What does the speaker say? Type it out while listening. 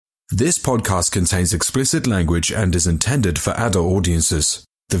This podcast contains explicit language and is intended for adult audiences.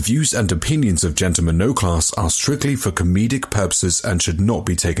 The views and opinions of Gentlemen No Class are strictly for comedic purposes and should not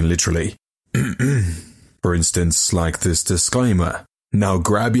be taken literally. For instance, like this disclaimer. Now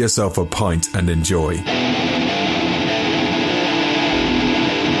grab yourself a pint and enjoy.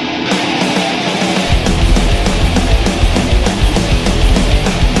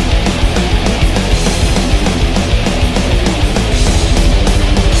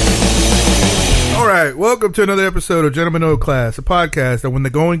 Welcome to another episode of Gentlemen No Class, a podcast that when the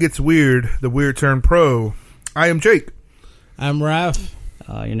going gets weird, the weird turn pro. I am Jake. I'm Raph.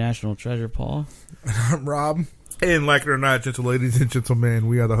 Your national treasure, Paul. I'm Rob. And like it or not, gentle ladies and gentlemen,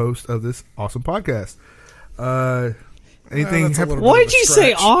 we are the host of this awesome podcast. Anything? Why did you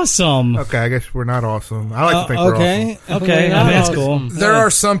say awesome? Okay, I guess we're not awesome. I like to think we're awesome. Okay, that's cool. There are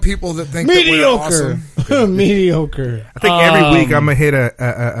some people that think mediocre. That we're awesome. Mediocre. I think every week I'm gonna hit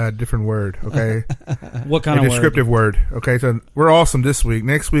a different word. Okay, what kind of descriptive word? Okay, so we're awesome this week.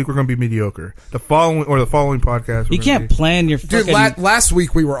 Next week we're gonna be mediocre. The following podcast. You can't plan your dude. fucking... Last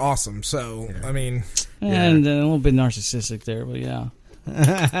week we were awesome. So yeah. I mean, and a little bit narcissistic there, but yeah.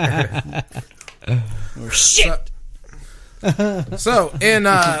 Shit. So in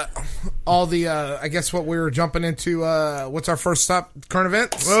all the I guess what we were jumping into, what's our first stop? Current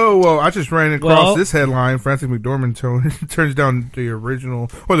events. Oh well, I just ran across this headline. Francis McDormand turns down the original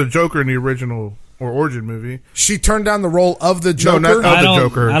or the Joker in the original or origin movie. She turned down the role of the Joker. No, not of the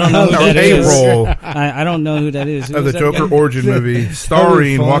Joker. I don't know who that is. Role I don't know who that is. Of the Joker origin movie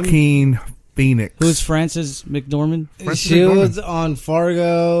starring Joaquin Phoenix. Who's Frances McDormand? She was on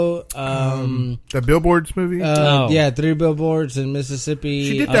Fargo. The Billboards movie? Yeah, 3 Billboards in Mississippi.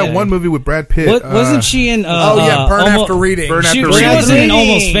 She did that one movie with Brad Pitt. Wasn't she in... Burn After Reading. She wasn't in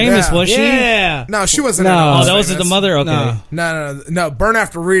Almost Famous, was she? Yeah. No, she wasn't in Almost Famous. That was the mother? Okay. No. Burn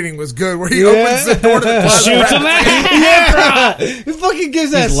After Reading was good, where he opens the door to the closet. Shoots him out. Yeah. He fucking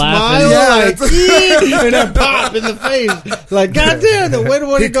gives that smile. Like, and that pop in the face. Like, goddamn,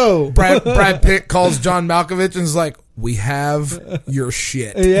 where did it go? Brad Pitt calls John Malkovich and is like, "We have your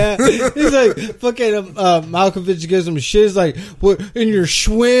shit." Yeah, he's like, fucking Malkovich gives him shit. He's like, "What in your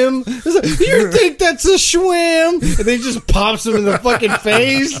schwim?" He's like, "You think that's a schwim?" And then he just pops him in the fucking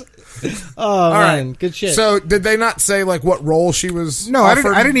face. Oh man, right. Good shit. So did they not say like what role she was? No,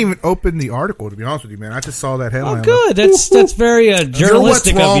 offered? I didn't even open the article, to be honest with you, man. I just saw that headline. Oh, good. That's very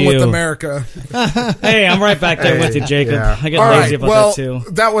journalistic what's wrong of you. with America? Hey, I'm right back there with you, Jacob. Yeah. I get lazy about that too.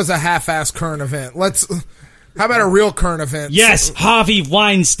 That was a half-ass current event. How about a real current event? Yes, Harvey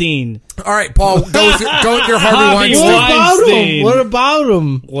Weinstein. All right, Paul, go with your Harvey Weinstein. What about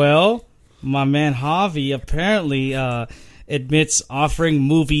him? Well, my man Harvey apparently admits offering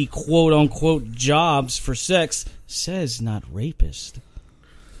movie quote-unquote jobs for sex, says not rapist.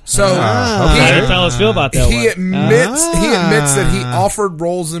 So how do fellas feel about that? He admits that he offered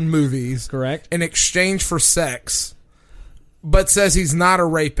roles in movies, correct, in exchange for sex, but says he's not a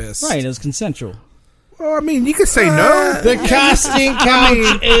rapist. Right, it was consensual. Well, I mean, you could say no. The casting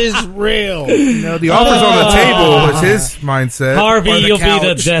couch is real. The offer's on the table was his mindset. Harvey, you'll be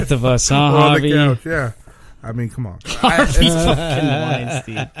the death of us, huh, Harvey? On the couch, yeah. I mean, come on. Harvey fucking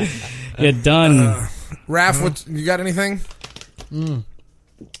Weinstein. You're done. Raph, you got anything?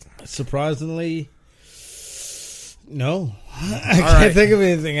 Surprisingly, no. I can't think of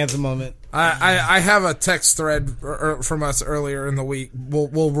anything at the moment. I have a text thread from us earlier in the week.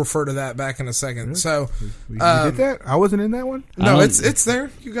 We'll refer to that back in a second. Really? So you did that? I wasn't in that one? No, it's there.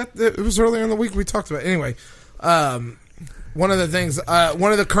 You got it was earlier in the week we talked about it. Anyway, one of the things,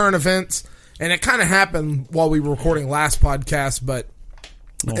 one of the current events, and it kind of happened while we were recording last podcast, but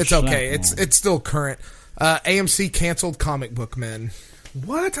it's okay. It's still current. AMC canceled Comic Book Men.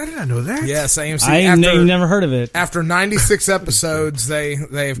 What? I did not know that. Yes, AMC. I've never heard of it. After 96 episodes, they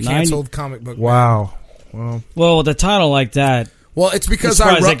have canceled Comic Book Men. Wow. Well, with a title like that. Well, it's because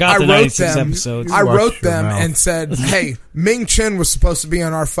I wrote them and said, hey, Ming Chen was supposed to be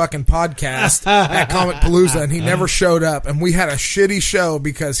on our fucking podcast at Comic Palooza, and he never showed up. And we had a shitty show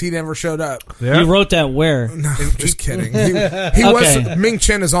because he never showed up. Yeah. You wrote that where? No, just kidding. He was. Ming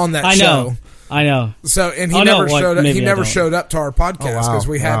Chen is on that show. I know. So, and he never showed up. He never showed up to our podcast because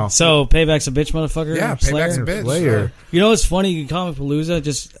we had. So, Payback's a bitch, motherfucker. Yeah, Payback's a bitch. Slayer. You know what's funny? Comic Palooza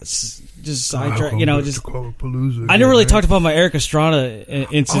just sidetrack. I never really talked about my Eric Estrada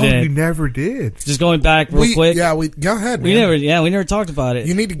incident. Oh, you never did. Just going back real quick. Yeah, go ahead. We never talked about it.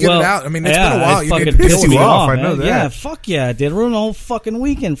 You need to get it out. I mean, it's been a while. You need to piss you off. I know that. Yeah, fuck yeah, it did ruin the whole fucking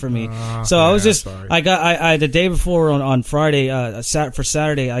weekend for me. So I was just, sorry. I the day before on Friday, for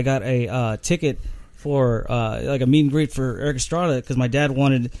Saturday, I got a ticket for like a meet and greet for Eric Estrada because my dad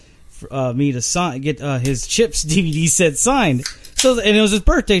wanted me to get his Chips DVD set signed. So, and it was his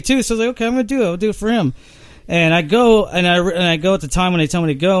birthday too. So I was like, okay, I'm gonna do it. I'll do it for him. And I go, and I go at the time when they tell me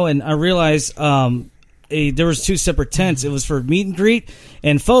to go, and I realize there was 2 separate tents. It was for meet and greet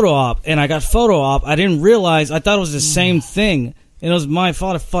and photo op, and I got photo op. I didn't realize. I thought it was the same thing, and it was my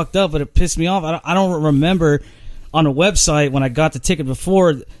fault. I fucked up, but it pissed me off. I don't remember on the website when I got the ticket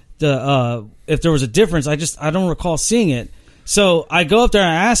before if there was a difference. I don't recall seeing it. So I go up there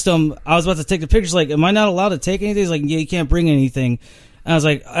and I asked him. I was about to take the pictures. Like, am I not allowed to take anything? He's like, yeah, you can't bring anything. And I was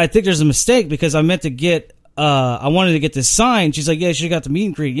like, I think there's a mistake because I meant to get. I wanted to get this sign. She's like, yeah, you should have got the meet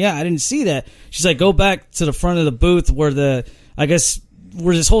and greet. Yeah, I didn't see that. She's like, go back to the front of the booth where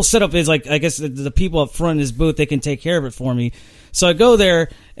where this whole setup is. Like, I guess the people up front in this booth, they can take care of it for me. So I go there,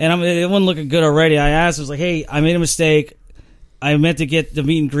 and it wasn't looking good already. I asked, I was like, hey, I made a mistake. I meant to get the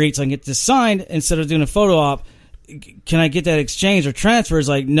meet and greet so I can get this signed instead of doing a photo op. Can I get that exchange or transfer? It's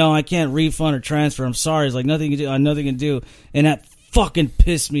like, no, I can't refund or transfer. I'm sorry. It's like, nothing you can do. Nothing you can do. And that fucking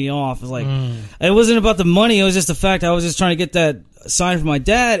pissed me off. It was like, it wasn't about the money. It was just the fact I was just trying to get that sign from my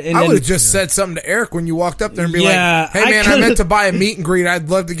dad. And I would have just said something to Eric when you walked up there and be like, hey man, I meant to buy a meet and greet. I'd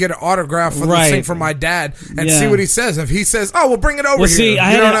love to get an autograph for this thing from my dad and see what he says. If he says, oh, we'll bring it over here. See,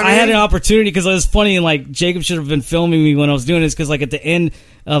 I had an opportunity because it was funny, and like Jacob should have been filming me when I was doing this because like at the end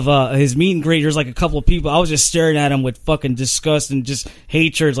of his meet and greet, there's like a couple of people. I was just staring at him with fucking disgust and just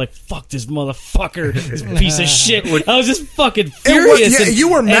hatred. It's like, fuck this motherfucker, this piece of shit. I was just fucking furious. You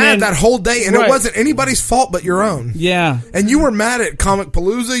were mad that whole day, and it wasn't anybody's fault but your own. Yeah. And you were mad at Comic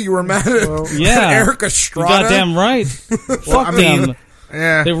Palooza. You were mad at Eric Estrada. Goddamn right. Fuck them.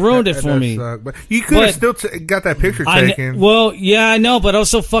 Yeah, they ruined it for me. But you could have still got that picture taken. I know, but I was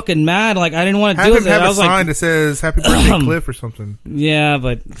so fucking mad. Like I didn't want to do it. Have I a was sign that says "Happy Birthday, Cliff" or something. Yeah,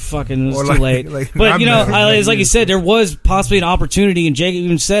 but fucking it was too late. But you know, it's like you said, there was possibly an opportunity, and Jake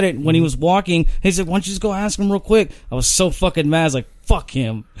even said it when he was walking. He said, "Why don't you just go ask him real quick?" I was so fucking mad. I was like, fuck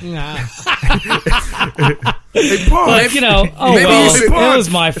him. Hey, but, you know, it was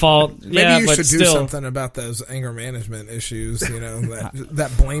my fault. Maybe you should do something about those anger management issues, you know,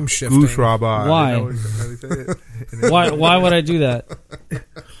 that blame shifting. Goose rabbi. Why? Why would I do that?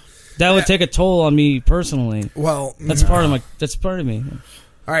 That would take a toll on me personally. Well, that's part of me.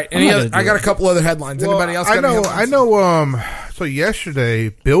 All right, I got a couple other headlines. Anybody else got any headlines? I know so yesterday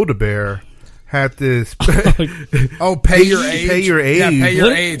Build-A-Bear had this pay your age. Yeah, pay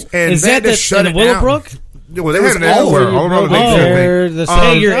your age. And is that in Willowbrook? Well, they had it everywhere. All around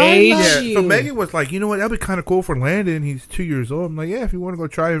pay your age. Yeah. So Megan was like, you know what, that'd be kind of cool for Landon. He's 2 years old. I'm like, yeah, if you want to go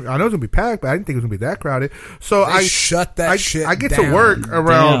try it. I know it's going to be packed, but I didn't think it was going to be that crowded. So I shut that shit I get down. to work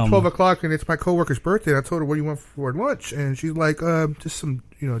around 12 o'clock, and it's my coworker's birthday. And I told her, what do you want for lunch? And she's like, just some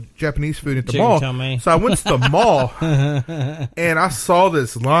Japanese food at the mall. So I went to the mall, and I saw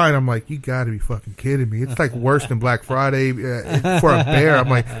this line. I'm like, you got to be fucking kidding me. It's like worse than Black Friday for a bear. I'm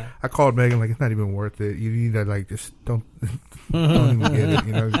like, I called Megan, like, it's not even worth it. You need to, like, just don't even get it,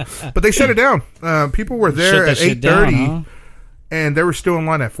 you know. But they shut it down. People were there at 8:30, and they were still in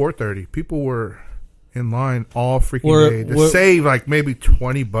line at 4:30. People were in line all freaking day to save like maybe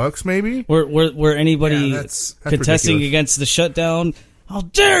 $20, maybe. Were anybody contesting ridiculous. Against the shutdown? How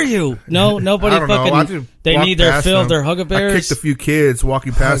dare you? No, nobody fucking. They need their fill of their Hugga-Bears. I kicked a few kids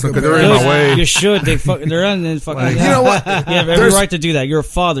walking past them because they're in my way. You should. They're in fucking. You know what? You have every right to do that. You're a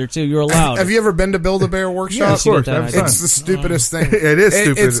father too. You're allowed. Have you ever been to Build-A-Bear workshop? Yeah, of course. It's the stupidest thing. It is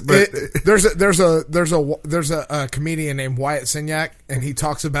stupid. There's a comedian named Wyatt Signac, and he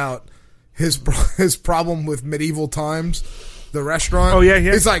talks about his problem with Medieval Times. The restaurant. Oh yeah.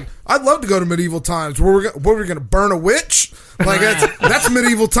 He's like, I'd love to go to Medieval Times. We're going to burn a witch. Like that's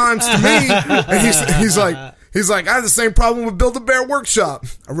Medieval Times to me. And he's like, I have the same problem with Build-A-Bear workshop.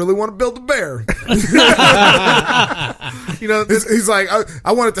 I really want to build a bear. He's like,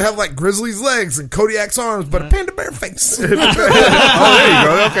 I want it to have like Grizzly's legs and Kodiak's arms, but a panda bear face. Oh, there you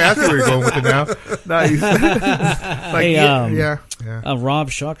go. Okay, I see where you're going with it now. Nice. Rob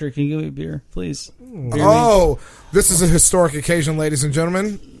Shocker, can you give me a beer, please? This is a historic occasion, ladies and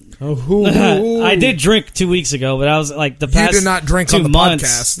gentlemen. I did drink 2 weeks ago, but I was like the past. You did not drink 2 on the months.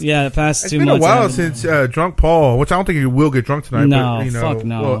 podcast. Yeah, the past 2 It's months. been a while since Drunk Paul, which I don't think he will get drunk tonight. No, but, fuck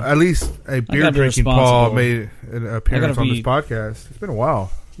no. Well, at least a beer drinking Paul made an appearance on this podcast. It's been a while.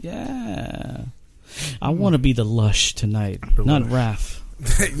 Yeah, I want to be the lush tonight, not Raph.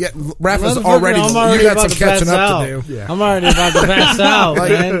 Yeah, Raph is already. You got some catching up to do. Yeah. I'm already about to pass out,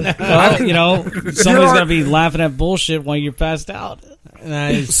 man. Well, somebody's gonna be laughing at bullshit while you're passed out.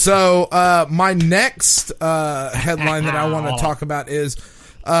 Nice. So, my next headline that I want to talk about is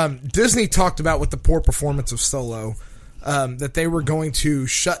Disney talked about with the poor performance of Solo. that they were going to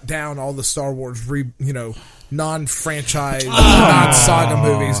shut down all the Star Wars non-franchise, non-saga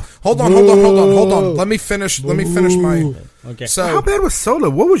movies. Hold on. Let me finish my. Okay. So how bad was Solo?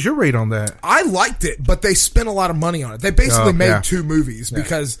 What was your rate on that? I liked it, but they spent a lot of money on it. They basically made 2 movies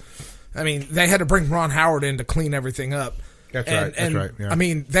because, I mean, they had to bring Ron Howard in to clean everything up. That's right. Yeah. I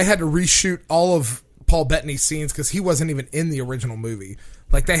mean, they had to reshoot all of Paul Bettany's scenes because he wasn't even in the original movie.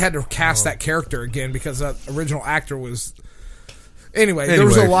 Like, they had to cast that character again because that original actor was. Anyway, there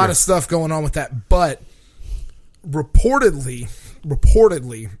was a lot of stuff going on with that, but reportedly,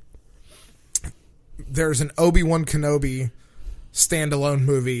 there's an Obi-Wan Kenobi standalone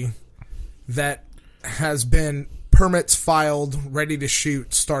movie that has been permits filed, ready to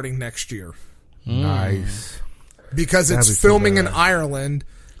shoot starting next year. Nice. Because it's filming in Ireland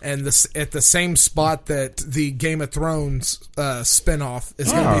and at the same spot that the Game of Thrones spinoff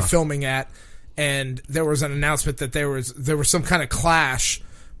is going to be filming at. And there was an announcement that there was some kind of clash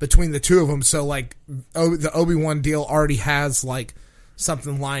between the two of them. So, like, the Obi-Wan deal already has, like,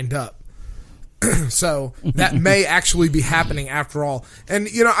 something lined up. So that may actually be happening after all. And,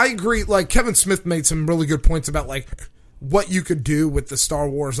 you know, I agree. Like, Kevin Smith made some really good points about, like, what you could do with the Star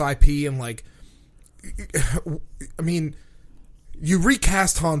Wars IP. And, like, I mean, you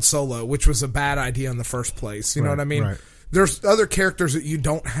recast Han Solo, which was a bad idea in the first place. You know what I mean? Right. There's other characters that you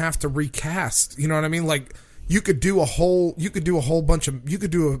don't have to recast. You know what I mean? Like, you could do a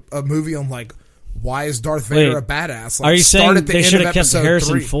movie on, like, why is Darth Vader a badass? Like, are you saying they should have kept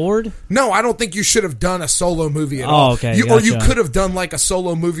Harrison Ford? No, I don't think you should have done a solo movie at all. Okay, or you could have done, like, a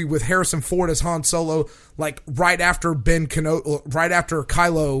solo movie with Harrison Ford as Han Solo, like, right after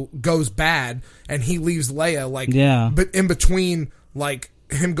Kylo goes bad and he leaves Leia, like, but in between, like,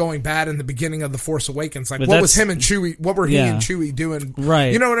 him going bad in the beginning of The Force Awakens. Like, what was him and Chewie? What were he and Chewie doing?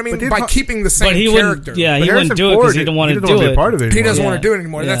 Right. You know what I mean? By keeping the same character. Yeah, he wouldn't do it because he didn't want to do it. Part of it he doesn't want to do it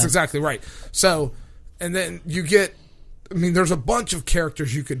anymore. That's exactly right. So, and then you get, I mean, there's a bunch of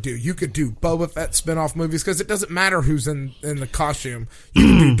characters you could do. You could do Boba Fett spin-off movies because it doesn't matter who's in the costume. You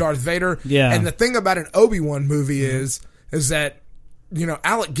can do Darth Vader. Yeah. And the thing about an Obi-Wan movie is that, you know,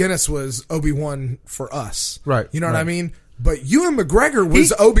 Alec Guinness was Obi-Wan for us. Right. You know what I mean? But Ewan McGregor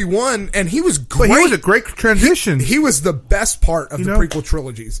was Obi-Wan, and he was great. But he was a great transition. He was the best part of the prequel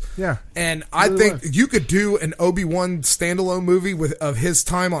trilogies. Yeah. And I think you could do an Obi-Wan standalone movie of his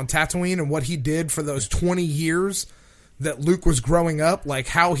time on Tatooine and what he did for those 20 years that Luke was growing up, like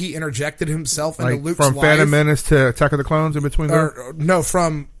how he interjected himself into Luke's life. From Phantom Menace to Attack of the Clones in between there?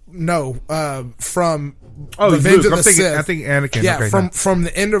 From Revenge Luke. of the Sith. I think Anakin. Yeah, okay, from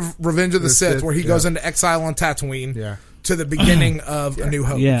the end of Revenge of the Sith, where he goes into exile on Tatooine. Yeah. To the beginning of A New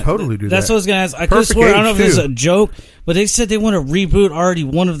Hope. Yeah, totally do that. That's what I was going to ask. I could swear, I don't know if this is a joke, but they said they want to reboot already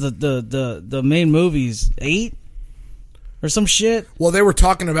one of the main movies, 8 or some shit. Well, they were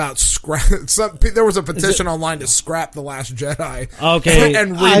talking about scrap. There was a petition online to scrap The Last Jedi. Okay,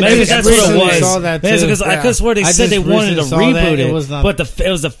 and maybe that's what it was. Saw that maybe because I could swear they said they wanted to reboot it, but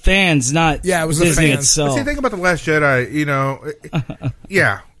it was the fans, not it was Disney the fans. itself. See, think about The Last Jedi. You know,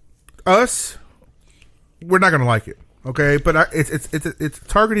 us, we're not going to like it. Okay, but it's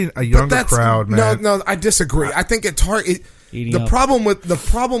targeting a younger crowd, man. No, I disagree. I think the problem with The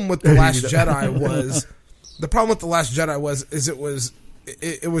Last Jedi was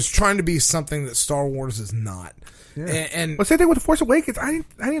it was trying to be something that Star Wars is not. Yeah. And same thing with The Force Awakens. I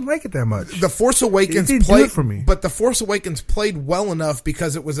didn't like it that much. The Force Awakens played for me, but The Force Awakens played well enough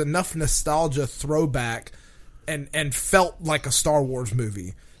because it was enough nostalgia throwback and felt like a Star Wars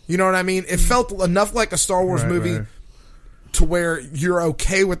movie. You know what I mean? It felt enough like a Star Wars movie. Right. To where you're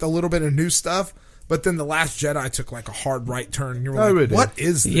okay with a little bit of new stuff, but then The Last Jedi took like a hard right turn. And you were like, "What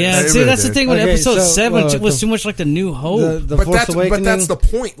is this?" Yeah, see, that's the thing with Episode 7 was too much like the New Hope. But that's the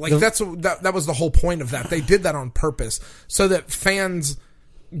point. Like that was the whole point of that. They did that on purpose so that fans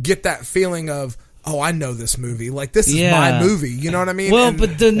get that feeling of, oh, I know this movie. Like, this is my movie. You know what I mean? Well,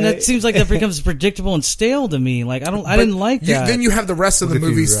 but then that seems like that becomes predictable and stale to me. Like, I didn't like that. Then you have the rest of the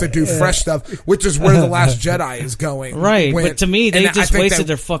movies to do fresh stuff, which is where The Last Jedi is going. Right, but to me, they just wasted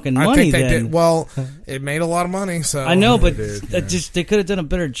their fucking money. I think they then. did. Well, it made a lot of money, so. I know, but they could have done a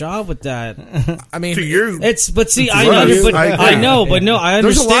better job with that. I mean, I know, but no, I understand.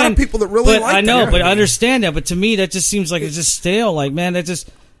 There's a lot of people that really like that. I know, but I understand that. But to me, that just seems like it's just stale. Like, man, it's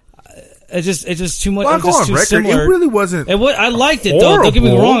just too much. Well, just too similar. It really wasn't. I liked it though. Don't get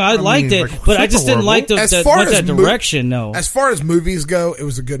me wrong, I liked it, but I just didn't like that direction. No. As far as movies go, it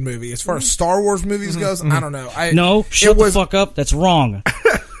was a good movie. As far as Star Wars movies goes, I don't know. Shut the fuck up. That's wrong.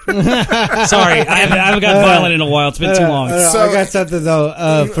 Sorry, I haven't gotten violent in a while. It's been too long. So I got something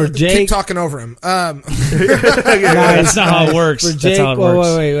though for Jake. Keep talking over him. That's not how it works. For Jake, That's how it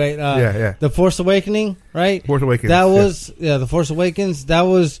works. wait. Yeah. The Force Awakening, right? Force Awakens. That was The Force Awakens. That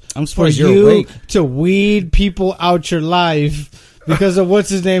was I'm for surprised you're you awake. to weed people out your life because of what's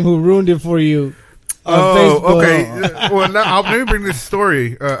his name who ruined it for you. On Facebook. Okay. Well, let me bring this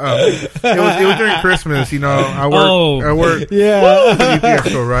story. It was during Christmas. You know, I work Yeah. at the UPS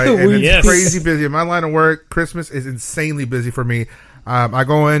store, right? And it's Yes. crazy busy. In my line of work, Christmas is insanely busy for me. I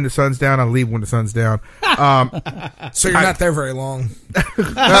go in, the sun's down. I leave when the sun's down. So you're not there very long. There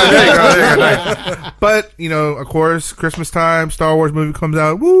you go. Nice. But you know, of course, Christmas time, Star Wars movie comes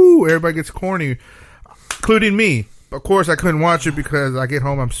out. Woo! Everybody gets corny, including me. Of course, I couldn't watch it because I get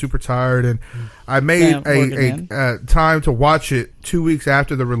home, I'm super tired, and I made a time to watch it 2 weeks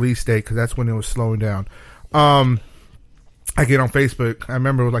after the release date because that's when it was slowing down. I get on Facebook. I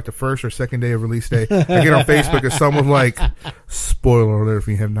remember it was like the first or second day of release day. I get on Facebook and someone like, spoiler alert if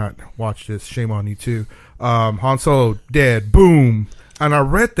you have not watched this, shame on you too. Han Solo dead, boom. And I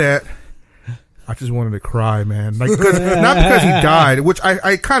read that. I just wanted to cry, man. Like, not because he died, which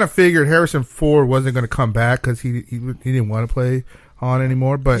I kind of figured Harrison Ford wasn't going to come back because he didn't want to play Han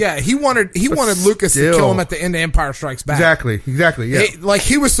anymore. But yeah, he wanted Lucas to kill him at the end of Empire Strikes Back. Exactly. Yeah,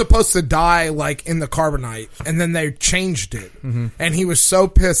 he was supposed to die like in the Carbonite, and then they changed it, and he was so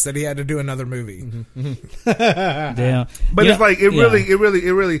pissed that he had to do another movie. Damn. But it's like it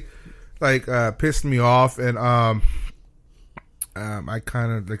really like pissed me off, and I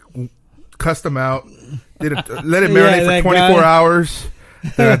kind of like cussed him out, let it marinate for 24 hours.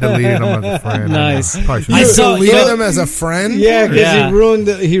 Then I deleted him as a friend. Nice. I deleted him as a friend. Yeah,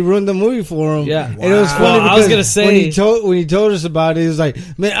 because he ruined the movie for him. Yeah, and it was funny. Well, I was gonna say when he told us about it, he was like,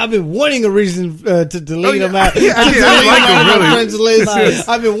 "Man, I've been wanting a reason to delete him out. Yeah, I like him really. My friends list. Nice.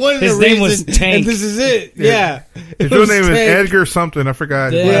 I've been wanting His a reason, name was Tank. and this is it. Yeah, his real name is Edgar something. I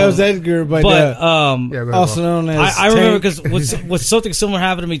forgot. Yeah, it was Edgar, but also known as. I remember because what's something similar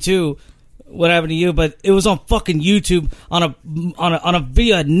happened to me too. What happened to you? But it was on fucking YouTube on a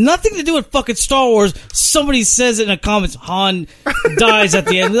video had nothing to do with fucking Star Wars. Somebody says it in the comments, Han dies at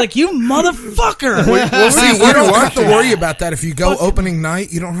the end. Like, you motherfucker. You don't have to worry about that if you go opening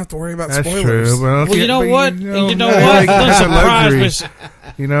night. You don't have to worry about spoilers. True. Well, you know what? You know what? Don't surprise me.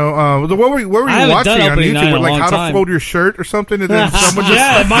 You know, what were you watching on YouTube? Like how to fold your shirt or something? And then someone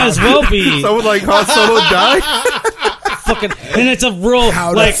it might as well be. Someone like Han Solo died. Fucking, and it's a real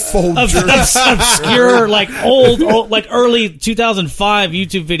like obscure, like old, like early 2005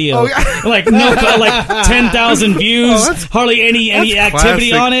 YouTube video. Oh, yeah. Like 10,000 views, hardly any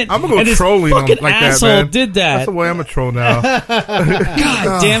activity classic. on it. I'm gonna go and trolling fucking like asshole that, man. did that. That's the way I'm a troll now.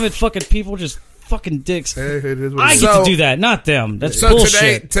 God damn it, fucking people just fucking dicks. It is what I it is. get to do that, not them. That's so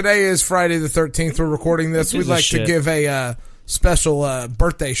bullshit. Today is Friday the 13th. We're recording this. We'd like to give a special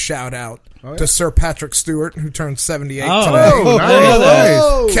birthday shout out to Sir Patrick Stewart, who turned 78 today.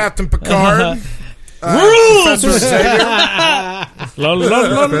 Nice. Captain Picard. Professor Xavier.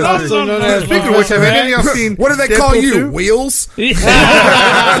 Speaking of which, have any of y'all seen what do they Deadpool call you? 2? Wheels?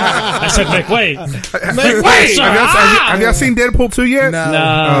 I said, McWade. Have y'all seen Deadpool 2 yet? No.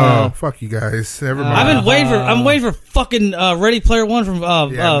 Oh, fuck you guys. Never mind. I'm waiting for fucking Ready Player One from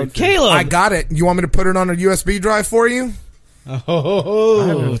Caleb. I got it. You want me to put it on a USB drive for you?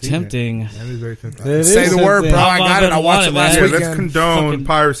 Oh, tempting. That is very tempting. Say the word, bro. I got it. I watched it last weekend. Let's condone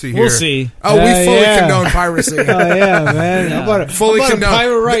piracy here. We'll see. Oh, we fully condone piracy. Oh yeah, man. I'm about to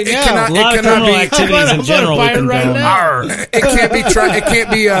pirate right now. A lot of criminal activities in general. We condone. It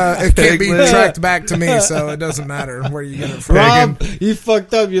can't be tracked back to me, so it doesn't matter where you get it from. Rob, you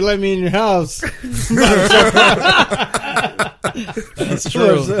fucked up. You let me in your house. That's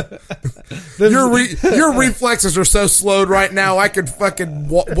true. Your reflexes are so slowed right now. I could fucking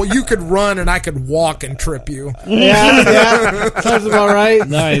you could run and I could walk and trip you. Yeah. Sounds about right.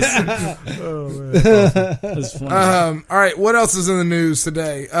 Nice. Oh, man. That's funny. All right. What else is in the news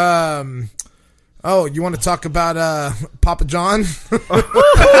today? You want to talk about Papa John?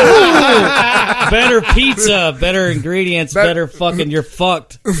 Better pizza, better ingredients, better fucking. You're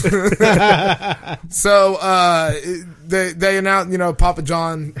fucked. So they announced, Papa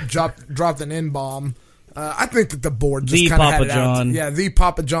John dropped an N-bomb. I think that the board just kind of had it out. Yeah, the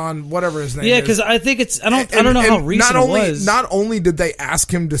Papa John, whatever his name is. Yeah, because I think it's. I don't know how recent it was. Not only did they ask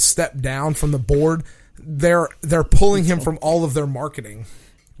him to step down from the board, they're pulling him from all of their marketing.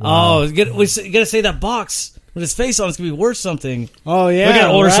 Oh, we gotta say that box with his face on is gonna be worth something. Oh yeah, we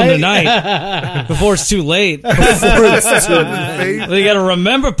gotta order some tonight before it's too late. We gotta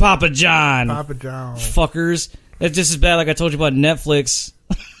remember Papa John. Papa John. Fuckers. It's just as bad like I told you about Netflix.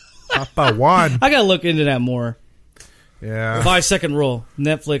 Papa Juan. I gotta look into that more. Yeah. 5-second rule.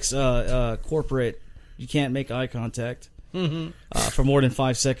 Netflix corporate. You can't make eye contact for more than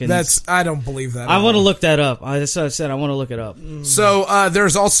 5 seconds. I don't believe that. I want to look that up. That's what I said. I want to look it up. So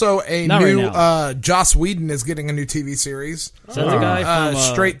there's also a Not new right Joss Whedon is getting a new TV series. Is that the guy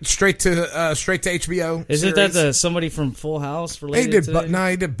from straight to HBO? Isn't that the somebody from Full House related?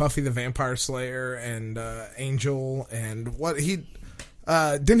 He did Buffy the Vampire Slayer and Angel and what he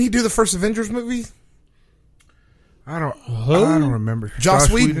didn't he do the first Avengers movie? I don't remember.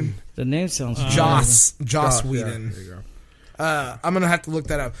 Joss Whedon. The name sounds Joss Whedon. Yeah, there you go. I'm gonna have to look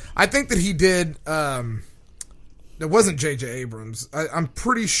that up. I think that he did. It wasn't J.J. Abrams. I'm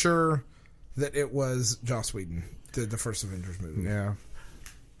pretty sure that it was Joss Whedon did the first Avengers movie. Yeah.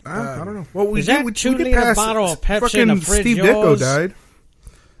 I don't know. Well, Is that 2 liter bottle of Pepsi in the fridge Steve yours? Ditko died.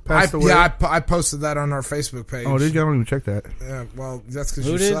 Passed away. I posted that on our Facebook page. Oh, did you? I don't even check that. Yeah, well, that's because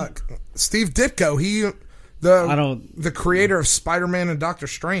Who you did? suck. Steve Ditko. The creator of Spider-Man and Doctor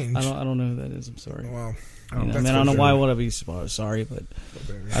Strange. I don't know who that is. I'm sorry. Well, I don't know why would I be sorry, but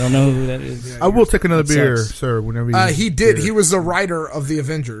I don't know who that is. I will take another beer, sucks. sir. Whenever you he did. He was the writer of the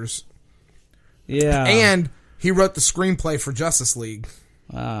Avengers, Yeah, and he wrote the screenplay for Justice League,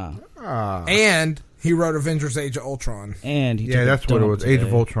 and he wrote Avengers: Age of Ultron. and he yeah, that's what it was. Age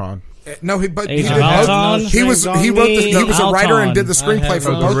of Ultron. No, he Age did of both. Ultron? He was he was a writer and did the screenplay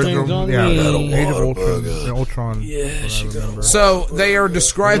for both of them. Age of Ultron. Ultron. Yeah, So they are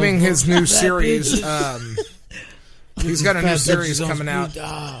describing his new series. He's got a new series coming out,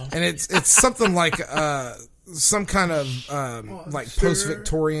 and it's something like some kind of like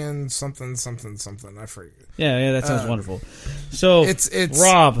post-Victorian something. I forget. Yeah, that sounds wonderful. So It's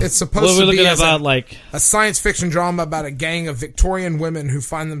Rob, It's supposed what are we to be looking as about like a science fiction drama about a gang of Victorian women who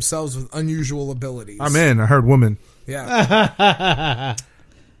find themselves with unusual abilities. I'm in. I heard woman. Yeah.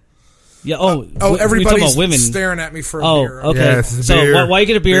 yeah. Everybody's women. staring at me for a beer. Okay. Yes, so beer, why you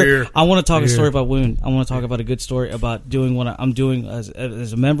get a beer? beer, I want to talk a beer. story about women. I want to talk about a good story about doing what I'm doing as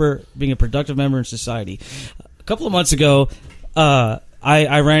a member, being a productive member in society. A couple of months ago,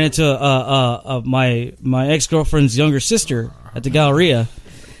 I ran into my ex-girlfriend's younger sister at the Galleria,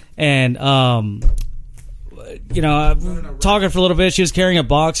 and talking for a little bit. She was carrying a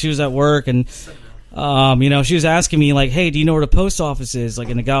box. She was at work, and she was asking me like, "Hey, do you know where the post office is?" Like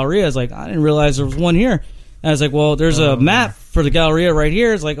in the Galleria. I was like, "I didn't realize there was one here." And I was like, "Well, there's a map for the Galleria right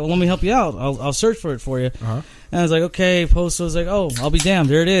here." It's like, "Well, let me help you out. I'll search for it for you." And I was like, "Okay." Post was like, "Oh, I'll be damned.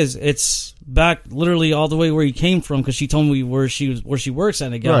 There it is. It's back literally all the way where you came from," because she told me where she works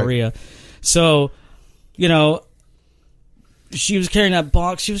at the Galleria. Right. So, she was carrying that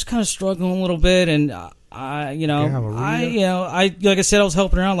box. She was kind of struggling a little bit, and like I said, I was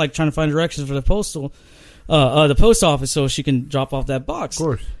helping her out, like trying to find directions for the post office, so she can drop off that box. Of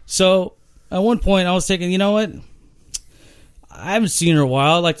course. So at one point, I was thinking, you know what? I haven't seen her in a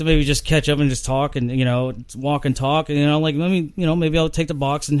while. I'd like to maybe just catch up and just talk and, walk and talk. And, maybe I'll take the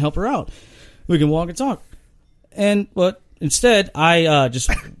box and help her out. We can walk and talk. But instead, I just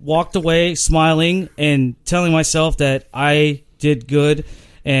walked away smiling and telling myself that I did good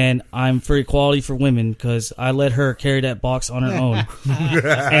and I'm for equality for women because I let her carry that box on her own.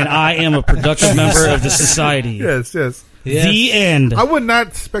 And I am a productive member of the society. Yes. The end. I would not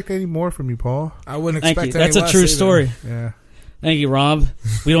expect any more from you, Paul. I wouldn't Thank expect you. any That's a less true either. story. Yeah. Thank you, Rob.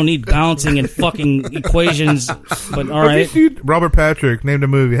 We don't need bouncing and fucking equations, but all right. Have you seen Robert Patrick named a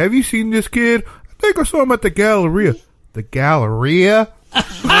movie? Have you seen this kid? I think I saw him at the Galleria. The Galleria? We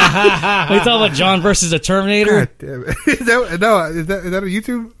talking about John versus the Terminator? God damn it. Is that a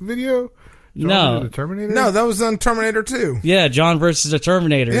YouTube video? John No. versus the Terminator? No, that was on Terminator 2. Yeah, John versus the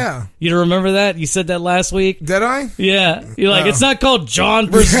Terminator. Yeah. You don't remember that? You said that last week? Did I? Yeah. You're like, it's not called John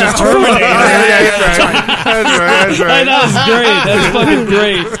versus the Terminator. That's right. That was great. That's fucking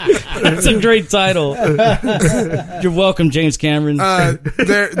great. That's a great title. You're welcome, James Cameron.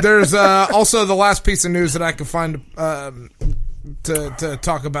 There's also the last piece of news that I could find to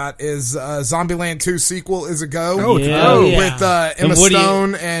talk about is Zombieland 2 sequel is a go. Oh, yeah. With Emma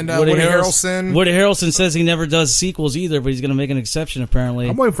Stone and Woody Harrelson. Woody Harrelson says he never does sequels either, but he's going to make an exception apparently.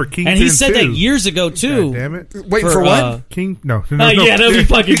 I'm waiting for Kingpin. And he said 2. that years ago too. God damn it! Wait for what? No. Yeah, that'd be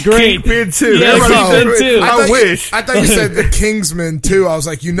fucking great. Kingpin 2. Yeah, Everybody Kingpin said, 2. I wish. I thought you said the Kingsman 2. I was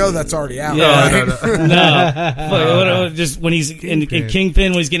like, that's already out. Yeah. No. No. Just when he's in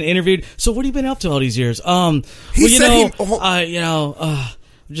Kingpin, when he's getting interviewed. So what have you been up to all these years?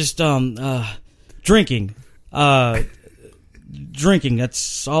 Drinking. Drinking.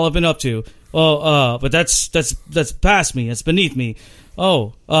 That's all I've been up to. Well, but that's past me. That's beneath me.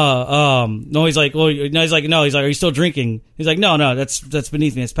 no, he's like, well, no, he's like, are you still drinking? He's like, no, that's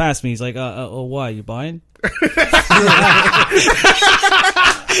beneath me. It's past me. He's like, why? You buying?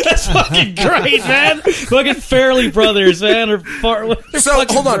 That's fucking great, man. Fucking Farrelly Brothers, man. So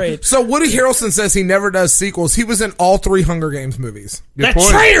hold on. Great. So Woody Harrelson says he never does sequels. He was in all 3 Hunger Games movies. That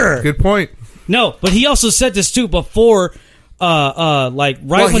traitor. Good point. No, but he also said this too before, when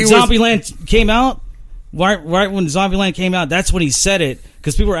Zombieland came out. Right when Zombieland came out, that's when he said it,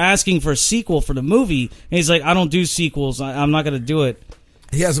 because people were asking for a sequel for the movie, and he's like, I don't do sequels. I'm not going to do it.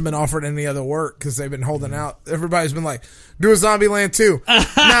 He hasn't been offered any other work because they've been holding out. Everybody's been like, do a Zombieland 2. No.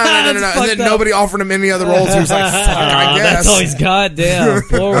 And then nobody offered him any other roles. He was like, fuck, I guess. That's always goddamn.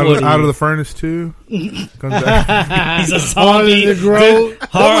 Poor Woody. Out of the Furnace 2. He's a zombie. The Groat.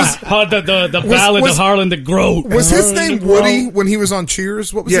 The Ballad of Harlan the Groat. Was his name Woody when he was on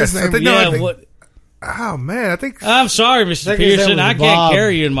Cheers? What was his name? Oh, man, I think... I'm sorry, Mr. Pearson. I can't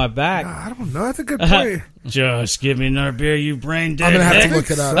carry you in my back. I don't know. That's a good point. Just give me another beer, you brain dead. I'm going to have to look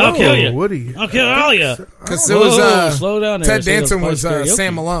it up. I'll kill you. Woody. I'll kill all you. Because it was... slow down there. Ted Danson was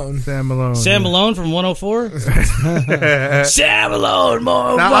Sam Malone. Sam Malone. Sam Malone from 104? Sam Malone,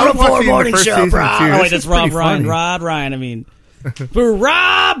 104 morning show, bro. Oh, wait, that's Rob Ryan. Rob Ryan, I mean...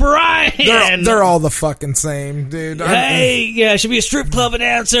 Rob Ryan. They're all the fucking same, dude. Hey, should be a strip club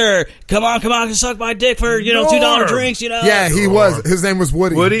announcer. Come on, suck my dick for $2 drinks. Yeah, he was. His name was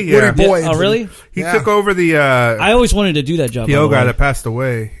Woody. Woody Boyd. Oh, really? He took over the. I always wanted to do that job. PO guy that passed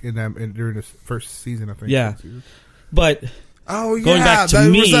away during the first season, I think. Yeah, but. Oh yeah, going back to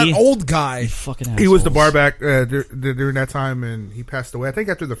me, was that old guy. He was the barback during that time, and he passed away. I think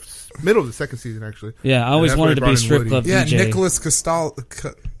after the middle of the second season, actually. Yeah, I always wanted to be a strip club DJ. Yeah, Nicholas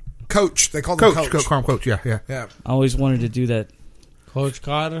Coach. They called him Coach. Coach. Yeah. I always wanted to do that. Coach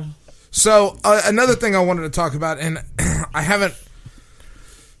Carter. So another thing I wanted to talk about, and I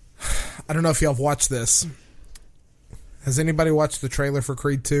don't know if y'all have watched this. Has anybody watched the trailer for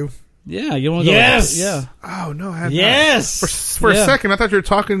Creed 2? Yeah, you want to go? Yes. Yeah. Oh no, I have yes. Not. For a second, I thought you were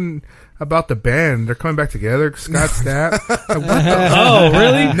talking about the band. They're coming back together. Scott Stapp. Oh,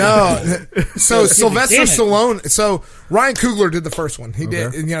 really? No. So Sylvester Stallone. So Ryan Coogler did the first one. He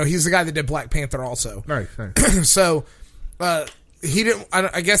did. He's the guy that did Black Panther also. Nice. So he didn't.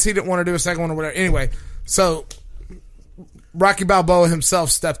 I guess he didn't want to do a second one or whatever. Anyway, so Rocky Balboa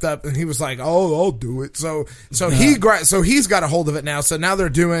himself stepped up and he was like, "Oh, I'll do it." So he's got a hold of it now. So now they're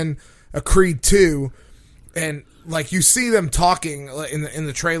doing a Creed 2, and like you see them talking in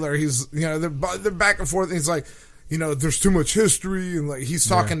the trailer. He's they're back and forth. And he's like, there's too much history, and like he's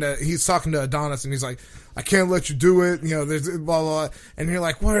talking to Adonis, and he's like, I can't let you do it. There's blah blah, and you're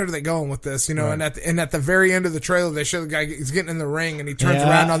like, where are they going with this? Right. And at the very end of the trailer, they show the guy he's getting in the ring, and he turns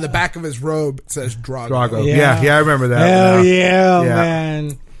around on the back of his robe. It says Drago. Yeah, I remember that. Hell yeah,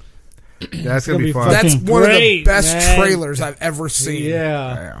 man. That's gonna be fun. That's one of the best trailers I've ever seen.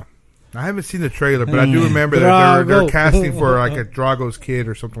 Yeah. I haven't seen the trailer, but I do remember that they're casting for like a Drago's kid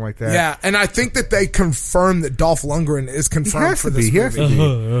or something like that. Yeah, and I think that they confirmed that Dolph Lundgren is confirmed for this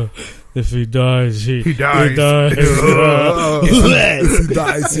movie. If he dies, he dies. He dies. If he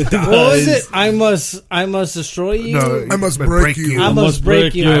dies, he dies. What was it? I must destroy you. No, I must break you. I must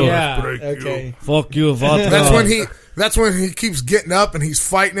break you. Yeah. Okay. Fuck you, Vodka. That's when he keeps getting up and he's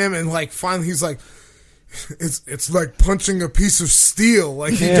fighting him, and like finally he's like, it's like punching a piece of steel.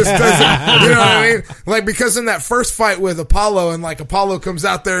 Like he just doesn't, you know what I mean? Like because in that first fight with Apollo, and like Apollo comes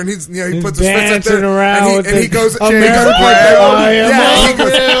out there and he puts his fist out there around and he goes to like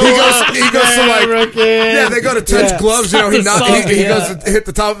they go to touch gloves. He goes to hit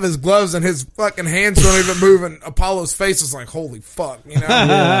the top of his gloves and his fucking hands don't even move, and Apollo's face is like, holy fuck,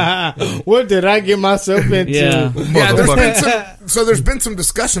 What did I get myself into? Yeah, there's been some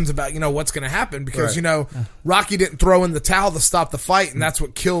discussions about what's going to happen because Rocky didn't throw in the towel to stop the fight, and that's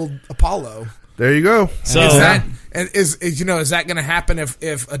what killed Apollo. There you go. So is that going to happen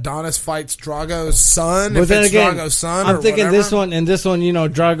if Adonis fights Drago's son? But if then it's again, Drago's son, I'm or thinking whatever? this one,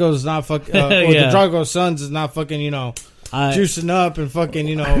 Drago's not fucking. The Drago's sons is not fucking, juicing up and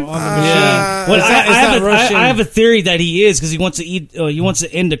fucking, on the machine. I have a theory that he is because he wants to eat. He wants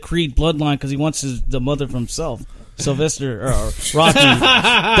to end the Creed bloodline because he wants the mother for himself, Sylvester or Rocky.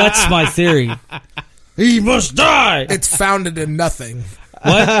 That's my theory. He must die. It's founded in nothing.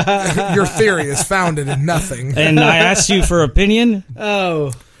 What? Your theory is founded in nothing. And I asked you for opinion.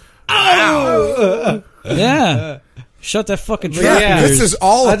 Oh. Yeah. Shut that fucking trap. Yeah. This is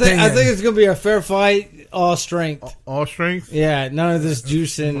all I opinion. think it's gonna be a fair fight. all strength. All strength? Yeah, none of this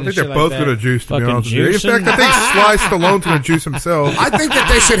juicing. I think they're both going to juice, to be honest with you. In juicing? fact, I think Sly Stallone's going to juice himself. I think that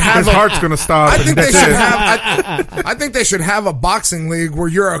they should have His heart's going to stop. I think they should have. I think they should have a boxing league where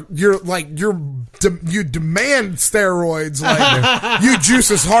you demand steroids, like you juice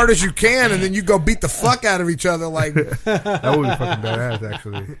as hard as you can, and then you go beat the fuck out of each other. Like that would be fucking badass,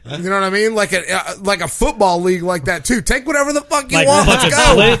 actually. You know what I mean? Like a football league like that too. Take whatever the fuck you like want. Let's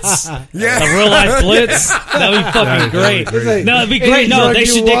go. Blitz, yeah, a real life blitz. That'd be fucking great. Like, no, it'd be great. No,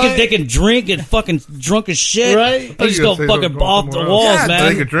 they can drink and fucking drunk as shit. Right? They just go fucking off the walls, Yeah, man.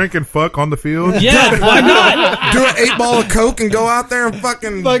 They can drink and fuck on the field. Yeah, why not? do an 8-ball of coke and go out there and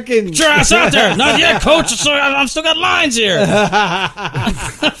fucking Fucking Your ass out there. Not yet, coach. I'm still got lines here.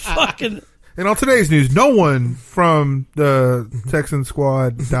 Fucking. And on today's news, no one from the Texan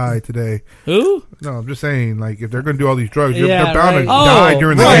squad died today. Who? No, I'm just saying, like, if they're going to do all these drugs, Yeah, they're bound right. to die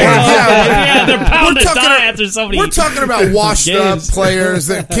during the right. game. Yeah. They're bound to talking die about- after somebody. We're talking about washed up Games. players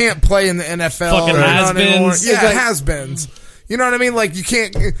that can't play in the NFL. Fucking or not has-beens. anymore. It's Yeah, like- has-beens. You know what I mean? Like, you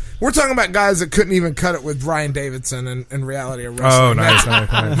can't. We're talking about guys that couldn't even cut it with Ryan Davidson in reality of wrestling.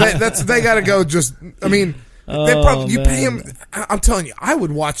 Oh, nice. They got to go. Just, I mean, they probably you pay him. I'm telling you, I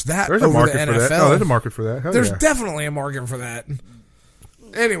would watch that There's a over market the for NFL. that. Oh, there's a market for that. Hell There's yeah. definitely a market for that.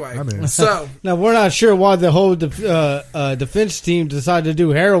 Anyway, I'm in. so Now, we're not sure why the whole defense team decided to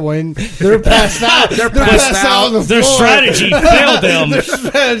do heroin. They're passed out. They're passed out. on the Their floor. strategy failed them. Their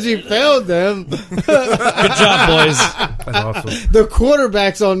strategy failed them. Good job, boys. That's awesome. The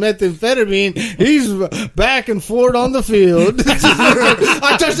quarterback's on methamphetamine. He's back and forth on the field.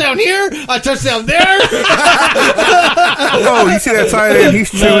 I touchdown here. I touchdown there. Oh, you see that tight end? He's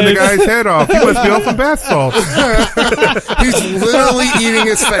chewing the guy's head off. He must be on some bath salts. he's literally eating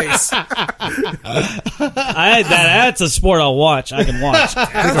his face. That's a sport I'll watch. I can watch.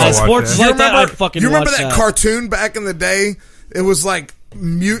 I'll Sports watch is that. like that. I'd fucking You remember watch that cartoon back in the day? It was like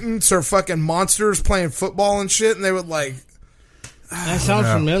mutants or fucking monsters playing football and shit, and they would like That sounds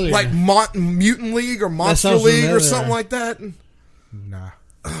familiar. Mutant League or Monster sounds League familiar. or something like that. Nah.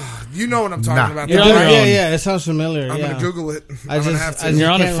 You know what I'm talking about? You're though, on your right? own. yeah, it sounds familiar. I'm yeah. gonna Google it. I I'm gonna just, have to. I just You're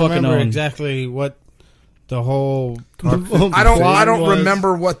on can't your fucking remember own. exactly what the whole. I don't was.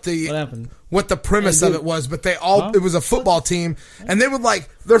 remember what What the happened? premise of it was, but they all it was a football team, and they would like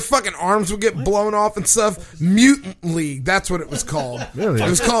their fucking arms would get blown off and stuff. Mutant League, that's what it was called. Really? It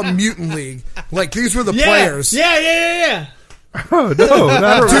was called Mutant League. Like these were the Yeah, players. yeah. Oh, no.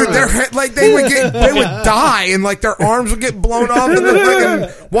 Not Dude, they would die and like their arms would get blown off and then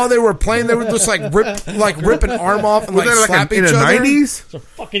fucking, while they were playing they would just like rip an arm off and Was like that slap in each the other. 90s? So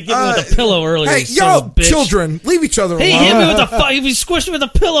fucking hit me with a pillow earlier. Hey, you son y'all of a bitch. children, leave each other alone. He hit me with a he squished me with a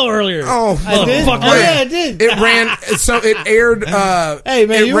pillow earlier. Oh, I did. Motherfucker. Oh yeah, I did. It ran, so it aired. Hey,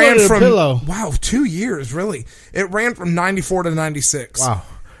 man, it you ran wanted a from pillow. wow, 2 years really. It ran from 94 to 96. Wow.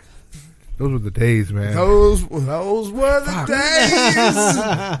 Those were the days, man. Those were the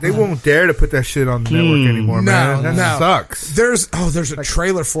days. They won't dare to put that shit on the network anymore, man. That no. sucks. There's a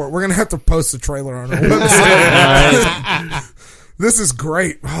trailer for it. We're gonna have to post the trailer on our website. This is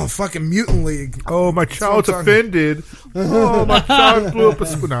great. Oh, fucking Mutant League. Oh, my child's what I'm talking- offended. Oh, my child blew up a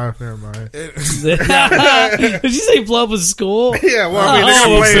spoon. Nah, never mind. Did you say blow up a school? Yeah, well, I mean, Oh,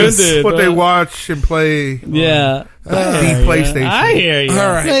 they're gonna offended. play what they watch and play. Yeah. The PlayStation. I hear you. All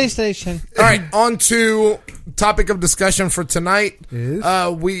right. PlayStation. All right, on to topic of discussion for tonight. Is?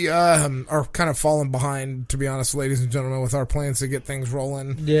 We are kind of falling behind, to be honest, ladies and gentlemen, with our plans to get things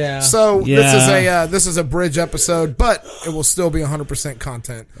rolling. Yeah. So Yeah. this is a bridge episode, but it will still be 100%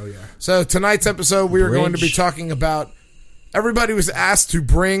 content. Oh, yeah. So tonight's episode, we are going to be Bridge. talking about. Everybody was asked to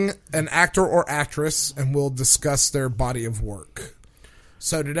bring an actor or actress, and we'll discuss their body of work.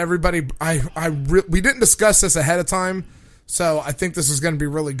 So did everybody? We didn't discuss this ahead of time, so I think this is going to be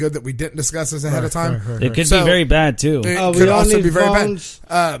really good that we didn't discuss this ahead of time. Right. It could So- be very bad too. It we could all also need be very phones.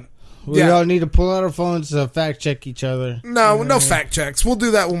 bad. We Yeah. all need to pull out our phones to fact check each other. No fact checks. We'll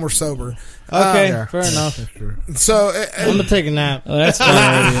do that when we're sober. Okay, Yeah. fair enough. That's true. So, I'm gonna take a nap. Oh, that's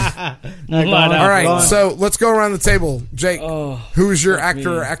fine. all right. So let's go around the table. Jake, Oh, who is your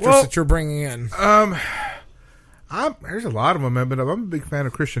actor or actress Well- that you're bringing in? There's a lot of them, but I'm a big fan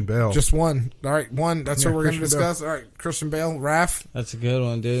of Christian Bale. Just one. All right, one. That's what we're going to Christian discuss. All right, Christian Bale, Raph. That's a good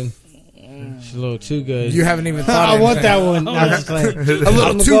one, dude. It's a little too good. You haven't even thought. I want anything. that one. No, I'm just playing. A little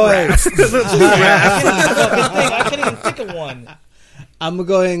I'm too gonna go Raph. I couldn't even think of one. I'm gonna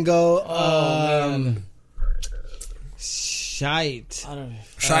go ahead and go. man. Shite. I don't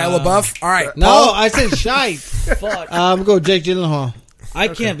Shia LaBeouf. All right. No, Paul? I said shite. fuck. I'm gonna go Jake Gyllenhaal. I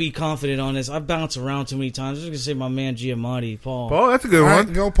can't be confident on this. I bounce around too many times. I'm just gonna say my man Giamatti, Paul. Oh, that's a good All one.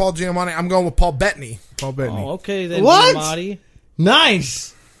 right, go Paul Giamatti. I'm going with Paul Bettany. Paul Bettany. Oh, okay then. What? Marty.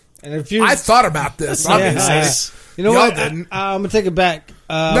 Nice. And if you, I thought about this. Obviously. You know Y'all what? didn't. I'm gonna take it back.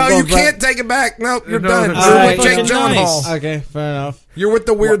 No, you can't take it back. Nope, you're No, done. no, You're no. with Jake Fucking Gyllenhaal. nice. Okay, fair enough. You're with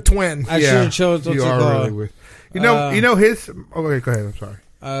the weird twin. I should have chose what's you it are called? really with. You know his. Oh, okay, go ahead. I'm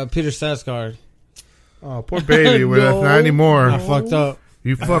sorry. Peter Sarsgaard. Oh, poor baby. With us, No. not anymore. I fucked up.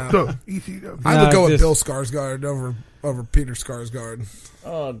 You fucked up. Easy though. I would go with just- Bill Skarsgård over Peter Skarsgård.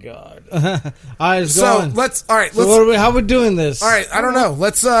 Oh God. I was So going. let's. All right. So Let's. how we doing this? All right. I don't know.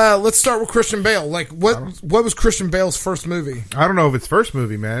 Let's start with Christian Bale. Like what was Christian Bale's first movie? I don't know if it's first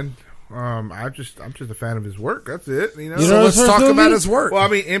movie, man. I'm just a fan of his work. That's it. You know. You So know let's his first talk movie? about his work. Well, I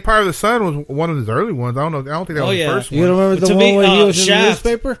mean, Empire of the Sun was one of his early ones. I don't know. I don't think that Oh, was yeah. the first You one. remember the To one me, where he was in the Shaft.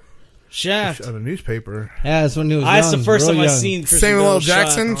 newspaper? Shaft. On the newspaper. Yeah, that's when he was That's young, the first real time I young. seen Christian Samuel Bale L. was shot.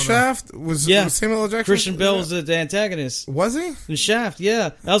 Jackson Shaft was Samuel L. Jackson. Christian Bale was the antagonist Was he? in Shaft. Yeah,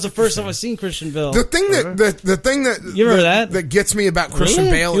 that was the first time I seen Christian Bale. The thing that You remember that? gets me about Christian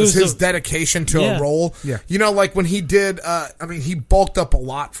Really? Bale He is was his dedication to Yeah. a role. Yeah. You know, like when he did. I mean, he bulked up a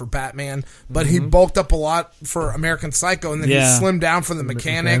lot for Batman, but he bulked up a lot for American Psycho, and then he Yeah. slimmed down for the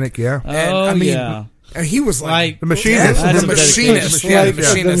mechanic. Yeah. And, Oh, I mean, yeah. and he was like The machinist. That's the a machinist. dedication. Yeah, Like, the the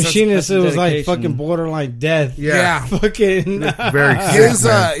machinist. machinist, it was like dedication. fucking borderline death. Yeah. Fucking. Very His,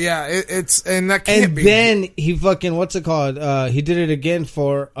 sick, man. it's and that can't And be. then he fucking, what's it called? He did it again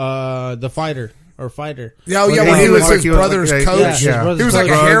for The Fighter. Or Fighter. Yeah, oh, yeah, Yeah, when he was like his brother's like, coach. Yeah, his brother's He was like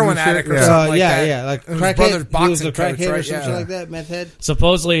a coach. heroin Drugs and addict or shit, something like yeah, that. yeah, like And his brother's crackhead. He was boxing a coach, crackhead or right? something Yeah. like that, meth head.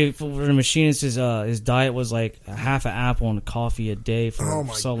 Supposedly, for the machinist, his diet was like a half an apple and a coffee a day for Oh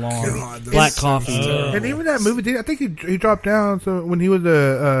my so long. God, this Black is coffee. so terrible. And even that movie, I think he dropped down. So when he was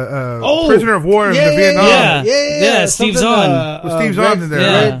a Oh! prisoner of war in Yeah, Vietnam, yeah. Yeah, Steve something, Zahn. Was Steve Zahn in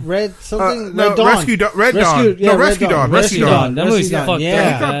there, right? Red something. no, Red Dawn. Rescue Dawn. Red Dawn. No, Rescue Dawn. Rescue Dawn. That movie's Rescue Dawn. fucked He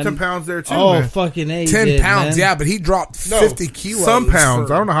Yeah. up. dropped man. 10 pounds there too. Oh, man. fucking A. 10 did, pounds, man. yeah, but he dropped 50 kilos. Some pounds.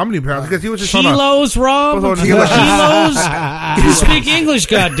 for- I don't know how many pounds because he was just on a. Kilos, Rob. Hold on. Kilos. You speak English,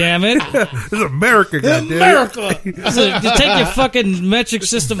 goddammit. This is America, goddamn. America. So you take your fucking metric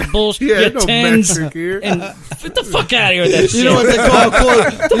system bullshit, Yeah, your no tens, metric here. and get the fuck out of here with that shit. You know what they call a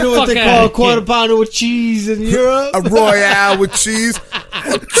quarter? You know what fuck they outta call a here. quarter pounder with cheese in Europe? A Royale with cheese.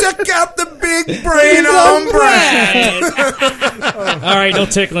 Well, check out the big brain on bread. All right, no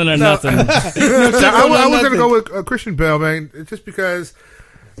tickling or nothing. I was going to go with Christian Bale, man. It's just because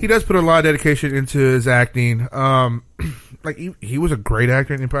he does put a lot of dedication into his acting. Like he was a great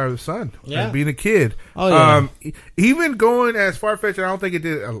actor in Empire of the Sun. Yeah. Being a kid. Oh, yeah. Even going as far-fetched, I don't think it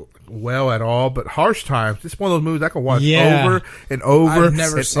did well at all. But Harsh Times, it's one of those movies I can watch Yeah. over and over I've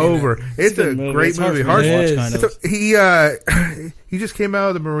never and seen over. it. It's a good movie. great It's hard movie. for me to Harsh watch, Times. kind of. So he just came out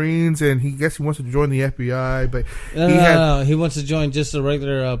of the Marines and he wants to join the FBI, but No, he wants to join just a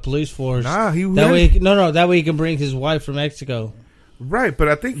regular police force. Nah, that way he can bring his wife from Mexico. right. But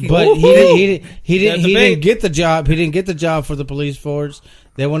I think he didn't get the job. He didn't get the job for the police force.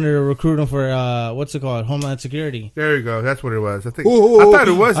 They wanted to recruit him for what's it called, Homeland Security. There you go. That's what it was. I think Ooh, I thought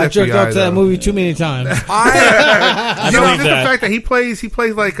it was I FBI. jerked off to that though. movie too many times. You know, believe just the that. fact that he plays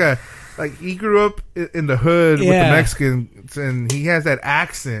like he grew up in the hood with the Yeah. Mexicans, and he has that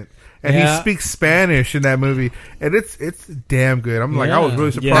accent, and Yeah. he speaks Spanish in that movie, and it's damn good. I'm like, I was Yeah.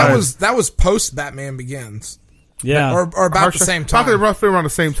 really Yeah. surprised. That was post Batman Begins, Yeah. or about the same time. Probably roughly around the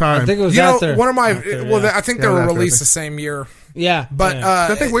same time. I think it was You know, after. one of my yeah. I think Yeah, they were after, released I the same year. Yeah, But yeah.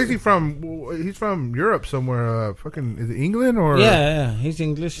 I think where's he from? He's from Europe somewhere. Fucking is it England or? yeah, he's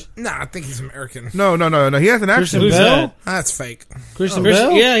English. Nah, I think he's American. No. He has an accent. Christian Who's Bell? that? That's fake. Christian Chris-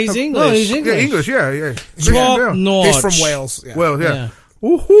 Bell? yeah, he's English. No, he's Yeah, English. English. Yeah. Christian Top Bell. notch. He's from Wales. Yeah. Well, yeah. Yeah.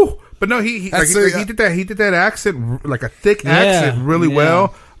 Woo-hoo. But no, he That's did that accent, like a thick Yeah, accent, really yeah.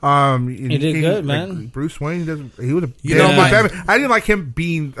 well. He did good, man. Like Bruce Wayne, he was a You damn know, good Batman. I didn't like him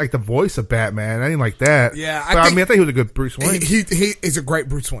being like the voice of Batman. I didn't like that. Yeah, But, I I think- mean, I think he was a good Bruce Wayne. He is a great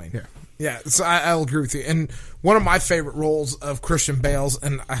Bruce Wayne. Yeah. So I'll agree with you. And one of my favorite roles of Christian Bale's,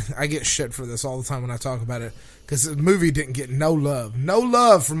 and I get shit for this all the time when I talk about it, because the movie didn't get no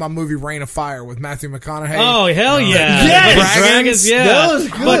love from my movie Reign of Fire with Matthew McConaughey. Oh hell yeah! Yes! Dragons, yeah. That was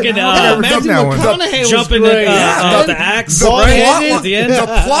good. Fucking never done that one. McConaughey was jumping great. the axe the right plot at the end. the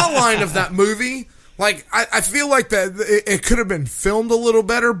plot line of that movie, like I feel like that it could have been filmed a little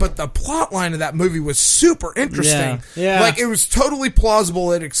better, but the plot line of that movie was super interesting. Yeah. Yeah. Like it was totally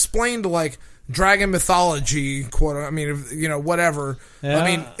plausible. It explained like dragon mythology, quote. I mean, whatever. Yeah. I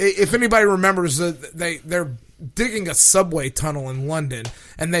mean, if anybody remembers, they're digging a subway tunnel in London,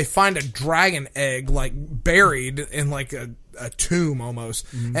 and they find a dragon egg like buried in like a tomb almost,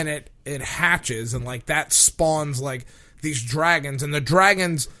 and it hatches, and like that spawns like these dragons, and the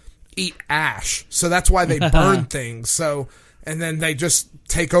dragons eat ash. So that's why they burn things. So, and then they just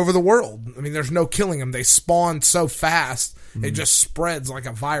take over the world. I mean, there's no killing them. They spawn so fast, it just spreads like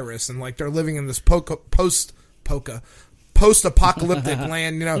a virus. And like they're living in this post-apocalyptic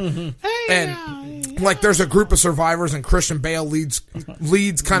land, you know, and like there's a group of survivors, and Christian Bale leads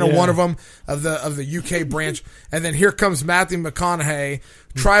kind of one of them of the UK branch, and then here comes Matthew McConaughey,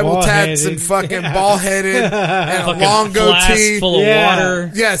 tribal tats and fucking ball headed and a long goatee, full of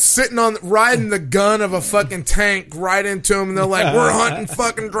water, sitting on riding the gun of a fucking tank right into him, and they're like, we're hunting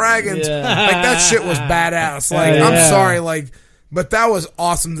fucking dragons, like that shit was badass. Like I'm sorry, like, but that was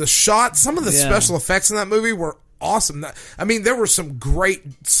awesome. The shots, some of the special effects in that movie were awesome. I mean, there were some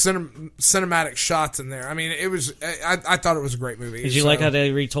great cinematic shots in there. I mean, it was. I thought it was a great movie. Did you like how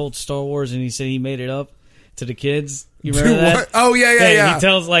they retold Star Wars and he said he made it up to the kids? You remember that? Oh yeah. He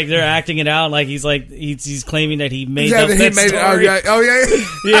tells like they're acting it out like he's claiming that he made up that story.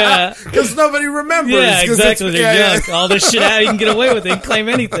 Yeah. Because nobody remembers. Yeah, exactly. They're young. All this shit out, you can get away with it and claim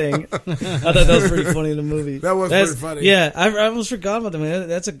anything. I thought that was pretty funny in the movie. Pretty funny. Yeah, I almost forgot about that. Man,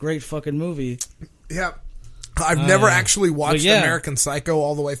 that's a great fucking movie. Yeah. I've never actually watched American Psycho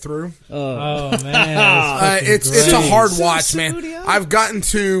all the way through. Oh man, it's a hard watch, man. I've gotten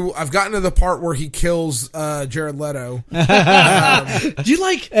to the part where he kills Jared Leto. Do you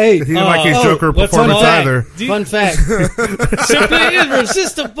like? He didn't like his Joker performance either. Fun fact: simply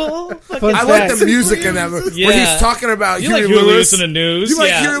irresistible. I like the music in that movie when he's talking about Huey Lewis in the news. You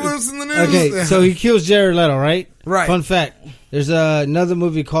like Huey Lewis in the news? Okay, so he kills Jared Leto, right? Right. Fun fact: there's another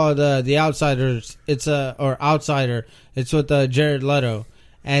movie called The Outsiders. It's or Outsider. It's with Jared Leto,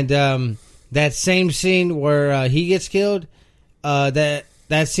 and that same scene where he gets killed. That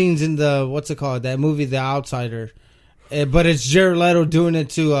scene's in the what's it called? That movie, The Outsider. But it's Jared Leto doing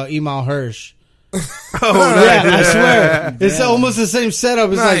it to Emal Hirsch. I swear, it's almost the same setup.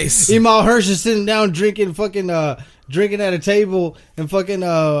 It's like Emal Hirsch is sitting down drinking at a table, and fucking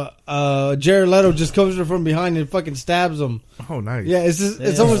Jared Leto just comes from behind and fucking stabs him. Oh, nice. Yeah,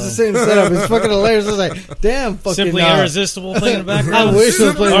 it's almost the same setup. It's fucking hilarious. I was like, damn, fucking Simply Irresistible playing in the background. I wish it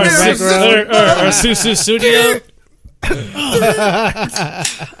was playing in the background. Or Susu Studio.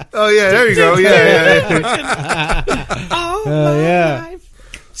 Oh yeah, there you go. Yeah. Yeah.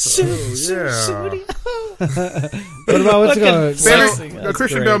 Studio. What about what's it called? Favorite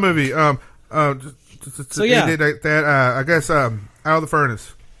Christian Bale movie. So yeah, they did that. I guess Out of the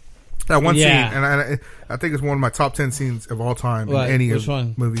Furnace. That one scene, and I think it's one of my top 10 scenes of all time in any of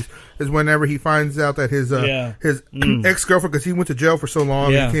movies. Is whenever he finds out that his ex girlfriend, because he went to jail for so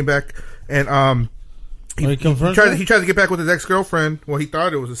long, and he came back and he tried to get back with his ex girlfriend. Well, he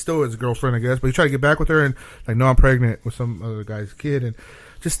thought it was still his girlfriend, I guess, but he tried to get back with her and like, no, I'm pregnant with some other guy's kid, and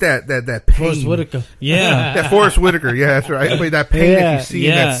just that pain. Forrest Whitaker. Yeah. That Forrest Whitaker. Yeah, that's right. But that pain that you see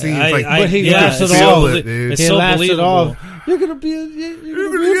in that scene. It's like, but he laughs it off. It's so believable. You're going to be a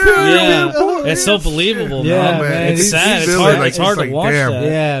it's so believable, man. It's sad. It's hard to watch that.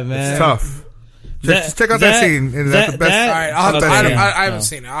 Yeah, man. It's tough. Just check out that scene. And that's the best. All right, I haven't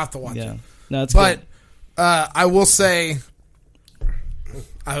seen it. I'll have to watch it. No, it's good. I will say...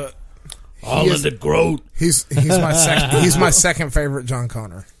 All of the growth. He's my second favorite John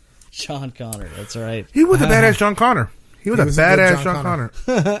Connor. John Connor, that's right. He was a badass John Connor. He was a badass John Connor.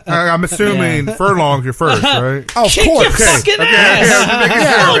 I'm assuming Furlong's your first, right? Oh, of Kick course. Your fucking ass.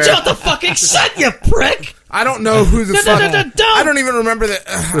 I told you to fucking shut, you prick. I don't know who the fuck. I don't even remember that.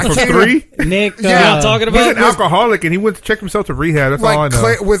 From 3? Nick, you know what I'm talking about? He's an alcoholic, and he went to check himself to rehab. That's all I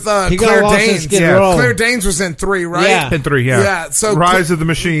know. With Claire Danes. Claire Danes was in 3, right? Yeah. In 3, yeah. Yeah. So Rise of the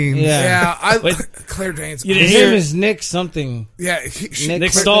Machines. Yeah. Claire Danes. His name is Nick something. Yeah.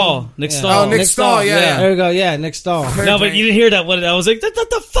 Nick Stahl. Nick Stahl. Oh, Nick Stahl. Yeah. There we go. Yeah, Nick Stahl. No, but you didn't hear that one. I was like, what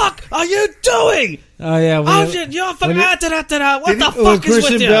the fuck are you doing? Oh yeah, What the fuck is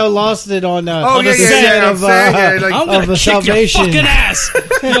Christian with you? Bell lost it on the set of I'm gonna kick Salvation. your fucking ass.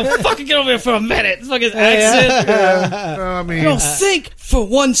 Fucking get over here for a minute. It's fucking accent. I mean, You don't think for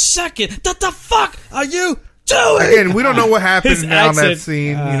 1 second. What the fuck are you doing? Again, we don't know what happened now in that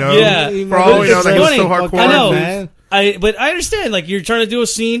scene. For all we know, that was so hardcore. I know. Man. But I understand. Like, you're trying to do a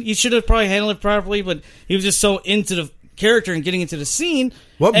scene. You should have probably handled it properly. But he was just so into the character and getting into the scene.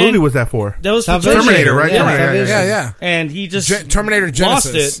 What movie was that for? That was for Terminator, right? Yeah. And he just Terminator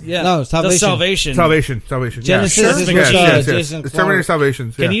Genesis. lost it. Yeah. No, Salvation. Salvation. Genesis is Jason It's Terminator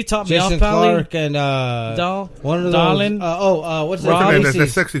Salvation. Can you top me Jason off, Pally? Clark and one of those. Darling. What's that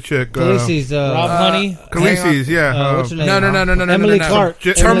sexy chick? Khaleesi's Rob Honey. Khaleesi's, yeah. What's her name? No. Emily Clark.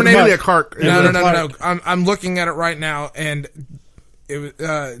 Emilia Clark. No. I'm looking at it right now, and It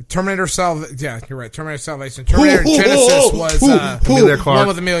was Terminator Salvation. Yeah, you're right. Terminator Salvation. Terminator Genesis was Emilia Clarke. one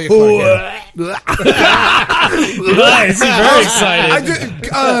with Emilia Clarke. Nice. Very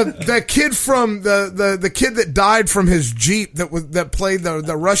excited. The kid from the kid that died from his Jeep that played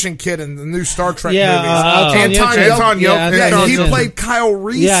the Russian kid in the new Star Trek movies. Anton Yelchin. Yeah, he played Kyle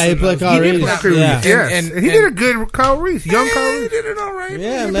Reese. Yeah, he played Kyle Reese. Yes, and he did a good Kyle Reese, young Kyle Reese. He did it all right.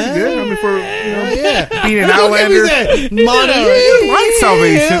 Yeah, He man. did good. I mean, for being an Look at Outlander. me, Mono. Like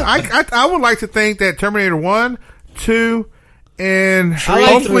Salvation. I would like to think that Terminator 1, 2, and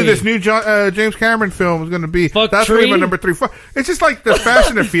hopefully 3. this new James Cameron film is going to be. Fuck that's going to be my Tree. number 3. It's just like the Fast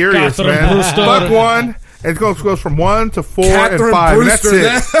and the Furious, Catherine man. Brewster. Fuck 1. It goes from 1 to 4 Catherine and 5. Brewster,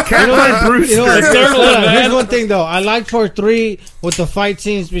 That's it. Catherine Brewster. You know, That's their one, man. here's one thing though. I like part 3 with the fight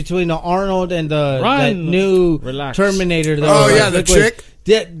scenes between the Arnold and that Ryan, new relax. Terminator. Oh, yeah, the chick?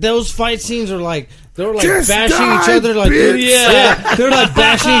 Yeah, those fight scenes are like they were like Just bashing die, each other, like bitch. they're like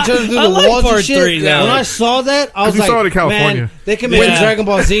bashing each other through I the like walls part and shit. 3 now. When I saw that, I was we like, saw it in California. man, they can make a Dragon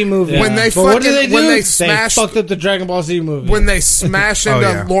Ball Z movie. When they But what do fucking- they do? when they They smashed- fucked up the Dragon Ball Z movie. When they smash Oh, into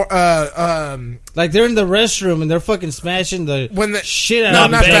yeah. like they're in the restroom and they're fucking smashing the when the shit out no,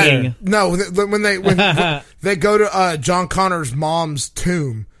 of not banging. that. No, when they go to John Connor's mom's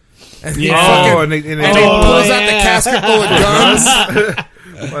tomb, and he fucking, and he pulls out the casket full of guns.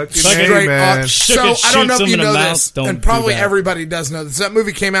 Fucking Straight man. up. Shook So it, I don't know shoots if you him in the know mouth. this, Don't and probably do that. everybody does know this. That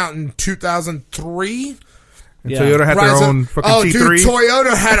movie came out in 2003. And Toyota had their own fucking T3. Dude,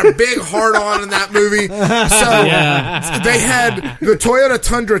 Toyota had a big heart on in that movie. So they had the Toyota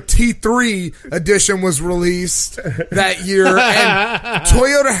Tundra T3 edition was released that year, and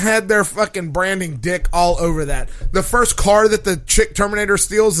Toyota had their fucking branding dick all over that. The first car that the chick Terminator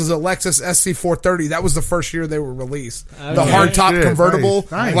steals is a Lexus SC430. That was the first year they were released. The hardtop Shit, convertible,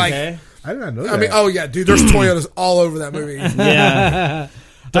 nice. like. Okay. I did not know that. I mean, oh yeah, dude. There's Toyotas all over that movie. Yeah.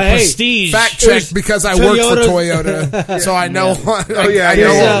 The Hey, Prestige. Fact check because I work for Toyota, so I know. I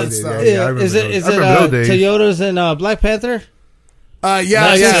know all this stuff. Yeah, I remember is those. it I remember those days. Toyotas and Black Panther?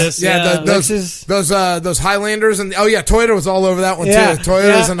 Lexus, yeah. Those Highlanders and Toyota was all over that one Yeah, too.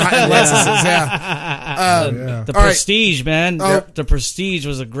 Toyotas yeah. and Lexuses, The All right. Prestige, man. The Prestige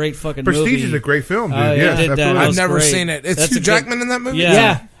was a great fucking movie. Prestige is a great film, dude. yeah, Yes, did that. absolutely. I've was never great. seen it. It's That's Hugh a good- Jackman in that movie.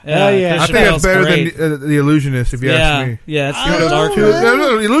 Yeah. Hell yeah. I Christian think Bale's that's better great. than The Illusionist, if you ask me. Yeah, it's I real dark. don't know.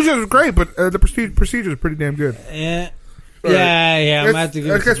 No, The Illusionist was great, but the Prestige was pretty damn good. Yeah. Yeah, I'm gonna have to give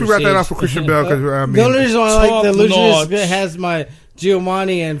I it guess to we wrap that Prestige. off with Christian Bale because I mean, The only reason why I like Top The Illusionist notch. has my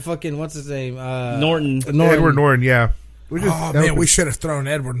Giovanni and fucking what's his name? Norton. Edward Norton, yeah. Oh man, we should have thrown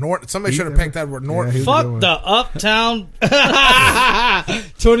Edward Norton. Somebody should have picked Edward Norton. he was a Fuck good one. the Uptown.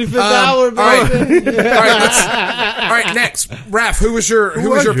 25th hour, all right. baby. all right, next, Raph. Who was your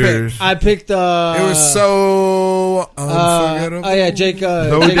pick? yours? I picked It was so unforgettable. oh yeah, Jake.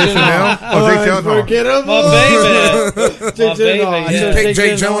 Zoe Jake Deschanel? Oh, Jake Gyllenhaal. Unforgettable. My baby. Jake My baby, Gyllenhaal. I yeah. chose Pick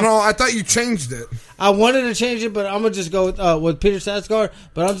Jake Gyllenhaal. Gyllenhaal. I thought you changed it. I wanted to change it, but I'm gonna just go with Peter Sarsgaard.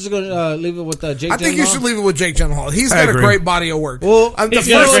 But I'm just gonna leave it with Jake. I think you Gyllenhaal. should leave it with Jake Gyllenhaal. He's I got a agree. great body of work. Well, the he's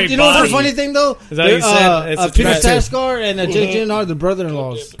got a first- great you know what's the body. funny thing though? Is that what you said? It's a Peter tragedy. Sarsgaard and Jake Gyllenhaal are the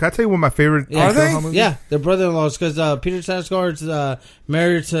brother-in-laws. Can I tell you one of my favorite Yeah. Are they? Gyllenhaal movies? Yeah, they're brother-in-laws because Peter Sarsgaard's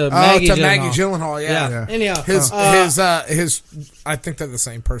married to Oh, Maggie to Gyllenhaal. Maggie Gyllenhaal. Yeah. Yeah. Anyhow, His. I think they're the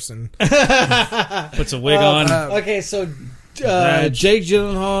same person. Puts a wig on. okay, so Jake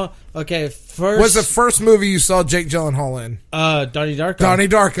Gyllenhaal. Okay, first What's the first movie you saw Jake Gyllenhaal in? Donnie Darko. Donnie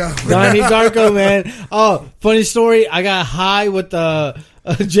Darko. Donnie Darko, man. Oh, funny story. I got high with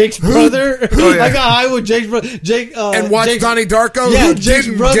Jake's brother. Oh, yeah. I got high with Jake's brother. Jake And watched Jake's, Donnie Darko? Yeah, Who Jake's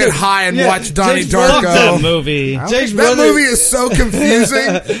didn't brother. get high and Yeah, watch Donnie Jake's brother. Fuck that Darko? movie. Jake's That brother. movie is so confusing.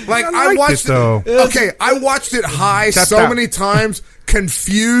 Like I liked watched it, though. Okay, I watched it high Shut so up. many times,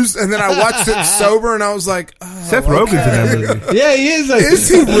 confused, and then I watched it sober, and I was like, oh, Seth Rogen's in that movie. Yeah, he is. Like, Is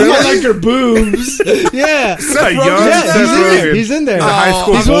he really? I like your boobs. Yeah. Seth Rogen's Young, in Yeah, that Seth he's in there. Rogen. He's in there. The high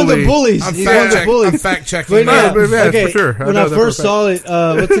school He's one of the bully. bullies. I'm He's one of the fact bullies. checking. But that. No, yeah, okay, for sure. I when know I that first for a saw it,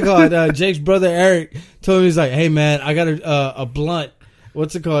 what's it called? Jake's brother Eric told me, he's like, "Hey man, I got a blunt.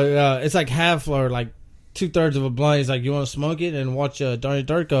 What's it called? It's like half or like 2/3 of a blunt." He's like, "You want to smoke it and watch Donnie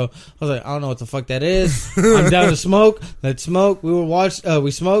Darko?" I was like, "I don't know what the fuck that is. I'm down to smoke. Let's smoke."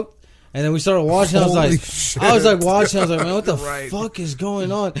 We smoked. And then we started watching. I was Holy like, shit. I was like watching. I was like, man, what the Right. fuck is going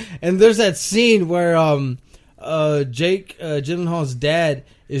on? And there's that scene where Jake Gyllenhaal's dad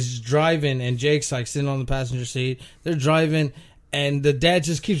is driving, and Jake's like sitting on the passenger seat. They're driving, and the dad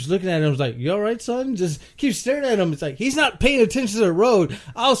just keeps looking at him. He's like, "You all right, son?" Just keeps staring at him. It's like he's not paying attention to the road.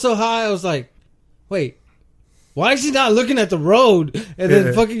 I was so high. I was like, "Wait, Why is he not looking at the road? And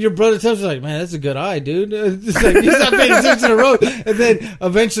then fucking your brother tells you, like, man, that's a good eye, dude. It's like, he's not paying attention to the road. And then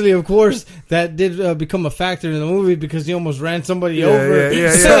eventually, of course, that did become a factor in the movie because he almost ran somebody over.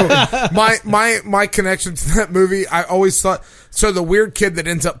 So my connection to that movie, I always thought, so the weird kid that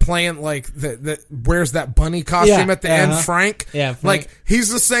ends up playing, like, that wears that bunny costume at the end, Frank. Yeah, Frank. Like, he's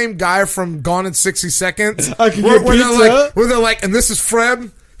the same guy from Gone in 60 Seconds. I can get pizza. Where they're like, and this is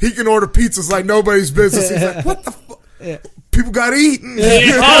Fred. He can order pizzas like nobody's business. He's like, what the fuck? Yeah. People got eaten.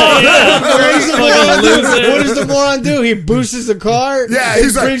 Oh, yeah. What does the moron do? He boosts the car. Yeah,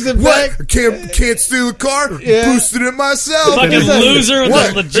 he's like, brings it what? back. Can't steal a car? Yeah. Boosted it myself. Fucking loser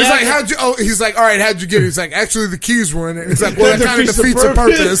with the He's like, he's like, all right, how'd you get it? He's like, actually, the keys were in it. He's like, well, that kind of defeats the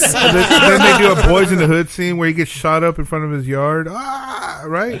purpose. Then they do a Boys in the Hood scene where he gets shot up in front of his yard.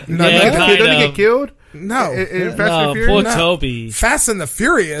 Right? Yeah, Doesn't he get killed? No. In Fast and Furious? Poor No. Toby. Fast and the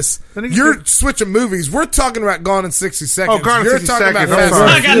Furious. You're switching movies. We're talking about Gone in 60 Seconds. Oh, Gone in You're 60 talking Seconds. about Fast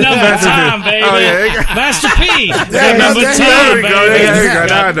sorry. I got number time, baby. Oh, yeah. Master P. Yeah, Number there time, we baby. go. There you go.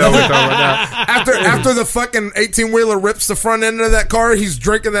 Now I know what we're talking about now. After the fucking 18-wheeler rips the front end of that car, he's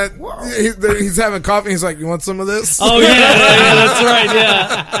drinking that. He's having coffee. He's like, "You want some of this?" Oh yeah, that's right.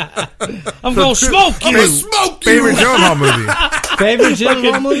 Yeah, I'm gonna smoke you. I'm gonna smoke you. Favorite Gyllenhaal movie? Favorite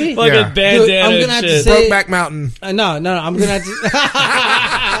Gyllenhaal movie? Fucking Yeah. bandana. Dude, I'm gonna have to say- Brokeback Mountain. No, I'm gonna have to.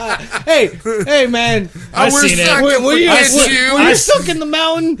 hey, man! I've seen it. When you. you're stuck in the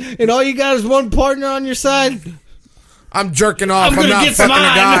mountain and all you got is one partner on your side, I'm jerking off. I'm I'm gonna not get fucking a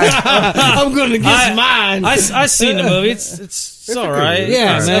mine. guy. I'm gonna get mine. I seen the movie. It's all right.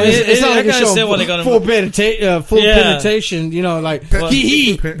 Yeah, Alright. man. It's not I like a gotta show say what they're gonna full penetration. You know, like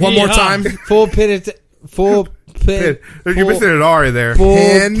One more time. full penetration. Full pit. You're missing an R in there. Full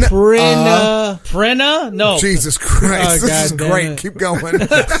Pen- Prena? No. Jesus Christ. Oh, This is God damn great. it. Keep going.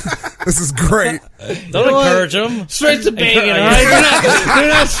 This is great. Don't encourage him. Straight to banging, all right? They're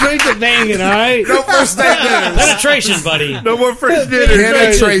not straight to banging, all right? No first date dinners. Penetration, buddy. No more first dinner.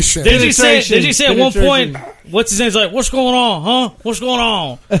 Penetration. Did you say at one point, Penetration. what's his name? He's like, what's going on, huh? What's going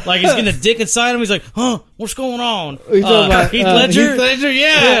on? Like, he's getting a dick inside him. He's like, huh? What's going on? You talking about, Heath Ledger? Heath Ledger,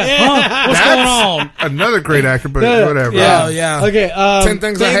 Yeah. Huh? What's going on? Another great actor, but Yeah. whatever. Yeah. Oh, yeah. Okay. 10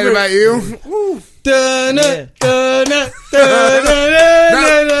 things I hate about you.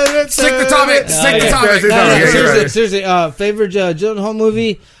 Stick the topic. Stick the topic. Seriously, favorite Gyllenhaal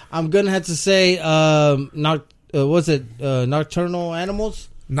movie? I'm gonna have to say, Nocturnal Animals.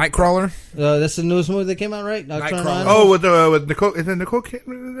 Nightcrawler. That's the newest movie that came out, right? Nightcrawler. Animals? Oh, with Nicole. Is it Nicole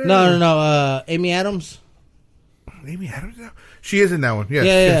Kidman? No. Amy Adams. Amy Adams. She is in that one. Yes.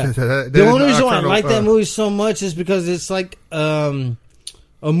 Yeah. Yes. The only reason why I like that movie so much is because it's like a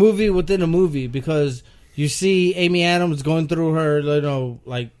movie within a movie, because you see Amy Adams going through her,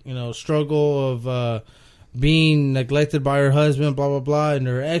 struggle of being neglected by her husband, blah, blah, blah, and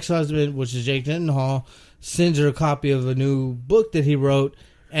her ex-husband, which is Jake Gyllenhaal, sends her a copy of a new book that he wrote,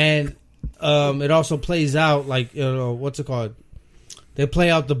 and it also plays out, what's it called? They play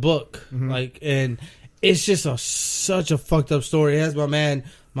out the book, and it's just such a fucked up story. It has my man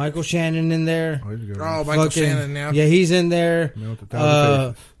Michael Shannon in there. Oh, Michael Shannon now. Yeah, he's in there.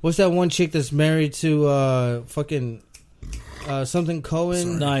 What's that one chick that's married to something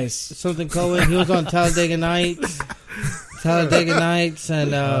Cohen? Nice. Something Cohen. He was on Talladega Nights. And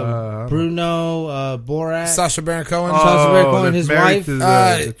Bruno, Borat. Sacha Baron Cohen. Sacha Baron Cohen, his wife.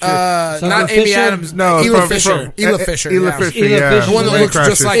 Not Amy Fisher? Adams. No, Ela Fisher. Ela Fisher, yeah. The one that looks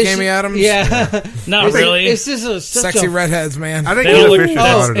just like Amy Adams. Yeah. Not really. It's just such Sexy a redheads, man. I think They all Ela look- Fisher's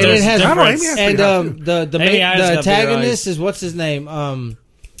oh, on and it has I don't know, Amy has and pretty the Amy Adams got big antagonist eyes. is what's his name?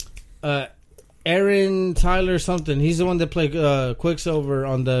 Aaron Tyler something. He's the one that played Quicksilver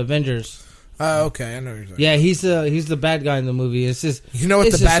on the Avengers. Okay, I know what you're saying. Yeah, he's the bad guy in the movie. It's just You know what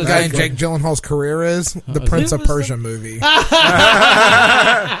it's the bad just guy a- in Jake Gyllenhaal's career is? The Prince of Persia movie.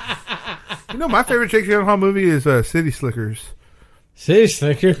 You know, my favorite Jake Gyllenhaal movie is City Slickers. City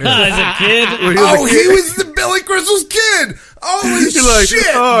Slicker. As a kid. He was the Billy Crystal's kid. Holy He's like, shit.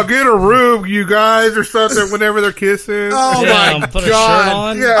 oh, get a room, you guys, or something, whenever they're kissing. Oh Yeah, my put a shirt god!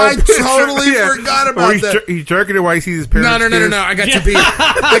 on. Yeah, I put a shirt- totally yeah. forgot Or about he's that. he's jerking it while he sees his parents. No! I got you beat.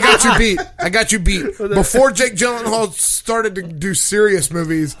 I got you beat. Before Jake Gyllenhaal started to do serious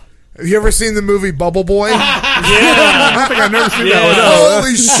movies, Have you ever seen the movie Bubble Boy? I don't think I've never seen that one.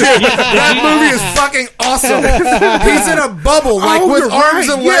 Holy shit! That movie is fucking awesome. He's in a bubble, like with arms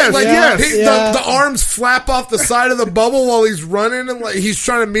and legs. The arms flap off the side of the bubble while he's running, and like he's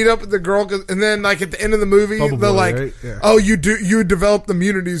trying to meet up with the girl. And then, like at the end of the movie, they're like, right? "Oh, you developed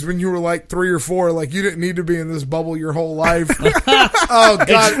immunities when you were like 3 or 4. Like you didn't need to be in this bubble your whole life." Oh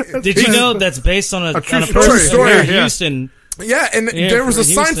God! Did you know that's based on a true story? Yeah. Houston. Yeah, and there was a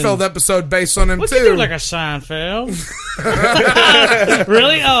Seinfeld episode based on him What too. You do like a Seinfeld?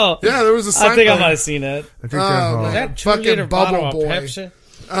 Really? Oh, yeah, there was a Seinfeld. I think I might have seen it. That fucking Bubble Boy. Pepsi?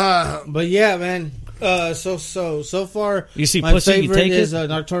 But yeah, man. So far, you see my pussy, favorite you take is it?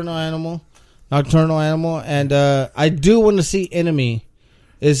 Nocturnal Animal, and I do want to see Enemy.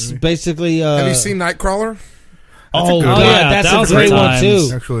 It's basically. Have you seen Nightcrawler? That's a great one too.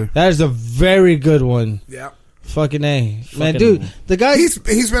 Actually, that is a very good one. Yeah. Fucking A, man, dude. The guy, he's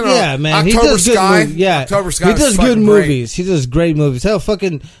been on man. October He does Sky. good yeah, October Sky. He does good movies. Great. He does great movies. Hell,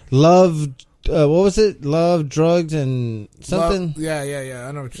 fucking Love. What was it? Love, Drugs, and something. Yeah.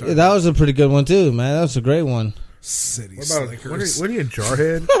 I know what you're talking about. That was a pretty good one too, man. That was a great one. City what Slickers. are you in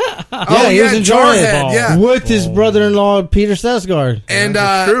Jarhead? He was in Jarhead. Yeah, with his brother-in-law Peter Sarsgaard. And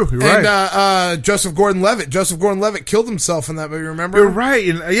true. You're right. And Joseph Gordon-Levitt. Joseph Gordon-Levitt killed himself in that movie. Remember? You're right.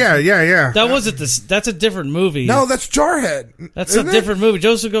 Yeah. That wasn't this. That's a different movie. No, that's Jarhead. That's a different movie.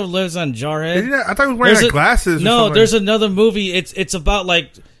 Joseph Gordon-Levitt's on Jarhead. I thought he was wearing glasses. No, there's another movie. It's about like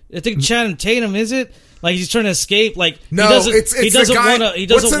I think Channing Tatum. Is it? Like he's trying to escape. Like no, he doesn't want to. He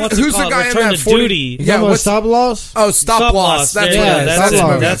doesn't want to return to duty. Yeah, what's Stop Loss? Oh, Stop Loss. That's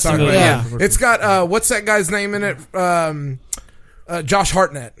the movie. Yeah, it's got what's that guy's name in it? Josh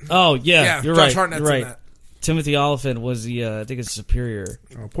Hartnett. Oh yeah, you're Josh right. Hartnett's You're right. in that. Timothy Oliphant was the I think it's Superior.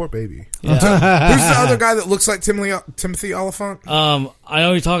 Oh, poor baby. Yeah. Who's the other guy that looks like Timothy Oliphant? I know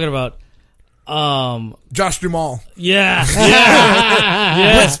who you're talking about. Josh Duhamel. Yeah.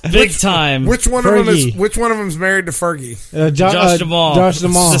 Yes, big time. Which one of them is married to Fergie? Josh Duhamel. Josh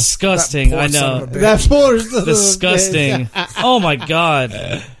Duhamel. Disgusting. I know. That's disgusting. Oh my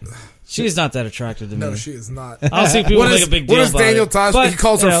God. She's not that attractive to me. No, she is not. I don't see people make a big deal about it. What does Daniel Tosh? He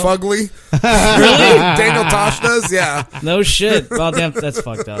calls her fugly. Really? Daniel Tosh does? Yeah. No shit. Well, damn, that's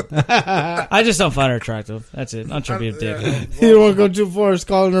fucked up. I just don't find her attractive. That's it. I'm trying to be a dick. You don't want to go too far as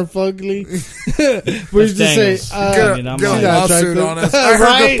calling her fugly. We just say, get a lawsuit on us. I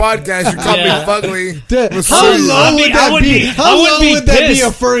heard the podcast. You called me fugly. How low would that be? How low would that be a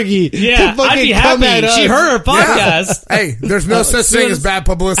Fergie? Yeah, I'd be happy. She heard her podcast. Hey, there's no such thing as bad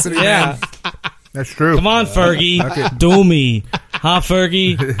publicity. Yeah. That's true. Come on, Fergie. Do me. Huh,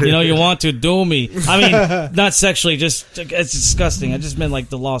 Fergie? You know you want to do me. I mean, not sexually, just it's disgusting. I just meant like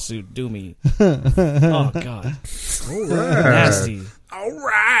the lawsuit. Do me. Oh, God. All right. Nasty. All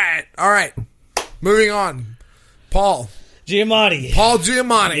right. Moving on. Paul Giamatti.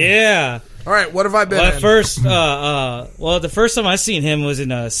 Yeah. All right, what have I been in? The first time I seen him was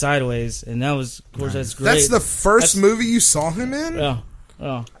in Sideways, and that was, of course, that's great. That's the first movie you saw him in? Yeah.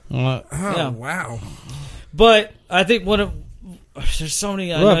 Oh, wow. But I think there's so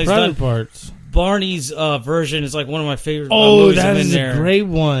many. Private Parts. Barney's version is like one of my favorite. Oh, that is a great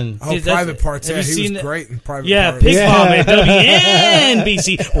one. Oh, Private Parts. Yeah, he was great in Private Parts. Yeah, Pig Bomb at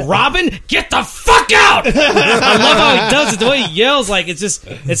WNBC. Robin, get the fuck out! I love how he does it. The way he yells, like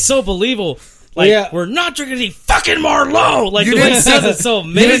it's so believable. Like we're not drinking any fucking Marlowe. Like the way he says it's so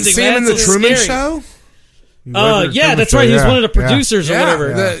amazing. You didn't see him in the Truman Show? Yeah, that's right. He was one of the producers or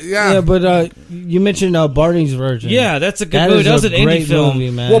whatever. But you mentioned Barney's version. Yeah, that's a good movie. That was an indie film,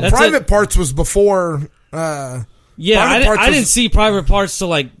 man. Well, Private Parts was before. I didn't see Private Parts till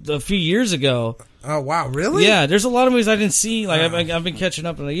like a few years ago. Oh wow, really? Yeah, there's a lot of movies I didn't see. Like I've been catching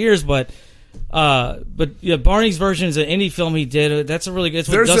up in the years, but Barney's version is an indie film he did. That's a really good. It's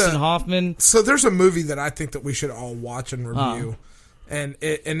with Dustin Hoffman. So there's a movie that I think that we should all watch and review, and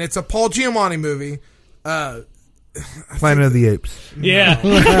it's a Paul Giamatti movie. Planet of the Apes. Yeah.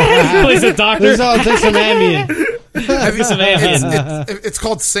 He plays a doctor. Take some Ambien. It's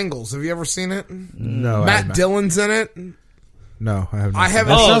called Singles. Have you ever seen it? No. Matt Dillon's in it. No, I haven't. I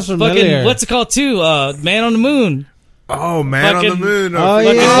haven't. Sounds familiar. What's it called too? Man on the Moon. Oh, Man on the Moon. Oh,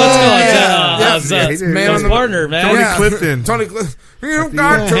 yeah. What's it called? It's Man on the partner, man. Tony Clifton. You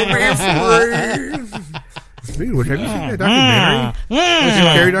got to be free. Dude, have you seen that documentary? Jim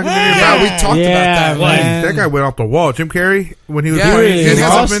Carrey documentary? Yeah, we talked about that. Man. That guy went off the wall. Jim Carrey, when he was he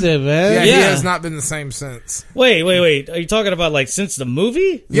lost it, man. He has not been the same since. Wait. Are you talking about like since the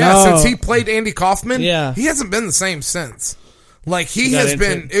movie? Yeah, No. since he played Andy Kaufman. Yeah. He hasn't been the same since. Like he has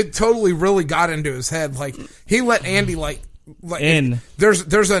been. It totally really got into his head. Like he let Andy like like in. There's a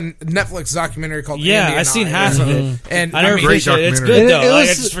Netflix documentary called Yeah, Andy I've and seen I. half of it, and I never finished it. It's good though. I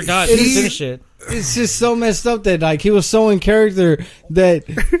just forgot to finish it. It's just so messed up that like he was so in character that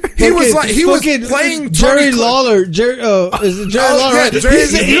he was playing Jerry Lawler. Is it Jerry Lawler? Yeah, Right?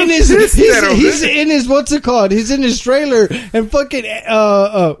 He's in his what's it called? He's in his trailer and fucking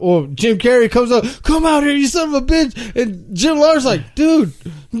Jim Carrey comes up, come out here, you son of a bitch, and Jim Lawler's like, dude,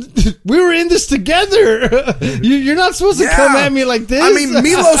 we were in this together. You're not supposed to come at me like this. I mean,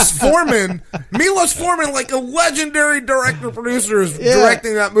 Milos Forman, like a legendary director producer, is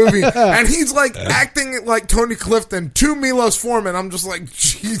directing that movie, and he's like acting like Tony Clifton to Milos Forman. I'm just like,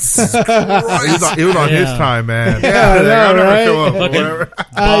 Jesus Christ. It was on his time, man. Yeah, right? Show up or whatever.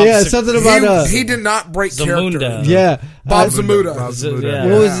 Something about he did not break Zamunda. character. Yeah. Bob Zamunda.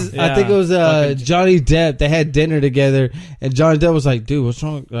 What was I think it was Johnny Depp. They had dinner together, and Johnny Depp was like, "Dude, what's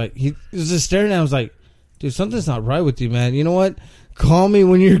wrong?" Like he was just staring at him. I was like, "Dude, something's not right with you, man. You know what? Call me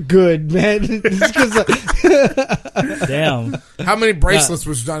when you're good, man." Damn. How many bracelets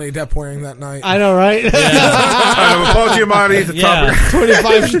was Johnny Depp wearing that night? I know, right? Paul Giamatti, the top.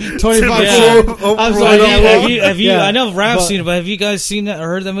 25. I'm sorry. Have you? I know Ralph's seen it, but have you guys seen that or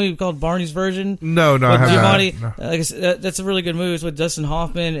heard that movie called Barney's Version? No, I haven't. Giamatti. Like I said, that's a really good movie. It's with Dustin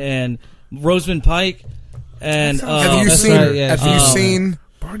Hoffman and Rosamund Pike. And have you seen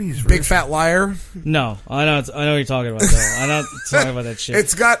Barney's Big Fat Liar? No, I know what you're talking about. Though I'm not talking about that shit.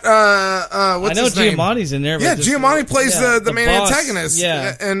 It's got what's his name? Giamatti's in there. But Giamatti plays the main boss, antagonist.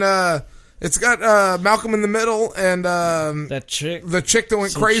 Yeah, and it's got Malcolm in the Middle and that chick, the chick that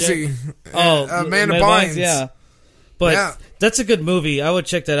went crazy. Amanda Bynes. Yeah, but that's a good movie. I would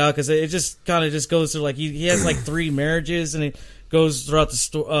check that out because it just kind of just goes through like he has like 3 marriages and it goes throughout the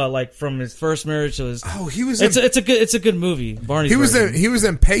story, like from his first marriage to his. Oh, he was. It's a good movie. Barney's Version. He was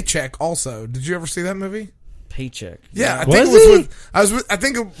in Paycheck also. Did you ever see that movie? Paycheck. Yeah, I think it was. I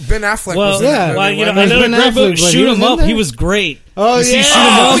think Ben Affleck. was in that movie. Well, you know, another great movie. Shoot 'Em Up. He was great. Oh yeah. Shoot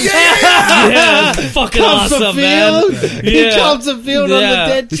 'Em Up. Yeah, fucking awesome, man. He comes the field on the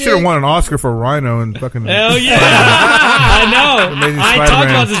dead chick. He should have won an Oscar for Rhino and fucking. Hell yeah! I know. I talked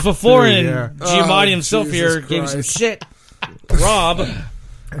about this before, and Giamatti himself here gave me some shit. Rob.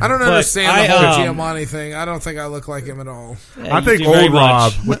 I don't understand the whole Giamatti thing. I don't think I look like him at all. Yeah, I think old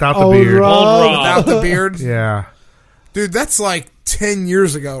Rob without the beard. Old Rob without the beard. Yeah, dude, that's like 10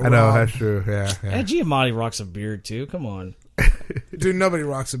 years ago. Rob. I know that's true. Yeah. And Giamatti rocks a beard too. Come on, dude. Nobody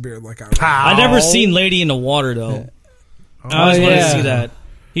rocks a beard like I rock. I never seen Lady in the Water though. I always wanted to see that.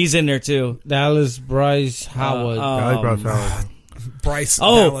 He's in there too. Dallas Bryce Howard. Bryce.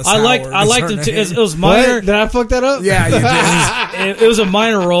 Oh, Dallas I liked him too. It was minor. What? Did I fuck that up? Yeah, you did. It was a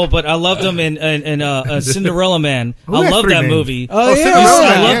minor role, but I loved him in Cinderella Man. I love that movie. Oh yeah,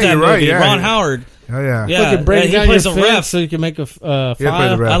 I love that movie. Right, Ron Howard. Oh yeah, yeah. He plays a ref, so you can make a file.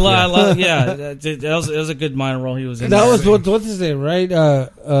 I love. Yeah, that was a good minor role he was in. That was what's his name, right?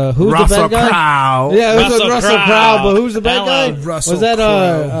 Who's Russell the bad guy? Crowe. Yeah, it was Russell Crowe. But who's the bad guy? Russell was that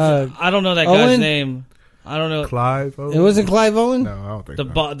Crowe. I don't know that Owen? guy's name. I don't know. Clive Owen? It wasn't Clive Owen? No, I don't think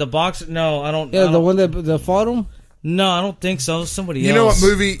so. The boxer? No, I don't. Yeah, the one that fought him? No, I don't think so. Somebody else. You know what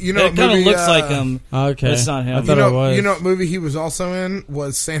movie? It kind of looks like him. Okay. It's not him. I thought it was. You know what movie he was also in?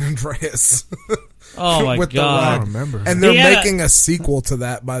 Was San Andreas. Oh my With god! I don't remember. And they're making a sequel to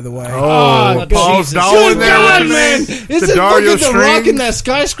that, by the way. Oh, Paul's Jesus. doll in there. God, with man! Isn't Dario fucking The Rock in that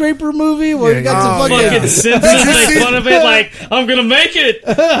skyscraper movie where you got the Fucking Simpsons make fun of it like I'm gonna make it.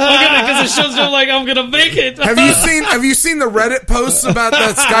 Because it shows them like I'm gonna make it. Have you seen the Reddit posts about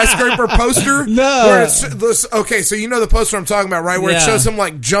that skyscraper poster? No. Where okay, so you know the poster I'm talking about, right? Where it shows him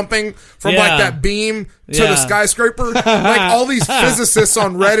like jumping from like that beam to the skyscraper. Like all these physicists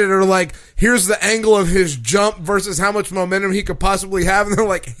on Reddit are like, here's the angle of his jump versus how much momentum he could possibly have, and they're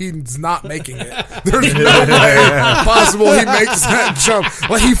like, he's not making it. There's no way possible he makes that jump.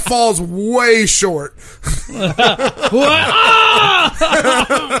 Like he falls way short.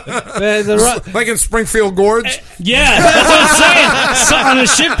 Like in Springfield Gorge. Yeah, that's what I'm saying. On a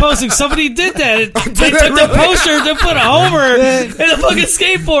shit posting, somebody did that. They took the poster to put a Homer in a fucking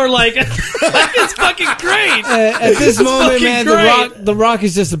skateboard. Like it's fucking great. At this moment, man, the Rock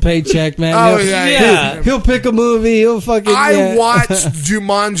is just a paycheck, man. Oh yeah. He'll pick a movie. He'll fucking. I watched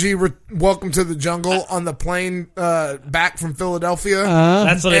Jumanji: Welcome to the Jungle on the plane back from Philadelphia.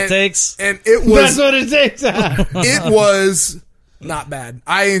 That's what it takes. And it was. That's what it takes. It was not bad.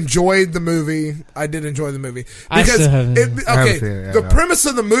 I enjoyed the movie. I did enjoy the movie because the premise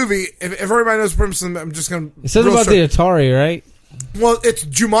of the movie. If everybody knows the premise, of the, I'm just going to. It's something about the Atari, right? Well, it's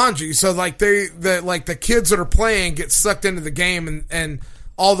Jumanji, so like the kids that are playing get sucked into the game, and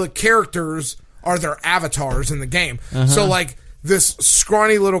all the characters are their avatars in the game. So like this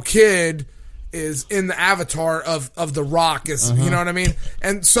scrawny little kid is in the avatar of The Rock, is you know what I mean?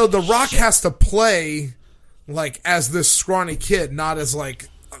 And so The Rock has to play like as this scrawny kid, not as like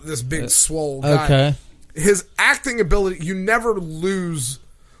this big swole guy. Okay. His acting ability, you never lose.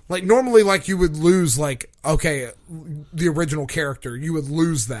 Like normally, like you would lose, like the original character, you would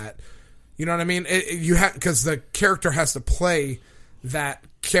lose that. You know what I mean? You have, because the character has to play that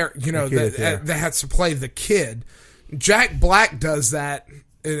that has to play the kid. Jack Black does that.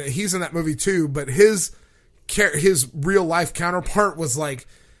 He's in that movie too, but his real life counterpart was like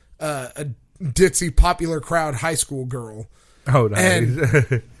a ditzy, popular crowd high school girl. Oh, nice.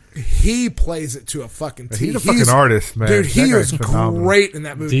 And he plays it to a fucking T. He's a fucking artist, man. Dude, he was great in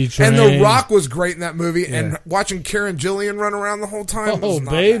that movie. D-Train. And The Rock was great in that movie. Yeah. And watching Karen Gillian run around the whole time was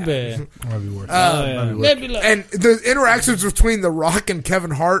not baby. Might be worse. And the interactions between The Rock and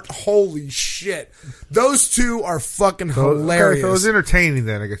Kevin Hart, holy shit. Those two are fucking hilarious. Okay, so it was entertaining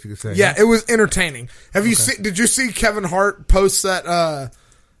then, I guess you could say. Yeah, it was entertaining. Did you see Kevin Hart post that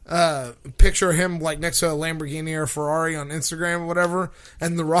picture of him like next to a Lamborghini or Ferrari on Instagram or whatever,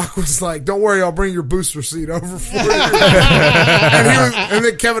 and The Rock was like, "Don't worry, I'll bring your booster seat over for you." and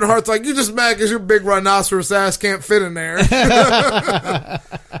then Kevin Hart's like, "You just mad because your big rhinoceros ass can't fit in there." So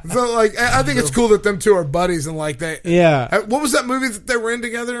like, I think it's cool that them two are buddies and like they. Yeah. What was that movie that they were in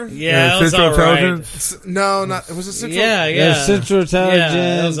together? Yeah, it was all right. No, not was it Central? Yeah. Central Intelligence.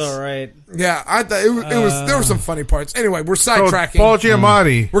 Yeah, it was all right. Yeah, I thought it was. There were some funny parts. Anyway, we're sidetracking. Paul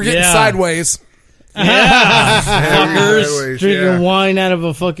Giamatti. We're getting sideways. Yeah, fuckers. Drinking wine out of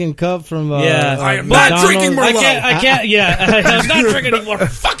a fucking cup from I am not drinking Merlot. I can't. Yeah, I'm not drinking anymore.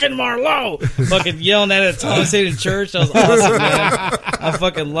 Fucking Merlot. Fucking yelling at it at Thomas Hayden Church. That was awesome, man. I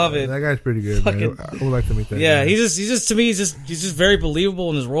fucking love it. That guy's pretty good, man. I would like to meet that guy. He's just to me, he's just very believable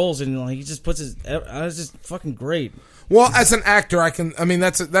in his roles, and like he just puts his. It's just fucking great. Well, as an actor,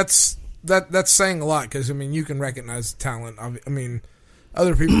 that's saying a lot, because I mean you can recognize talent. I mean,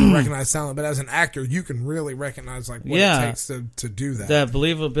 other people can recognize talent, but as an actor, you can really recognize like what it takes to do that. That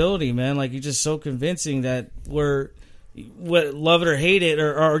believability, man. Like you're just so convincing that love it or hate it,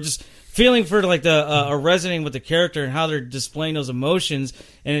 or just feeling for like the or resonating with the character and how they're displaying those emotions.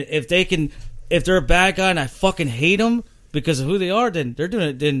 And if they're a bad guy and I fucking hate them because of who they are, then they're doing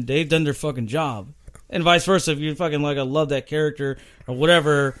it. Then they've done their fucking job. And vice versa, if you fucking like, I love that character or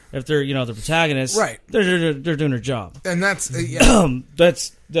whatever, if they're the protagonist, right? They're doing their job, and that's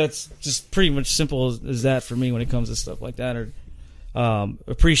that's just pretty much simple as that for me when it comes to stuff like that, or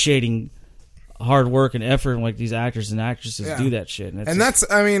appreciating hard work and effort, and like these actors and actresses do that shit. And that's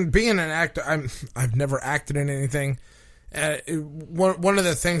I mean, being an actor, I've never acted in anything. One of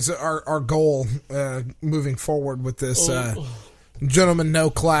the things that our goal moving forward with this. Gentlemen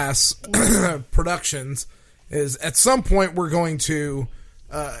No Class Productions is at some point we're going to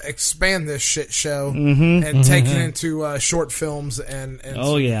expand this shit show and take it into short films and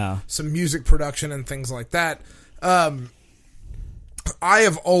some music production and things like that. I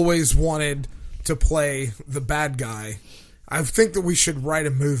have always wanted to play the bad guy. I think that we should write a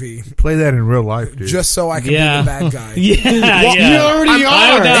movie. Play that in real life, dude. Just so I can be the bad guy. You already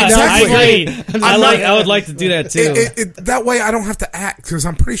are. Exactly. I would like to do that too. That way I don't have to act, because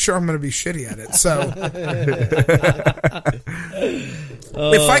I'm pretty sure I'm going to be shitty at it. So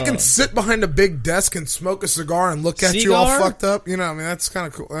if I can sit behind a big desk and smoke a cigar and look at you all fucked up, that's kind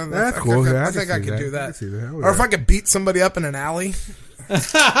of cool. That's cool. I think I could do that. Or if I could beat somebody up in an alley.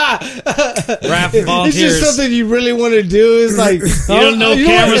 It's just something you really want to do. Is like you don't know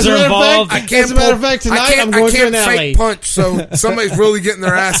cameras are involved. As a matter of fact, tonight I'm going to an alley. Fake punch, so somebody's really getting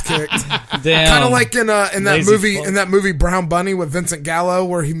their ass kicked. Damn. Kind of like in that movie Brown Bunny with Vincent Gallo,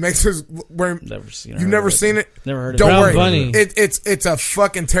 where he makes his. Never seen it. You've never seen it? Never heard of it. Don't worry. Bunny. It's a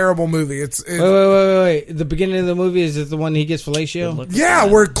fucking terrible movie. Wait. The beginning of the movie, is it the one he gets fellatio? Yeah,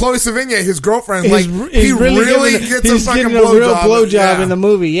 where Chloe Sevigny, his girlfriend, He's he really gets a fucking blowjob in the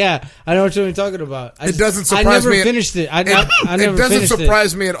movie. Yeah, I know what you're talking about. It doesn't surprise me. I never finished it. I never it doesn't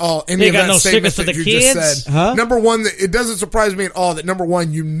surprise me at all. Any of that statement that you just said. Huh? Number one, it doesn't surprise me at all that number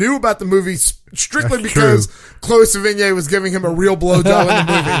one, you knew about the movie strictly because Chloe Sevigny was giving him a real blowjob in the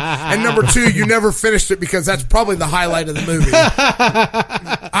movie. And number two, you never finished it because that's probably the highlight of the movie.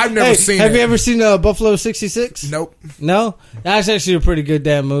 I've never seen it. Have you ever seen Buffalo 66? Nope. No? That's actually a pretty good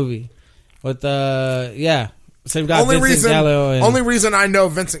damn movie. With same guy, Vincent Gallo. Only reason I know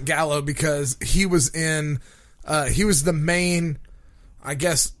Vincent Gallo because he was in, he was the main, I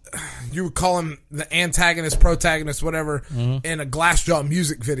guess you would call him the antagonist, protagonist, whatever, in a Glassjaw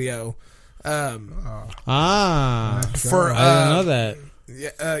music video. I didn't know that.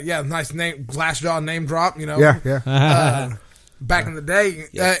 nice name, Glassjaw name drop. You know, back in the day.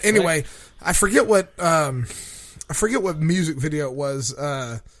 Anyway, I forget what music video it was.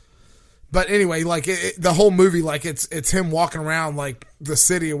 But anyway, like the whole movie, like it's him walking around like the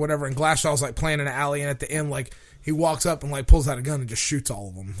city or whatever, and Glasshaw's like playing in an alley, and at the end, like he walks up and like pulls out a gun and just shoots all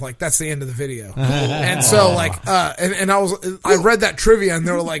of them. Like that's the end of the video. And so like, and I read that trivia, and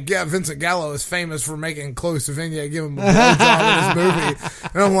they were like, yeah, Vincent Gallo is famous for making Chloe Sevigny give him a blowjob in his movie,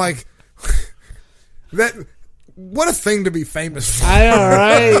 and I'm like, that. What a thing to be famous for. I know,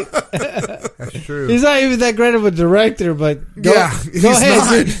 right? That's true. He's not even that great of a director, but go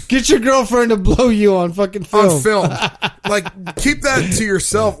ahead. Get your girlfriend to blow you on fucking film. On film. Like, keep that to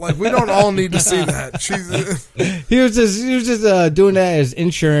yourself. Like, we don't all need to see that. He was just doing that as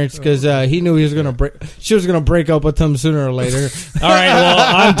insurance because he knew she was gonna break up with him sooner or later. All right,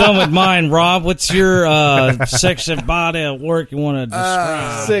 well, I'm done with mine. Rob, what's your sexy body at work you want to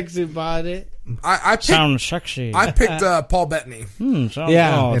describe? Sexy body. I picked, sounds sexy. I picked Paul Bettany.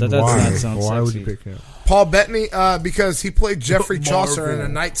 Yeah. Why would you pick him? Paul Bettany, because he played Geoffrey Chaucer in A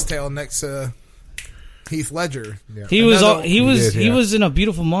Knight's Tale next to Heath Ledger. Yeah. He was in A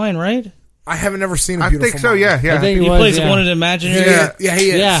Beautiful Mind, right? I haven't ever seen A Beautiful Mind. I think so. Yeah. I think he plays one of the imaginary. Yeah,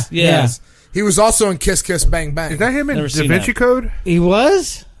 he is. Yeah. He was also in Kiss Kiss Bang Bang. Is that him in Da Vinci Code? He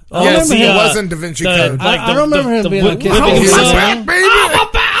was. Yes, he was in Da Vinci Code. I don't remember him being on Kiss Kiss Bang Bang.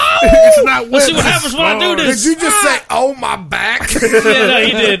 It's not. Let's see what happens when I do this. Did you just say, "Oh my back"? Yeah, no,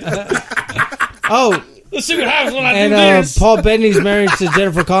 he did. Oh. Let's see what happens when I do this. Paul Bettany's married to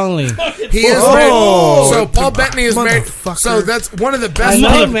Jennifer Connelly. He is married. So Paul Bettany is married. So that's one of the best. I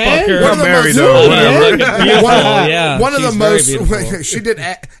know, man. One of the most. One of the most. She did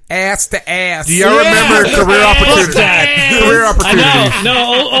ass to ass. Do y'all remember career opportunities? Career opportunities.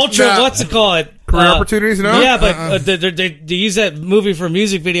 No, Ultra. What's it called? Career opportunities. No. Yeah, but they use that movie for a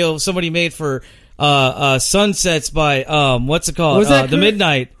music video somebody made for Sunsets by what's it called? The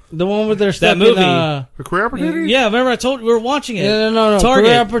Midnight. The one where they're stuck that movie. In, Career Opportunities? Yeah, remember I told you we were watching it. No. Target.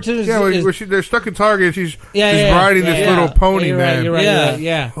 Career Opportunities. Yeah, where they're stuck in Target. She's riding this little pony, you're man. Right,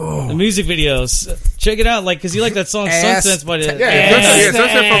 yeah. Oh. The music videos. Check it out, like, because you like that song Sunsets by the... Sunset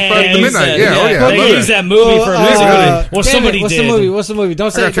from The Midnight. Yeah, They use that movie for a music video. Well, somebody did. What's the movie?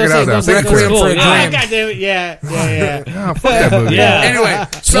 Don't say it. Check it out. Requiem for a Dream. God damn it. Yeah. Oh, fuck that movie. Yeah. Anyway,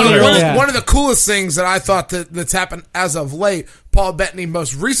 so one of the coolest things that I thought that's happened as of late, Paul Bettany,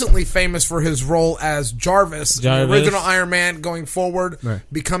 most recently famous for his role as Jarvis, the original Iron Man, going forward,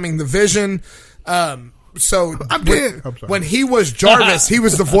 becoming the Vision. So when he was Jarvis, he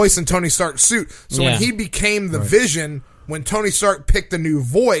was the voice in Tony Stark's suit. So when he became the Vision, when Tony Stark picked a new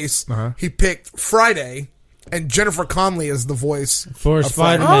voice, he picked Friday. And Jennifer Connelly is the voice for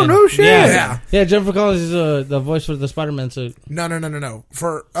Spider-Man. Oh, no shit. Yeah, Jennifer Connelly is the voice for the Spider-Man suit. No.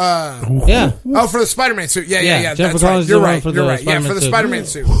 For for the Spider-Man suit. Yeah. Jennifer That's Connelly's right. You're the right. one for You're the right. Spider-Man For the suit. Spider-Man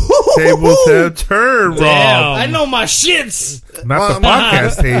suit. Tables have turned, Rob. I know my shits. Not the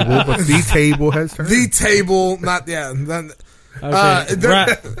podcast table, but the table has turned. The table, not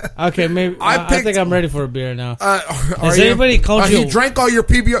Okay, maybe I think I'm ready for a beer now. Has anybody called you? He drank all your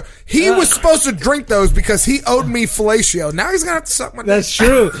PBR. He was supposed to drink those because he owed me fellatio. Now he's gonna have to suck my dick. That's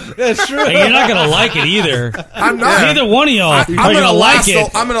true. Hey, you're not gonna like it either. I'm not. Neither one of y'all are gonna like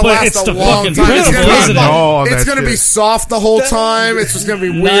it. I'm gonna but last it's a the long fucking time. principle, isn't it? It's gonna be soft the whole time. It's just gonna be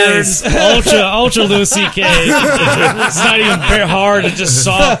weird. Nice. Ultra Louis C.K. It's not even very hard. It's just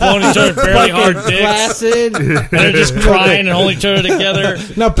soft, pulling each other barely hard dicks. Flaccid. And they're just crying and holding each other together.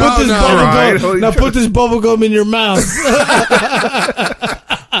 Now put this bubble gum in your mouth.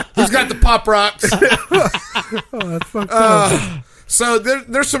 Who's got the Pop Rocks? That's fucked up. So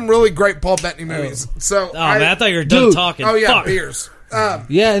there's some really great Paul Bettany movies. So man, I thought you were done talking. Oh yeah, Fuck. beers.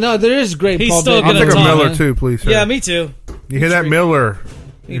 There is great. He's Paul still Bettany. I'll take a talk, Miller man. too, please, sir. Yeah, me too. You hear that, Miller?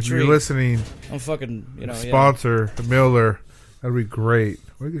 If treat. you're listening, I'm fucking, sponsor Miller. That'd be great.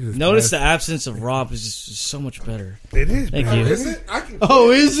 Notice the absence of Rob is just so much better. It is. Thank you. Is it?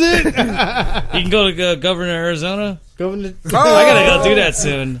 Is it? You can go to Governor Arizona. Governor. I gotta go do that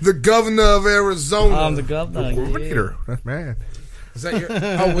soon. The governor of Arizona. I'm the governor. Yeah. That's mad. Is that your?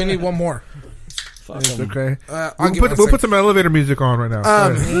 Oh, we need one more. Fuck It's 'em. okay. We'll put some elevator music on right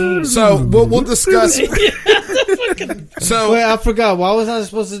now. So we'll discuss. So Wait, I forgot. Why was I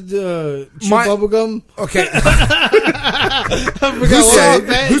supposed to chew bubblegum? Okay. I forgot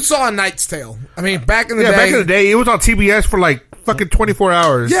Who saw A Knight's Tale? I mean, back in the day. Back in the day, it was on TBS for like fucking 24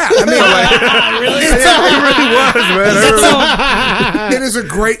 hours. Yeah, I mean, Really? It really was, man. it is a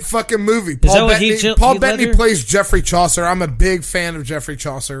great fucking movie. that what Heath Paul Bettany Ledger? plays Geoffrey Chaucer. I'm a big fan of Geoffrey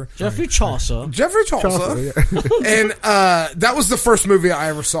Chaucer. Jeffrey Chaucer. Jeffrey Chaucer. And that was the first movie I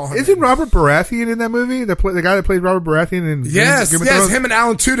ever saw him Isn't in. Robert Baratheon in that movie? The guy that plays Robert Baratheon in Yes, Game of yes, Thrones? him and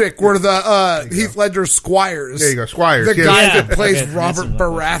Alan Tudyk were the Heath Ledger's squires. There you go, Squires. The yes. guy Yeah. that plays Okay, Robert that's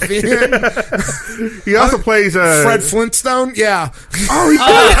Baratheon. He also plays Fred Flintstone, yeah. What,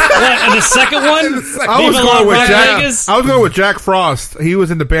 and the second one? I was Viva going with Las Jack. Vegas? I was going with Jack Frost. He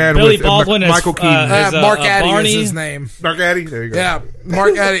was in the band Billy with Baldwin as, Michael Keaton. as, Mark Addy Barney. is his name. Mark Addy. There you go. Yeah,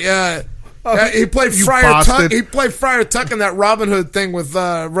 Mark Addy. He played You Friar Tuck. bastard. He played Friar Tuck in that Robin Hood thing with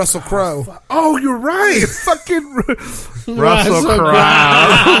Russell Crowe. Oh, you're right. Fucking Russell Russell Crowe.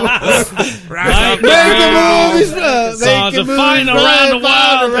 Right. Making movies, Songs making of movies, flying around the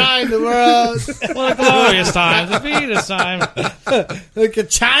world. around the world. What a glorious time to be this time. Like a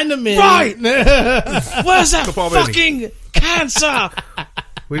Chinaman. Right. Where's that Paul Bettany. fucking cancer?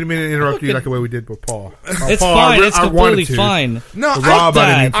 We didn't mean to interrupt you like the way we did with Paul. It's Paul, fine. I It's wanted completely to. fine. No, Rob, I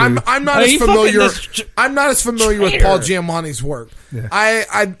that. didn't mean to. I'm not Are as you familiar. fucking I'm not as familiar with traitor. Paul Giamatti's work. Yeah.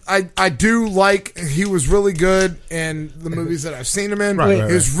 I do like he was really good in the movies that I've seen him in. Right, right,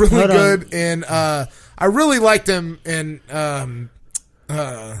 He was right. really Hold on. good in. I really liked him in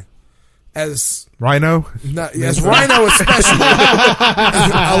as Rhino. as Rhino, especially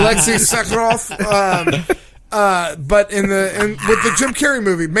Alexei Sakharov. But with the Jim Carrey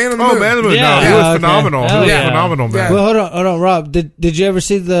movie, Man on the Oh, Moon. Man of the Moon. Yeah. No, he was Okay. phenomenal. Hell He was yeah. phenomenal, man. Yeah. Well, hold on, Rob. Did you ever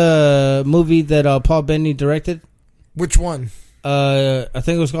see the movie that Paul Bettany directed? Which one? I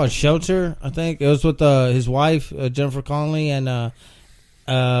think it was called Shelter. I think it was with his wife Jennifer Connelly and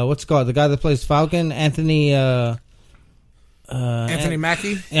what's it called? The guy that plays Falcon, Anthony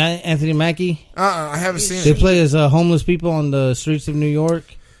Mackie? Anthony Mackie. I haven't seen They it. play as homeless people on the streets of New York.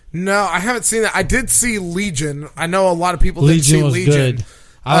 No, I haven't seen that. I did see Legion. I know a lot of people didn't Legion see was Legion. good.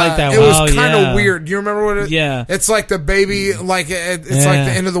 I like that It one. was Oh, kind of yeah. weird. Do you remember what it? Yeah. It's like the baby, like it's Yeah. like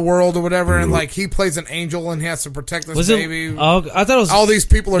the end of the world or whatever, and like he plays an angel and he has to protect this Was baby. it? Oh, I thought it was. All these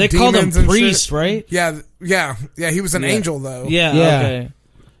people are They called him demons and priest, shit. right? Yeah. He was an angel though. Yeah. Yeah. Okay.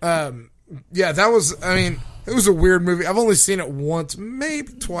 Yeah, that was. I mean, it was a weird movie. I've only seen it once,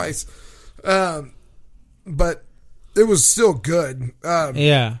 maybe twice, but it was still good.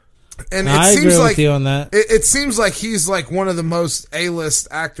 Yeah, And I it agree seems with like you on that. it seems like he's like one of the most A-list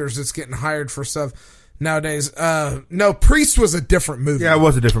actors that's getting hired for stuff nowadays. No, Priest was a different movie. Yeah, it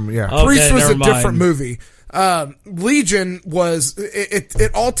was a different. Yeah. Oh. Priest Okay, was a never mind. different movie. Legion was it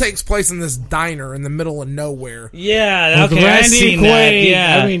all takes place in this diner in the middle of nowhere. Yeah. With Okay. I Randy seen that. Quaid.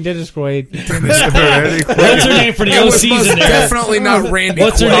 Yeah. I mean Dennis Quaid. What's her name for the It was OCs most in there? definitely not Randy.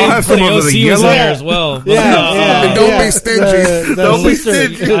 What's her Quaid. I'll name have for the some of the OC was in yellow. there as well? And don't be stingy. Don't be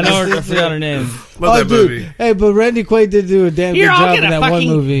sister- stingy. I know her. I forgot her name. Love that dude. movie. Hey, but Randy Quaid did do a damn You're good all job in gonna that one fucking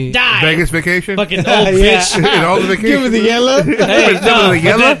movie. die. Vegas Vacation. Fucking old Yeah. bitch. And all the Give vacation. me the yellow. Hey, no, the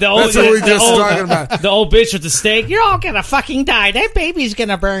yellow? the old, That's what we the just old- talking about. The old bitch with the steak. You're all gonna fucking die. That baby's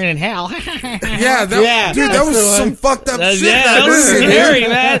gonna burn in hell. Yeah, Yeah, dude, that that's was the some one. fucked up shit. Yeah, that that was movie, scary, dude.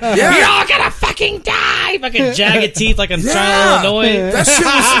 man. Yeah. You're all gonna fucking die. Fucking jagged teeth like I'm Yeah. trying to Illinois. That shit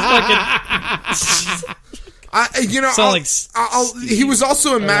was Fucking. I'll, like he was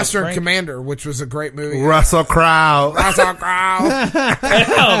also in Master and Frank. Commander, which was a great movie. Russell Crowe. Russell Crowe.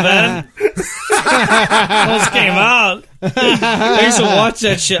 Hell, man. Those came out. I used to watch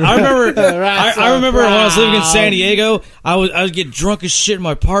that shit. I remember. I remember when I was living in San Diego. I would get drunk as shit in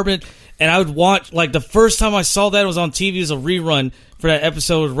my apartment, and I would watch. Like the first time I saw that it was on TV. It was a rerun for that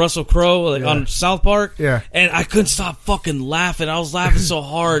episode with Russell Crowe, like on South Park. Yeah. And I couldn't stop fucking laughing. I was laughing so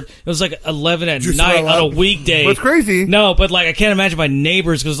hard. It was like 11 at you night throw on a up? weekday. What's crazy? No, but like I can't imagine my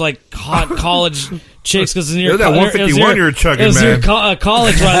neighbors because like hot college chicks because near It was that 151 you were chugging, it was near man.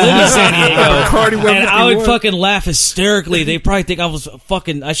 college when I lived in San Diego, Bacardi and I would 151. fucking laugh hysterically. They probably think I was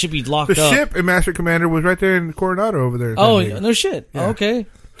fucking. I should be locked The up. ship in Master Commander was right there in Coronado over there. Oh no shit. Oh, okay,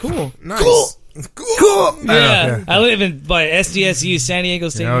 cool. Nice. Cool. Yeah. I live in by SDSU, San Diego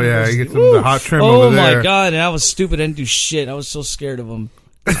State. Oh yeah, you University. get some of the hot trim Oh over there. my god! And I was stupid. I didn't do shit. I was so scared of them.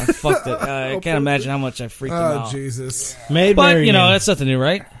 I fucked it. I can't imagine how much I freaked them Oh out. Jesus. Made But Mary you know Man. that's nothing new,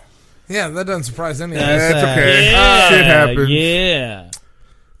 right? Yeah, that doesn't surprise anyone. That's That's, okay. Yeah, Shit happens. Yeah.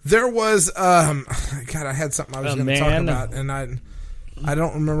 There was God, I had something I was A going to talk man. about, and I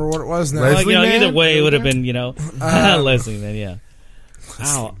don't remember what it was now. Leslie Like, you know, Man? either way, it would have been, you know, Leslie Man, yeah.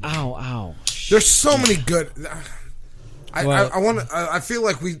 Ow, ow, ow. There's so many good. I feel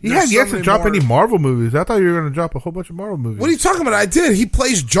like we. He hasn't dropped any Marvel movies. I thought you were going to drop a whole bunch of Marvel movies. What are you talking about? I did. He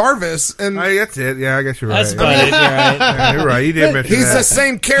plays Jarvis, and that's it. Yeah, I guess you're right. That's about it. You're right. Yeah, you're right. You did mention he's that. the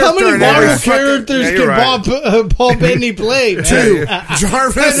same character. How many in Marvel every characters can Paul Bettany play? Man? Two.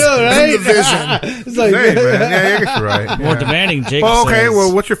 Jarvis and the Vision. It's like, man. Yeah, I guess you're right. More demanding, Jake. Well, okay.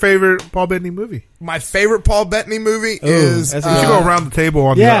 Well, what's your favorite Paul Bettany movie? My favorite Paul Bettany movie is. We should go around the table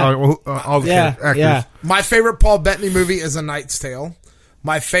on all the actors. Yeah. My favorite Paul Bettany movie is A Knight's Tale.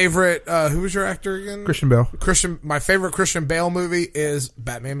 My favorite, who was your actor again? Christian Bale. My favorite Christian Bale movie is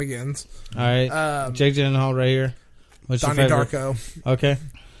Batman Begins. All right. Jake Gyllenhaal right here. What's Donnie your favorite? Darko. Okay.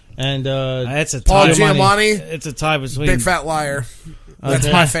 And it's a Paul tie. Giamatti. It's a tie between Big Fat Liar. That's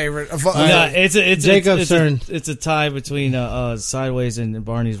my favorite. It's Jacob's turn. It's a tie between Sideways and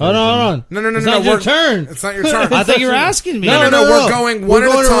Barney's. Hold on. No. It's not your turn. It's not your turn. I thought you were asking me. No. We're going one at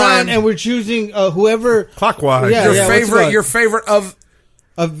a time, around and we're choosing whoever clockwise. Your favorite of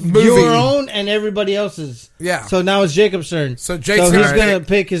movie. Your own and everybody else's. Yeah. So now it's Jacob's turn. So Jake's he's gonna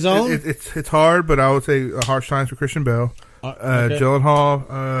pick his own. It's hard, but I would say Harsh Times for Christian Bale. Okay.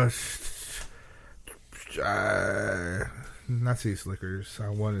 Gyllenhaal. Not Sea Slickers. I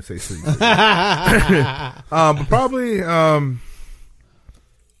wanted to say Sea Slickers. But probably, I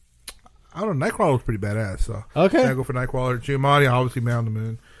don't know. Nightcrawler was pretty badass. So okay, I go for Nightcrawler. Giamatti, obviously, Man on the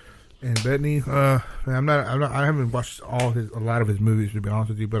Moon, and Bettany. I haven't watched a lot of his movies, to be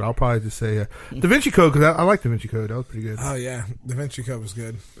honest with you. But I'll probably just say Da Vinci Code, because I like Da Vinci Code. That was pretty good. Oh yeah, Da Vinci Code was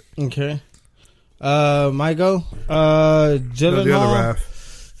good. Okay. My go. Gyllenhaal. The other Raph.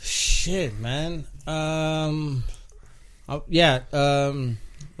 Shit, man.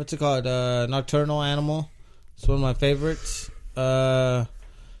 What's it called? Nocturnal Animal. It's one of my favorites. Giamatti.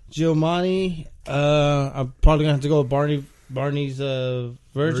 I'm probably gonna have to go with Barney's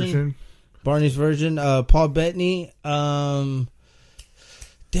Virgin. Barney's Virgin. Paul Bettany. Damn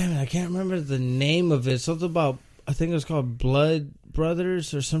it, I can't remember the name of it. Something about, I think it was called Blood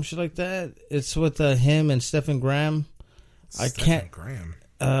Brothers or some shit like that. It's with him and Stephen Graham. Graham.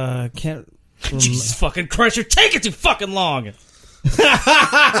 Can't. Jesus fucking Christ, you're taking too fucking long. That's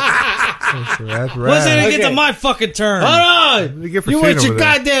right. When's it gonna get to my fucking turn? Hold on! You wait your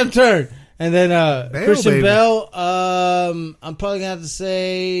goddamn turn. And then Christian Bale, I'm probably gonna have to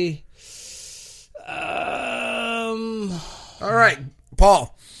say all right,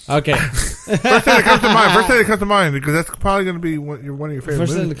 Paul. Okay. First thing that comes to mind, because that's probably going to be one of your favorite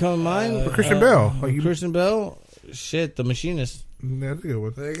First movies. thing to come to mind? For Christian Bale. Christian Bale? Shit, The Machinist. That's a good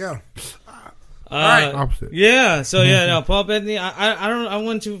one. There you go. All right. Opposite. Yeah, so Paul Bettany, I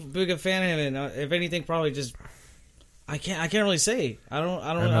wasn't too big a fan of him, and if anything, probably just I can't really say.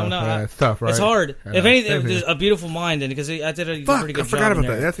 I'm not. It's tough, right? It's hard. If anything, there's A Beautiful Mind, and because I did a pretty good job. I forgot about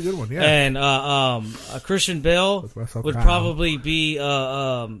that. That's a good one. Yeah. And Christian Bale would probably be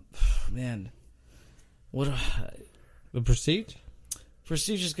man, what The Prestige?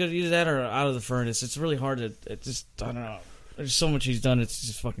 Prestige is good. Either that or Out of the Furnace. It's really hard to. It just I don't know. There's so much he's done. It's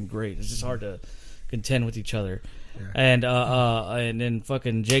just fucking great. It's just hard to contend with each other. Yeah. And then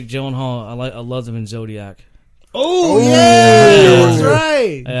fucking Jake Gyllenhaal. I love him in Zodiac. Oh yeah, that's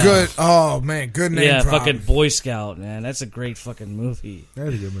right. Yeah. Good. Oh man, good name. Yeah, drop. fucking Boy Scout, man. That's a great fucking movie.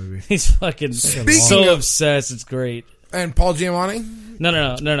 That's a good movie. He's fucking so obsessed. It's great. And Paul Giamatti? No.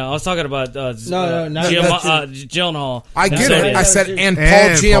 I was talking about Gyllenhaal. I get it. I said and Paul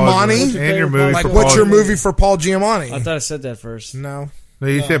Giamatti. And your movie. Like, what's your movie for Paul Giamatti? I thought I said that first. No,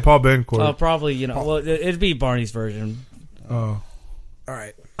 you said Paul Betancourt. Probably. Well, it'd be Barney's Version. Oh, all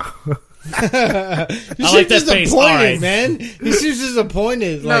right. I like that face. All right, man. He seems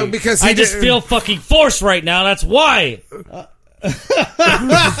disappointed. No, because I just feel fucking forced right now. That's why.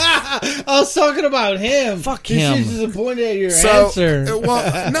 I was talking about him. Fuck he him. He seems disappointed at your answer.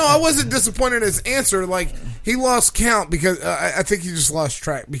 Well, no, I wasn't disappointed in his answer. Like, he lost count because I think he just lost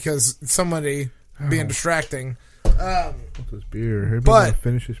track because somebody being distracting. What's this beer? But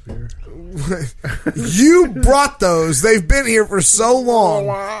finish this beer. You brought those. They've been here for so long. Oh,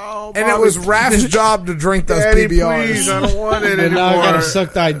 wow, and it was Raph's job to drink those Daddy, PBRs. Please, I don't want it anymore. Now I gotta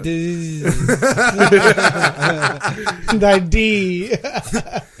suck that D. That D.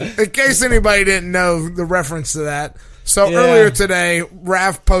 In case anybody didn't know the reference to that. So earlier today,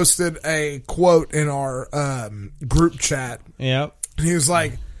 Raph posted a quote in our group chat. Yep. He was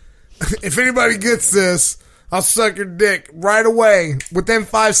like, if anybody gets this, I'll suck your dick right away. Within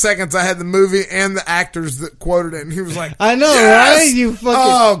 5 seconds, I had the movie and the actors that quoted it. And he was like, I know, yes! right? You fucking...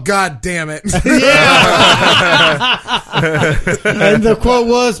 Oh, God damn it. Yeah. And the quote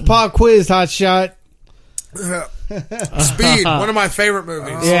was, pop quiz, hot shot. Speed, one of my favorite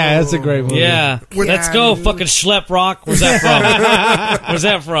movies. Yeah, that's a great movie. Yeah. Let's go, fucking Schlep Rock. Where's that from? Where's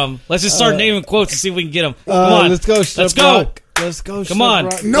that from? Let's just start naming quotes and see if we can get them. Come on. Let's go, Schlep Let's go. Rock. Let's go, Come on.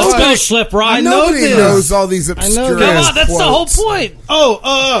 Rock. Let's go, Schlep Rock. Nobody knows all these obscure Come on, that's the whole point.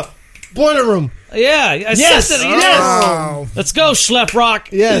 Boiler Room. Yeah, Yes. Oh. Let's go, Schlep Rock.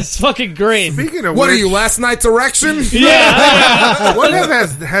 Yes. It's fucking great. Speaking of What which, are you, last night's erection? Yeah. what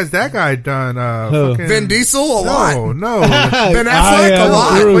has that guy done? Fucking, Vin Diesel? A lot. No. Ben Affleck? A He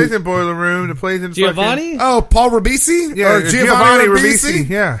lot. plays in Boiler Room. He plays in Giovanni? Oh, Paul Ribisi? Yeah, Or Giovanni Ribisi?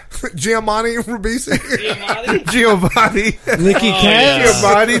 Yeah, Giovanni Ribisi? Giovanni? Giovanni. Nicky Cats.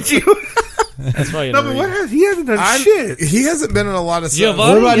 Giovanni. That's probably No, but he hasn't done shit. He hasn't been in a lot of stuff. Giovanni?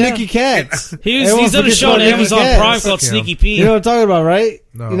 What about Yeah. Nicky Cats? He's done a show on Amazon Prime called Yeah. Sneaky Pete. You know what I'm talking about, right?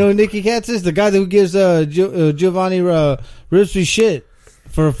 No. You know who Nicky Cats is? The guy who gives Giovanni Ribisi shit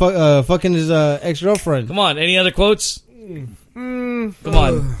for fucking his ex-girlfriend. Come on, any other quotes? Come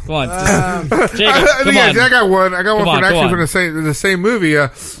on. Jacob, come Yeah, on. I got one. I got one Come on, from actually come from the same movie.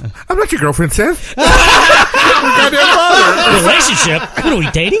 I'm not your girlfriend, Seth. Goddamn father. Relationship? What are we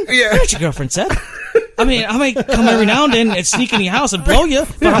dating? Yeah. I'm not your girlfriend, Seth. I mean, I might come every now and then and sneak in your house and blow you,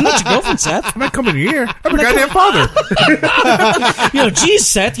 but I'm not your girlfriend, Seth. I'm not coming here. I'm a goddamn father. You know, geez,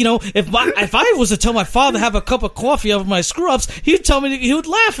 Seth, you know, if I was to tell my father to have a cup of coffee over my screw-ups, he'd tell me, he would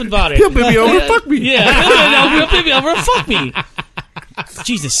laugh about it. He'll bid me over and fuck me. Yeah, he'll bid me over and fuck me.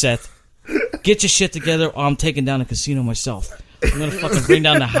 Jesus, Seth. Get your shit together or I'm taking down a casino myself. I'm gonna fucking bring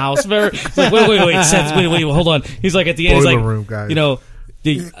down the house. It's like, wait, Seth, wait, hold on. He's like, at the end, he's Boiler like, room, guys. you know,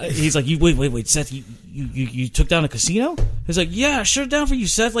 he's like, wait, Seth, you took down a casino? He's like, yeah, sure, down for you,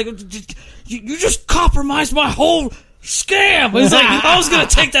 Seth. Like, you just compromised my whole scam. He's like, I was gonna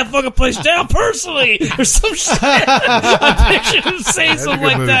take that fucking place down personally, or some shit. I pictured him saying That's a something good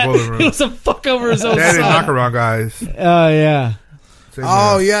like movie, that. Boiler Room. He was a fuck over his own That is son. knock around, guys. Yeah.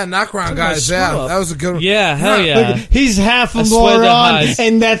 Oh, yeah, Knock Around Guys. screw Yeah, up. that was a good one. Yeah, hell yeah. He's half a I swear to moron, highs.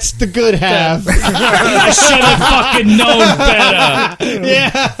 and that's the good half. I should have fucking known better.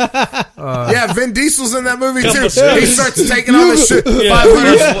 Yeah, Vin Diesel's in that movie, too. He starts taking all this shit.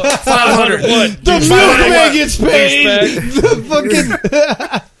 500. The milkman gets paid. The fucking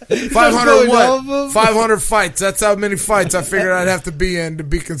 500 going what? 500 fights. That's how many fights I figured I'd have to be in to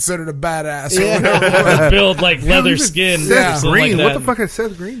be considered a badass. Or whatever. Build like leather skin. Seth Yeah. Green. Like What that. the fuck has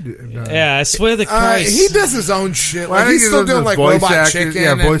Seth Green done? Yeah, I swear to Christ. He does his own shit. Well, I Like, think he's still doing does like voice Robot acting,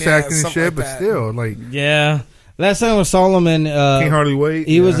 Chicken. voice acting and stuff shit, like but that. still, like, Yeah. Last time I saw him in, can't hardly wait.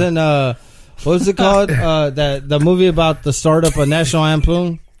 he was in what was it called? The movie about the startup of National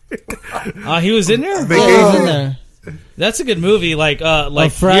Lampoon. He was in there? He was in Vacation. there. That's a good movie. Like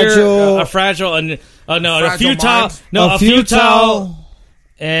Fragile- a fragile, and a Fragile futile, Mind. a futile,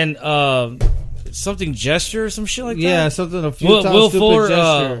 and something gesture or some shit like that. Yeah, something a futile, stupid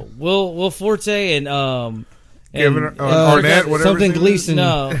gesture. Will Forte and Kevin Arnett, whatever. something his name is. Gleason.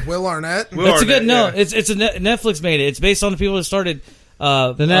 no, Will Arnett. Will it's a good Arnett, yeah. It's a Netflix made it. It's based on the people that started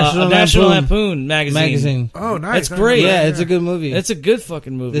The National National Lampoon Lampoon magazine. Oh, nice. It's great. Yeah, it's a good movie. It's a good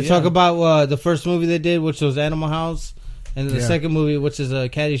fucking movie. They talk about the first movie they did, which was Animal House, and the Yeah. second movie, which is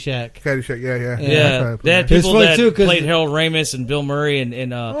Caddyshack. Caddyshack, yeah. Yeah, they had It's people funny, that too, 'cause- played Harold Ramis and Bill Murray and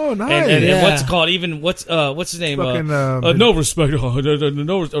Oh, nice. and Yeah. what's it called? Even what's his name? Fucking, no respect.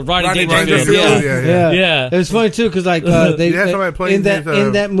 Rodney Rodney Dangerfield. Dangerfield. Yeah. Yeah. It was funny too because like they Yeah, somebody played in that his,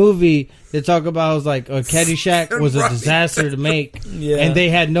 in that movie they talk about it was like Caddyshack was a Right. disaster to make, Yeah. and they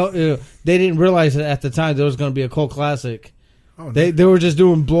had no they didn't realize that at the time there was going to be a cult classic. Oh, They were just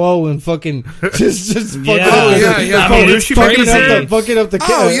doing blow and fucking just fucking Yeah. Oh, yeah. I mean, it's fucking crazy. fucking up the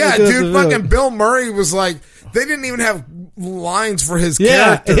Oh, yeah, fucking up dude. the Fucking film. Bill Murray was like, they didn't even have lines for his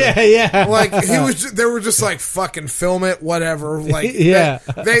yeah, character. yeah. Like he was, they were just like fucking film it, whatever. Like Yeah.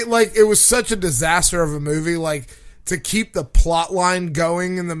 they like it was such a disaster of a movie. Like to keep the plot line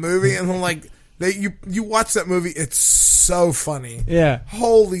going in the movie, and then like you watch that movie, it's so funny. Yeah.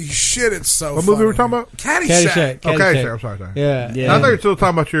 Holy shit, it's so. What funny. movie were we talking about? Caddyshack. Okay, I'm sorry. Yeah. Yeah. I thought you were still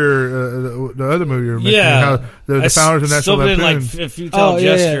talking about your the other movie you were mentioning. Yeah. How the founders of National Still been Lampoon. like futile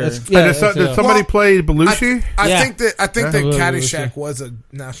gesture. Did somebody play Belushi? I Yeah. think that Yeah. Caddyshack was a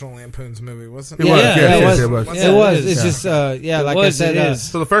National Lampoon's movie, wasn't it? It was, Yeah, yes, it it was. was. Yeah, It was. it is. It's just like was, I said, it is.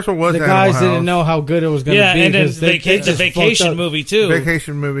 So the first one was the Animal guys House. didn't know how good it was going to Yeah, be. and then 'cause they the just fucked vacation up. movie too.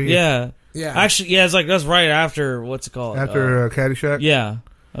 Vacation movie. Yeah. Yeah. Actually, yeah, it's like that's right after what's it called? After Caddyshack. Yeah,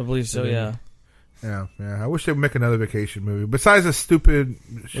 I believe so. Yeah. Yeah. I wish they'd make another vacation movie besides a stupid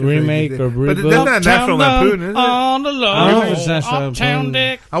shit Remake they did. or But reboot. that's not National Lampoon, is it? On the I don't know if it's low, National Uptown Lampoon.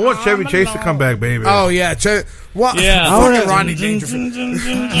 Dick. I want Chevy Chase to come back, baby. Oh yeah, well, Yeah. fucking Rodney Dangerfield.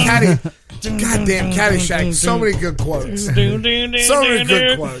 Goddamn Caddyshack. So many good quotes. So many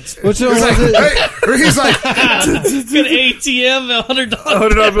good quotes. He's like, good ATM,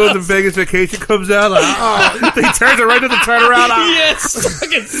 $100 bills in Vegas Vacation comes out. He turns it right to the turnaround. Yes,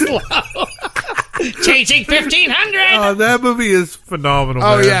 fucking slow. Chasing 1,500. Oh, that movie is phenomenal.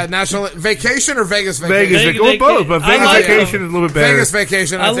 Oh man. yeah, National Vacation or Vegas Vacation? Vegas, both, but Vegas Vacation is a little bit better. Vegas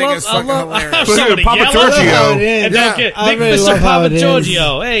Vacation, I think is fucking hilarious. Papa Giorgio. And Nick, Mr. Papa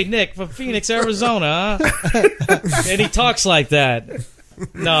Giorgio. Hey, Nick from Phoenix, Arizona. Huh? And he talks like that.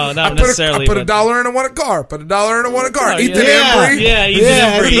 No, not necessarily. I put $1 in and won a car. Put $1 in and won a car. Eat the damn brie. Yeah, eat the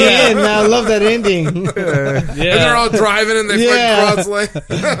damn brie. I love that ending. And they're all driving and they fucking cross-lane.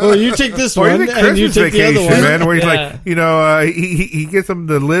 Well, you take this Or one and you take the other one. Man, where he's like, he gets him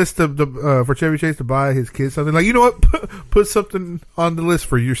the list of the for Chevy Chase to buy his kids something. Like, you know what? Put something on the list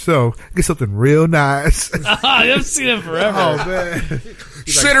for yourself. Get something real nice. I haven't seen him forever. Oh man.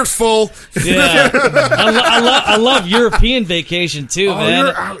 Shitter's full. Yeah, I love European Vacation too, man.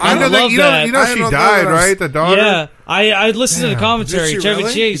 I know that. You know she died, right? The daughter. Yeah, I listened to the commentary. Chevy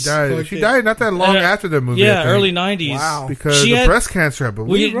Chase. She died not that long after the movie. Yeah, early 90s. Wow. Because she had breast cancer, I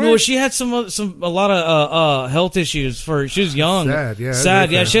believe. Well, she had a lot of health issues. She was young. Sad.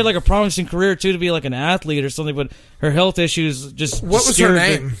 Yeah, she had like a promising career too to be like an athlete or something, but her health issues just. What was her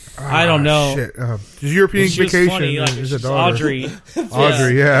name? I don't know. Shit. European Vacation. Funny, like, is a daughter. Audrey.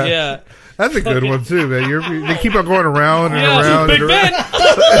 Audrey, yeah. Yeah. That's a good one too, man. They keep on going around and around. Big Ben.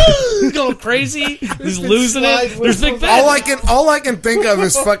 He's going crazy. He's losing it. There's Big Ben. All I can think of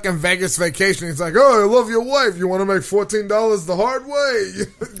is fucking Vegas Vacation. He's like, oh, I love your wife. You want to make $14 the hard way?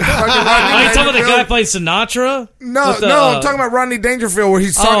 Are you talking about the guy playing Sinatra? No, I'm talking about Rodney Dangerfield, where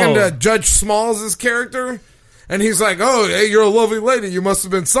he's talking to Judge Smalls' character. And he's like, oh, hey, you're a lovely lady. You must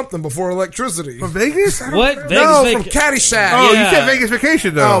have been something before electricity. From Vegas? What? No, from Caddyshack. Oh, you said Vegas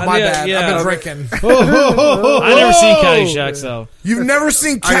Vacation, though. Oh, my bad. I've been drinking. I've never seen Caddyshack, though. You've never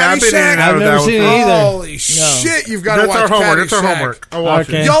seen Caddyshack? I've never seen it either. Holy shit, you've got to watch Caddyshack. That's our homework. I'll watch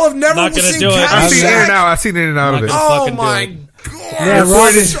it. Y'all have never seen Caddyshack? I've seen in and out of it. Oh, my God. Yeah,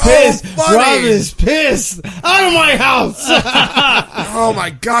 Rob is pissed. Rob is pissed. Out of my house. Oh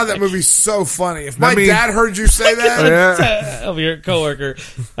my God, that movie's so funny. If my dad heard you say that, of your coworker,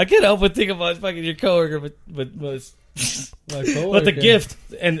 I can't help but think about fucking your coworker, but the gift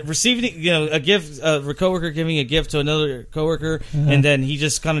and receiving, a gift, a coworker giving a gift to another coworker, and then he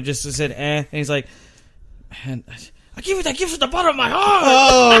just kind of just said, and he's like, man, I give you that gift from the bottom of my heart.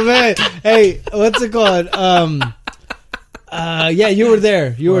 Oh man, hey, what's it called? Yeah, you were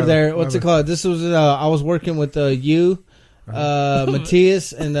there. What's it called? This was I was working with you,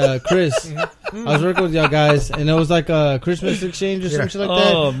 Matthias, and Chris. I was working with y'all guys, and it was like a Christmas exchange or something like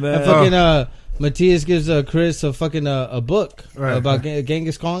that. Oh man! And fucking Matthias gives Chris a fucking a book about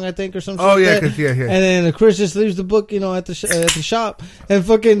Genghis Khan, I think, or something. Oh like yeah, that. yeah. And then Chris just leaves the book, at the shop, and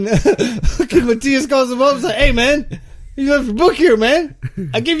fucking Matthias calls him up and says, "Hey man, you left your book here, man.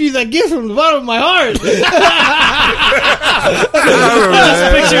 I give you that gift from the bottom of my heart." I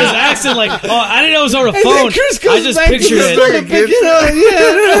just picture his accent like, I didn't know it was over the phone. I just pictured it.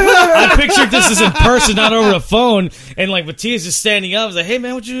 I pictured this as in person, not over the phone. And like Matthias is standing up. He's like, hey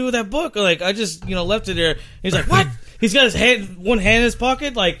man, what'd you do with that book? Like, I just, left it there. He's like, what? He's got one hand in his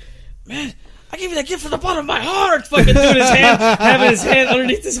pocket. Like, man, I gave you that gift from the bottom of my heart. Fucking doing his hand, having his hand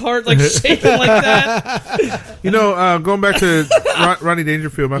underneath his heart, like shaking like that. Going back to Rodney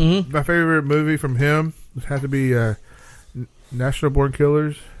Dangerfield, my favorite movie from him had to be National Born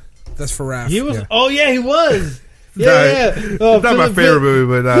Killers. That's for Raph. He was. Yeah. Oh yeah, he was. Yeah. It's not my favorite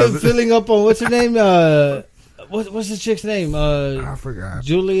movie, but filling up on what's her name? What's the chick's name? I forgot.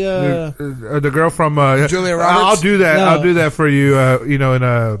 Julia. The girl from Julia Roberts. I'll do that. No. I'll do that for you.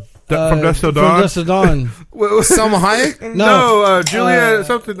 From Dusk Till Dawn. From Dusk Till Dawn. Salma Hayek? No, Julia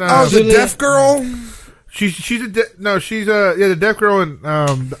something. The deaf girl. She's the deaf girl in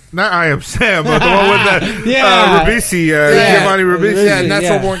not I Am Sam, but the one with that Ribisi, Giovanni Ribisi. Yeah,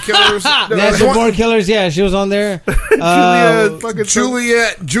 Natural Born Killers. Natural Born Killers. Yeah, she was on there.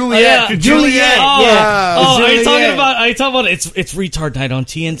 Juliet. Yeah. Are you talking about? It's retard night on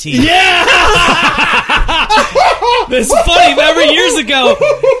TNT. Yeah. It's funny. Remember years ago?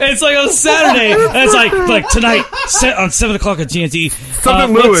 It's like on Saturday, and it's like tonight on 7 o'clock on TNT.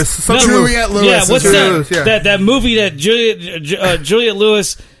 Juliet Lewis. Yeah, what's that? That movie that Juliet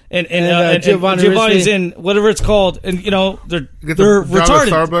Lewis and Giovanni's in, whatever it's called, and they're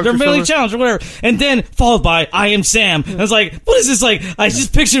retarded, they're mentally challenged or whatever, and then followed by I Am Sam. And I was like, what is this like? I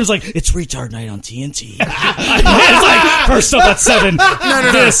just pictured it was like, it's retard night on TNT. It's like first up at 7,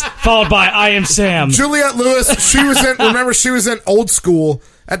 followed by I Am Sam. Juliet Lewis, she was in Old School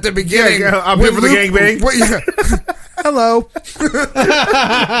at the beginning. Yeah, I'm here for the gangbang. Hello.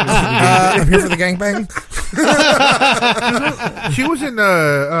 I'm here for the gangbang. She was in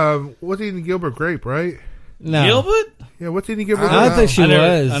What's Eating Gilbert Grape, right? No. Gilbert? Yeah, What's Eating Gilbert Grape? I don't think she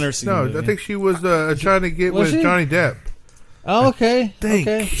was. I think she was trying to get with Johnny Depp. Oh, okay. I think.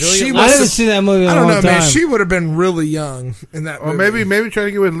 Okay. I haven't seen that movie in a long time. Man. She would have been really young in that movie. Or maybe trying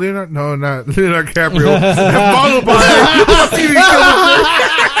to get with Leonardo. No, not Leonardo DiCaprio. Followed by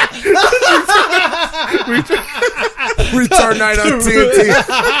Retard Night on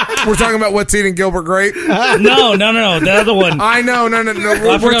TNT. We're talking about What's Eating Gilbert Grape. No. The other one. I know. No. I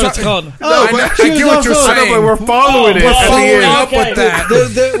forgot what it's called. I get what you're saying. But we're following it. We're following up with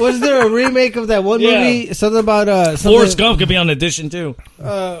that. Was there a remake of that one movie? Something about Forrest Gump could be on Edition too.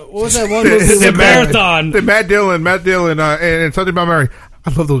 What was that one movie? The marathon. Matt Dillon, and something about Mary. I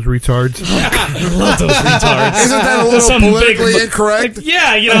love those retards. I love those retards. Isn't that a little politically incorrect?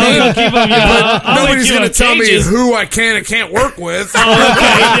 Yeah, I'll keep them. Nobody's going to tell me who I can and can't work with. Oh,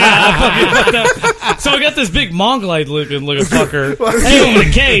 okay, yeah. So we got this big mongolite looking fucker. Hang him in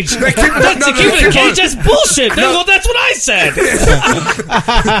a cage. To keep him in a cage, that's bullshit. Well, that's what I said.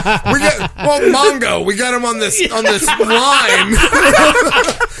 Mongo. We got him on this line.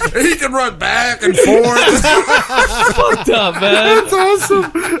 He can run back and forth. Fucked up, man. That's awesome.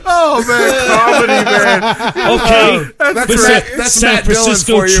 Oh man, comedy, man. Okay, that's Matt Dillon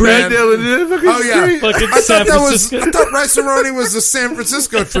for you, man. Oh yeah, I thought Rice-A-Roni was the San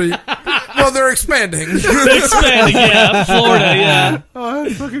Francisco treat. Well, they're expanding. Yeah, Florida, yeah. Oh,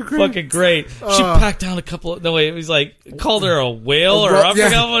 that's fucking great. Fucking great. She packed down a couple of. No wait, it was like called her a whale or I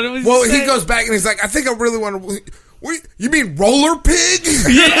forgot what it was. Well, he goes back and he's like, I think I really want to. What, you mean roller pig?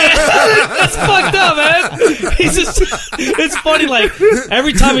 Yeah, that's fucked up, man. He's just, it's funny, like,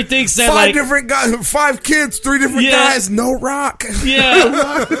 every time he thinks that, five different guys, 5 kids, 3 different guys, no rock.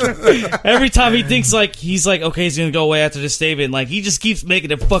 Yeah. Every time he thinks, like, he's like, okay, he's gonna go away after this statement, like, he just keeps making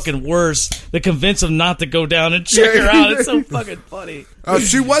it fucking worse to convince him not to go down and check her out. It's so fucking funny. Oh,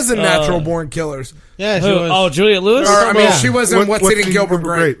 she was in Natural Born Killers. Yeah, she was. Oh, Juliette Lewis? She was in What's Eating Gilbert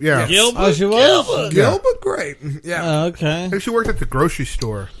Grape. Yeah. Gilbert? Oh, she was? Gilbert Grape. Yeah. Okay. I think she worked at the grocery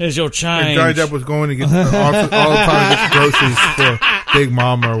store. There's your change. And Johnny Depp was going to get all the time to get groceries for Big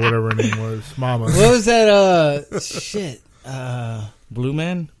Mama or whatever her name was. Mama. What was that? Shit. Blue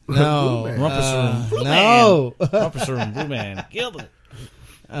Man? No. Rumpus Room. Blue No. Man. Rumpus Room. Blue Man. Gilbert.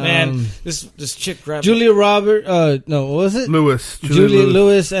 Man, this chick grabbed Julia Robert. No, what was it? Lewis. Julia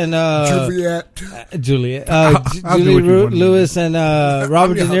Lewis and Juliet Lewis and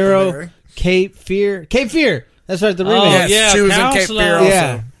Robert De Niro. Cape Fear. That's right. The remake. Yes, yeah, she was in Cape Fear also.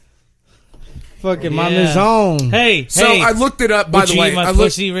 Yeah. Fucking my maison. Hey, so I looked it up. By the way, my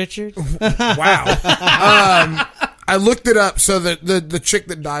pussy, Richard. Wow. I looked it up. So the chick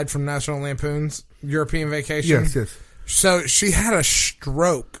that died from National Lampoon's European Vacation. Yes. So she had a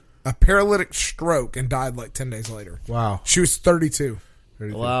stroke, a paralytic stroke, and died like 10 days later. Wow. She was 32.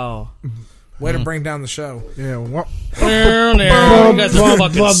 Wow. Way to bring down the show. Yeah. You guys are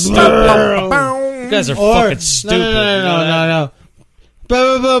fucking stupid. You guys are fucking stupid. No.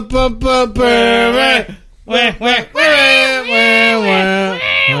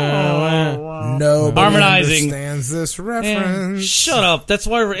 Nobody harmonizing understands this reference. Shut up. That's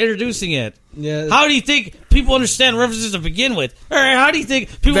why we're introducing it. Yeah. How do you think people understand references to begin with? Or how do you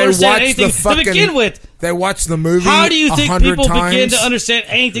think people understand anything to begin with? They watch the movie. How do you think people begin to times? understand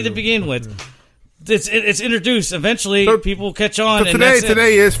anything to begin with? It's introduced. Eventually, people catch on. So and that's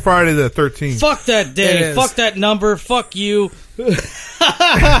today is Friday the 13th. Fuck that day. Fuck that number. Fuck you.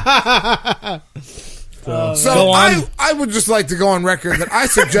 So I would just like to go on record that I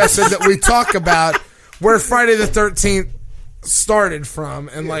suggested that we talk about where Friday the 13th started from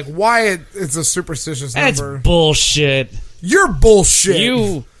and like why it's a superstitious number. That's bullshit. You're bullshit.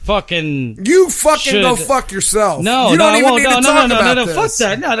 You fucking should go fuck yourself. No, you don't I even won't. need to talk about no. this. Fuck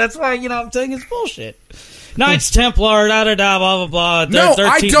that. No, that's why I'm saying it's bullshit. Knights Templar, blah blah blah. No,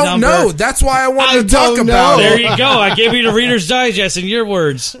 I don't know. That's why I wanted to talk about it. There you go. I gave you the Reader's Digest in your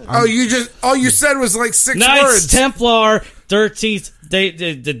words. All you said was like 6 Knights words. Templar, 13th. They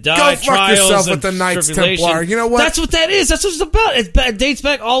die go fuck trials yourself and with the Knights tribulation. Templar. You know what? That's what that is. That's what it's about. It dates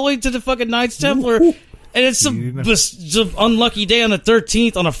back all the way to the fucking Knights Templar, and it's some unlucky day on the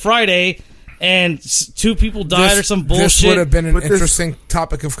 13th on a Friday. And 2 people died or some bullshit. This would have been an interesting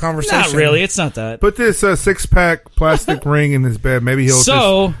topic of conversation. Not really. It's not that. Put this 6-pack plastic ring in his bed. Maybe he'll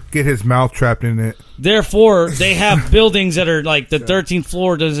just get his mouth trapped in it. Therefore, they have buildings that are like the 13th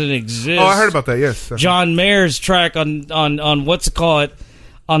floor doesn't exist. Oh, I heard about that. Yes. John Mayer's track on what's it called?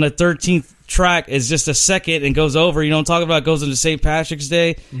 on the 13th track is just a second and goes over. You know what I'm talking about? It goes into St. Patrick's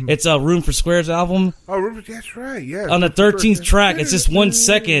Day. Mm-hmm. It's a Room for Squares album. Oh, that's right. Yeah. On the 13th track, it's just 1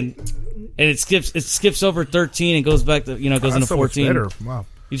 second, and it skips over 13 and goes back to goes into 14. Better. Wow.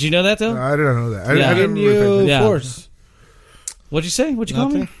 Did you know that though? No, I didn't know that. I didn't really force. What'd you say? What'd you call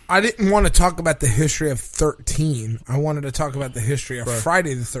me? I didn't want to talk about the history of 13. I wanted to talk about the history of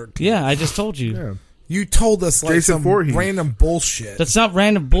Friday the 13th. Yeah, I just told you. Yeah. You told us like Jason some Voorhees. random bullshit. That's not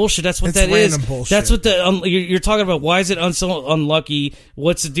random bullshit. That's what that is. Bullshit. That's what you're talking about. Why is it so unlucky?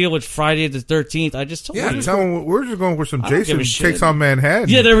 What's the deal with Friday the 13th? I just told you. We're just going for some Jason takes on Manhattan.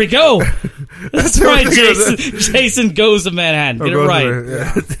 Yeah, there we go. That's right, Jason. Jason goes to Manhattan. Get it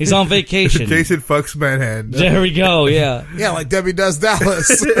right. He's on vacation. Jason fucks Manhattan. There we go. Yeah. Yeah, like Debbie does Dallas.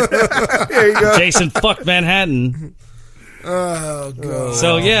 There you go. Jason fucked Manhattan. Oh god.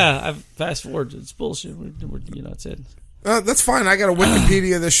 So yeah, I fast forward. It's bullshit. That's it. That's fine. I got to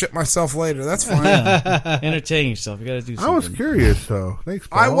Wikipedia this shit myself later. That's fine. Yeah. Entertain yourself. You got to do something. I was curious though. Thanks,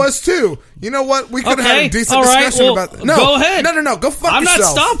 Paul. I was too. You know what? We could have had a decent discussion about that. No, go ahead. No. Go fuck yourself. I'm not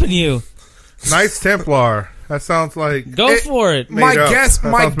stopping you. Knights Templar. That sounds like for it. My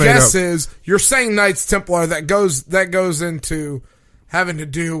guess is you're saying Knights Templar. That goes into having to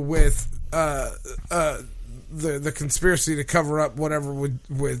do with the conspiracy to cover up whatever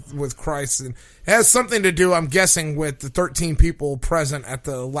with Christ, and it has something to do, I'm guessing, with the 13 people present at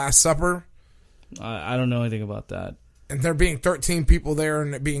the Last Supper. I don't know anything about that. And there being 13 people there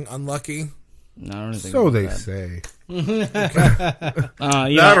and it being unlucky. No, I don't think so. They that. say. I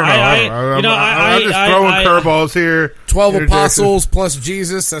don't know. I'm just throwing curveballs here. 12 apostles plus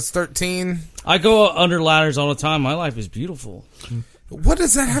Jesus. That's 13. I go under ladders all the time. My life is beautiful. What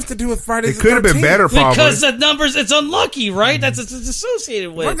does that have to do with Friday the 13th? It could have been better, probably. Because the numbers, it's unlucky, right? That's what it's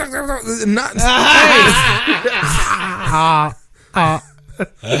associated with.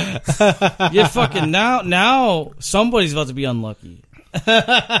 You're fucking now somebody's about to be unlucky.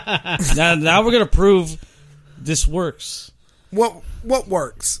 now we're gonna prove this works. What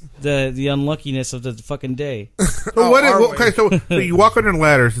works? The unluckiness of the fucking day. So you walk under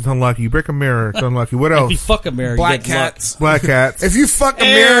ladders, it's unlucky. You break a mirror, it's unlucky. What else? If you fuck a mirror, Black you get cats. Luck. Black cats. If you fuck a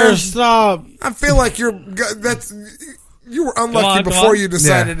mirror, stop. I feel like you were unlucky before you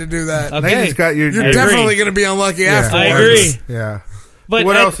decided to do that. Okay. You're definitely going to be unlucky afterwards. I agree. Yeah. But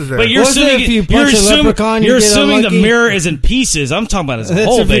what else is there? But you're assuming the mirror is in pieces. I'm talking about as a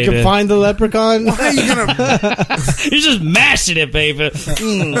whole, if baby. you can find the leprechaun. Why are you gonna? You're just mashing it, baby.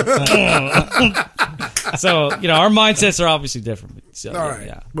 So our mindsets are obviously different. So, all right.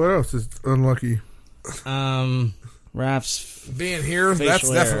 Yeah. What else is unlucky? Raph's being here. That's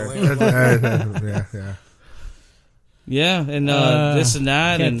hair. definitely. Yeah. Yeah, and this and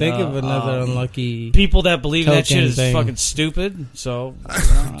that. Can't and think of another unlucky people that believe that shit is thing. fucking stupid. So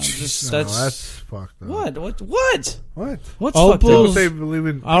that's fucked up. What? What's fucked up? They believe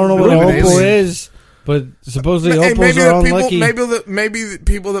in. I don't know what opal is, but supposedly opals are unlucky. Maybe the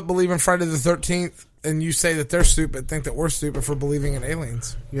people that believe in Friday the 13th and you say that they're stupid think that we're stupid for believing in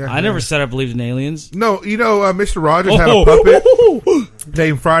aliens. Yeah, I never said I believed in aliens. No, Mr. Rogers had a puppet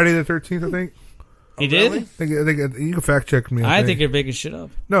named Friday the 13th, I think. He did? I think you can fact check me. I think you're making shit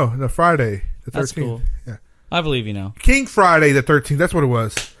up. No, Friday the 13th. That's cool. Yeah. I believe you now. King Friday the 13th. That's what it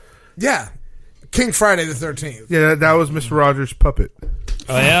was. Yeah. King Friday the 13th. Yeah, that was Mr. Rogers' puppet.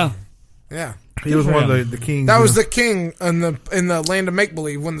 Oh, yeah? Yeah. He was one of the kings. That was the king in the land of make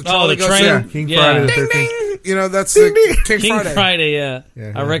believe when the trolley goes train. Yeah, King Friday the 13th. Ding, ding. That's the King Friday. Yeah.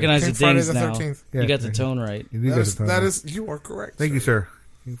 I recognize King the Friday dings the now. 13th. You got the tone right. You are correct. Thank you, sir.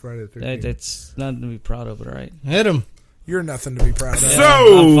 King Friday the 13th. That's nothing to be proud of, but all right. Hit him. You're nothing to be proud of.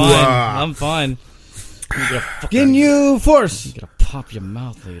 I'm fine. Getting you force. You're gonna pop your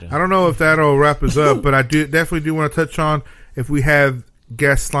mouth later. I don't know if that'll wrap us up, but I definitely do want to touch on if we have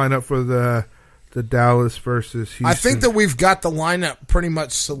guests lined up for the Dallas versus Houston. I think that we've got the lineup pretty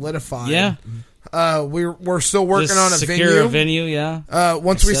much solidified. Yeah. We're still working on a venue. Yeah.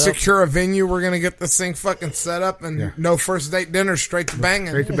 Once we secure a venue, we're gonna get this thing fucking set up and no first date dinner, straight to banging.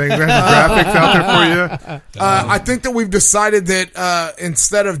 Straight to banging. Graphics out there for you. I think that we've decided that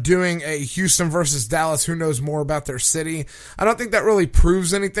instead of doing a Houston versus Dallas, who knows more about their city, I don't think that really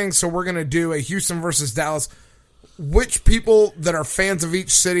proves anything. So we're gonna do a Houston versus Dallas. Which people that are fans of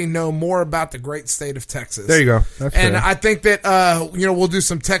each city know more about the great state of Texas? There you go. That's and fair. I think that we'll do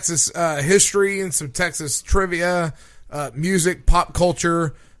some Texas history and some Texas trivia, music, pop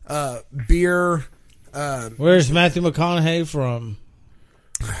culture, beer. Where's Matthew McConaughey from?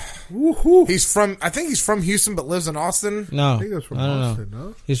 I think he's from Houston, but lives in Austin. No, I think that's from I don't Austin. know.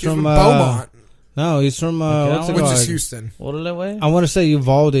 No? He's from Beaumont. No, he's from what's it Which called? is Houston. Orale? I want to say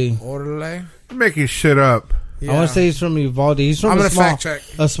Uvalde. Orale. You're making shit up. Yeah. I want to say he's from Uvalde. He's from I'm a gonna small, fact check.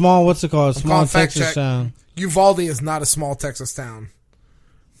 a small. What's it called? A small fact Texas check. town. Uvalde is not a small Texas town.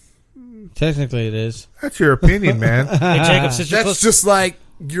 Technically, it is. That's your opinion, man. Hey, Jacob, since you're That's close, just like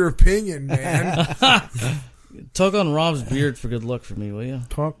your opinion, man. tug on Rob's beard for good luck for me, will you?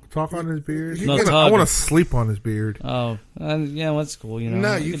 Talk on his beard. No, I tug. want to sleep on his beard. Oh, yeah, well, that's cool. You know,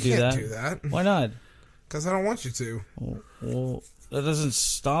 No, you you could can't do that. do that. Why not? Because I don't want you to. Well, that doesn't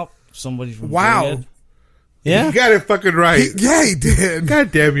stop somebody from Wow. doing it. Yeah. You got it fucking right. He did.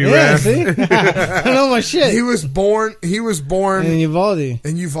 God damn you, Yeah. Raph. See, I know my shit. He was born in Uvalde.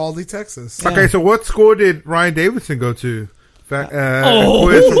 in Uvalde, Texas. Okay, so what school did Ryan Davidson go to? Quiz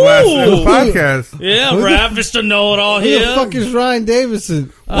from last podcast. Yeah, Raph, Mr. Know-It-All Who here. the fuck is Ryan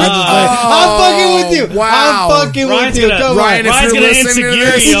Davidson? I'm Oh, fucking with you. wow. I'm fucking Ryan's with you. gonna- Come Ryan, on. if Ryan's you're gonna listening to insecure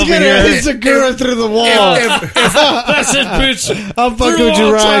this, you He's over gonna here. insecure through the wall. That's it, bitch. I'm fucking with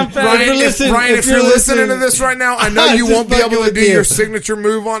you, Ryan. Ryan, if you're listening to this right now, I know I'm you just won't be fucking able to with do you. your signature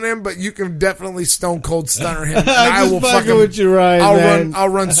move on him, but you can definitely stone cold stunner him. And I I'm will just fucking fucking with you, Ryan. man. I'll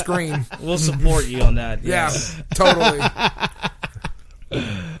run screen. We'll support you on that. Yeah, totally.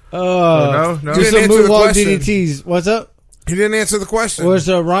 No. You Do didn't some answer the moonwalk question. DDTs. What's up? He didn't answer the question. Where's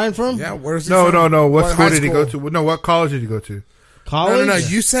Ryan from? Yeah, where's he No. from? What school high did he go school? to? No, what college did he go to? College? No.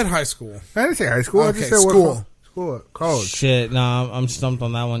 You said high school. I didn't say high school. I Okay, just said school. College. Shit, nah, I'm stumped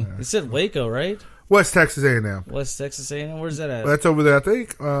on that one. You said Waco, right? West Texas A&M. West Texas A&M. Where's that at? That's over there. I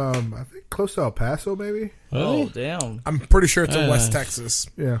think close to El Paso, maybe. Oh, damn. I'm pretty sure it's in West Texas.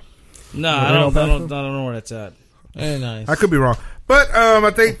 Yeah, No, I don't know where that's at. Very nice. I could be wrong, but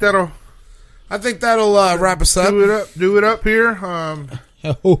I think that'll wrap us up. do it up here.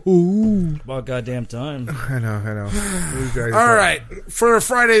 About goddamn time. I know. All right, for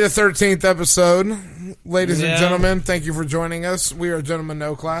Friday the 13th episode, ladies and Yeah. gentlemen, thank you for joining us. We are Gentlemen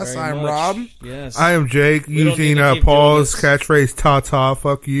No Class. Very I'm much. Rob. Yes. I am Jake, We don't need using to keep Paul's doing catchphrase "Ta-ta,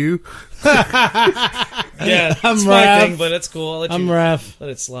 fuck you." Yeah, I'm it's my Raph. thing, but it's cool. I'm Raph. Let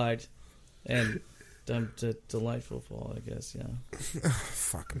it slide. And delightful Paul, I guess, yeah.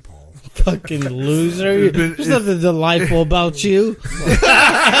 Fucking Paul. Fucking loser. There's nothing delightful about you. Fucking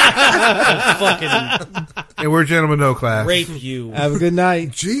And we're Gentlemen No Class. rape you. Have a good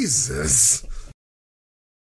night. Jesus.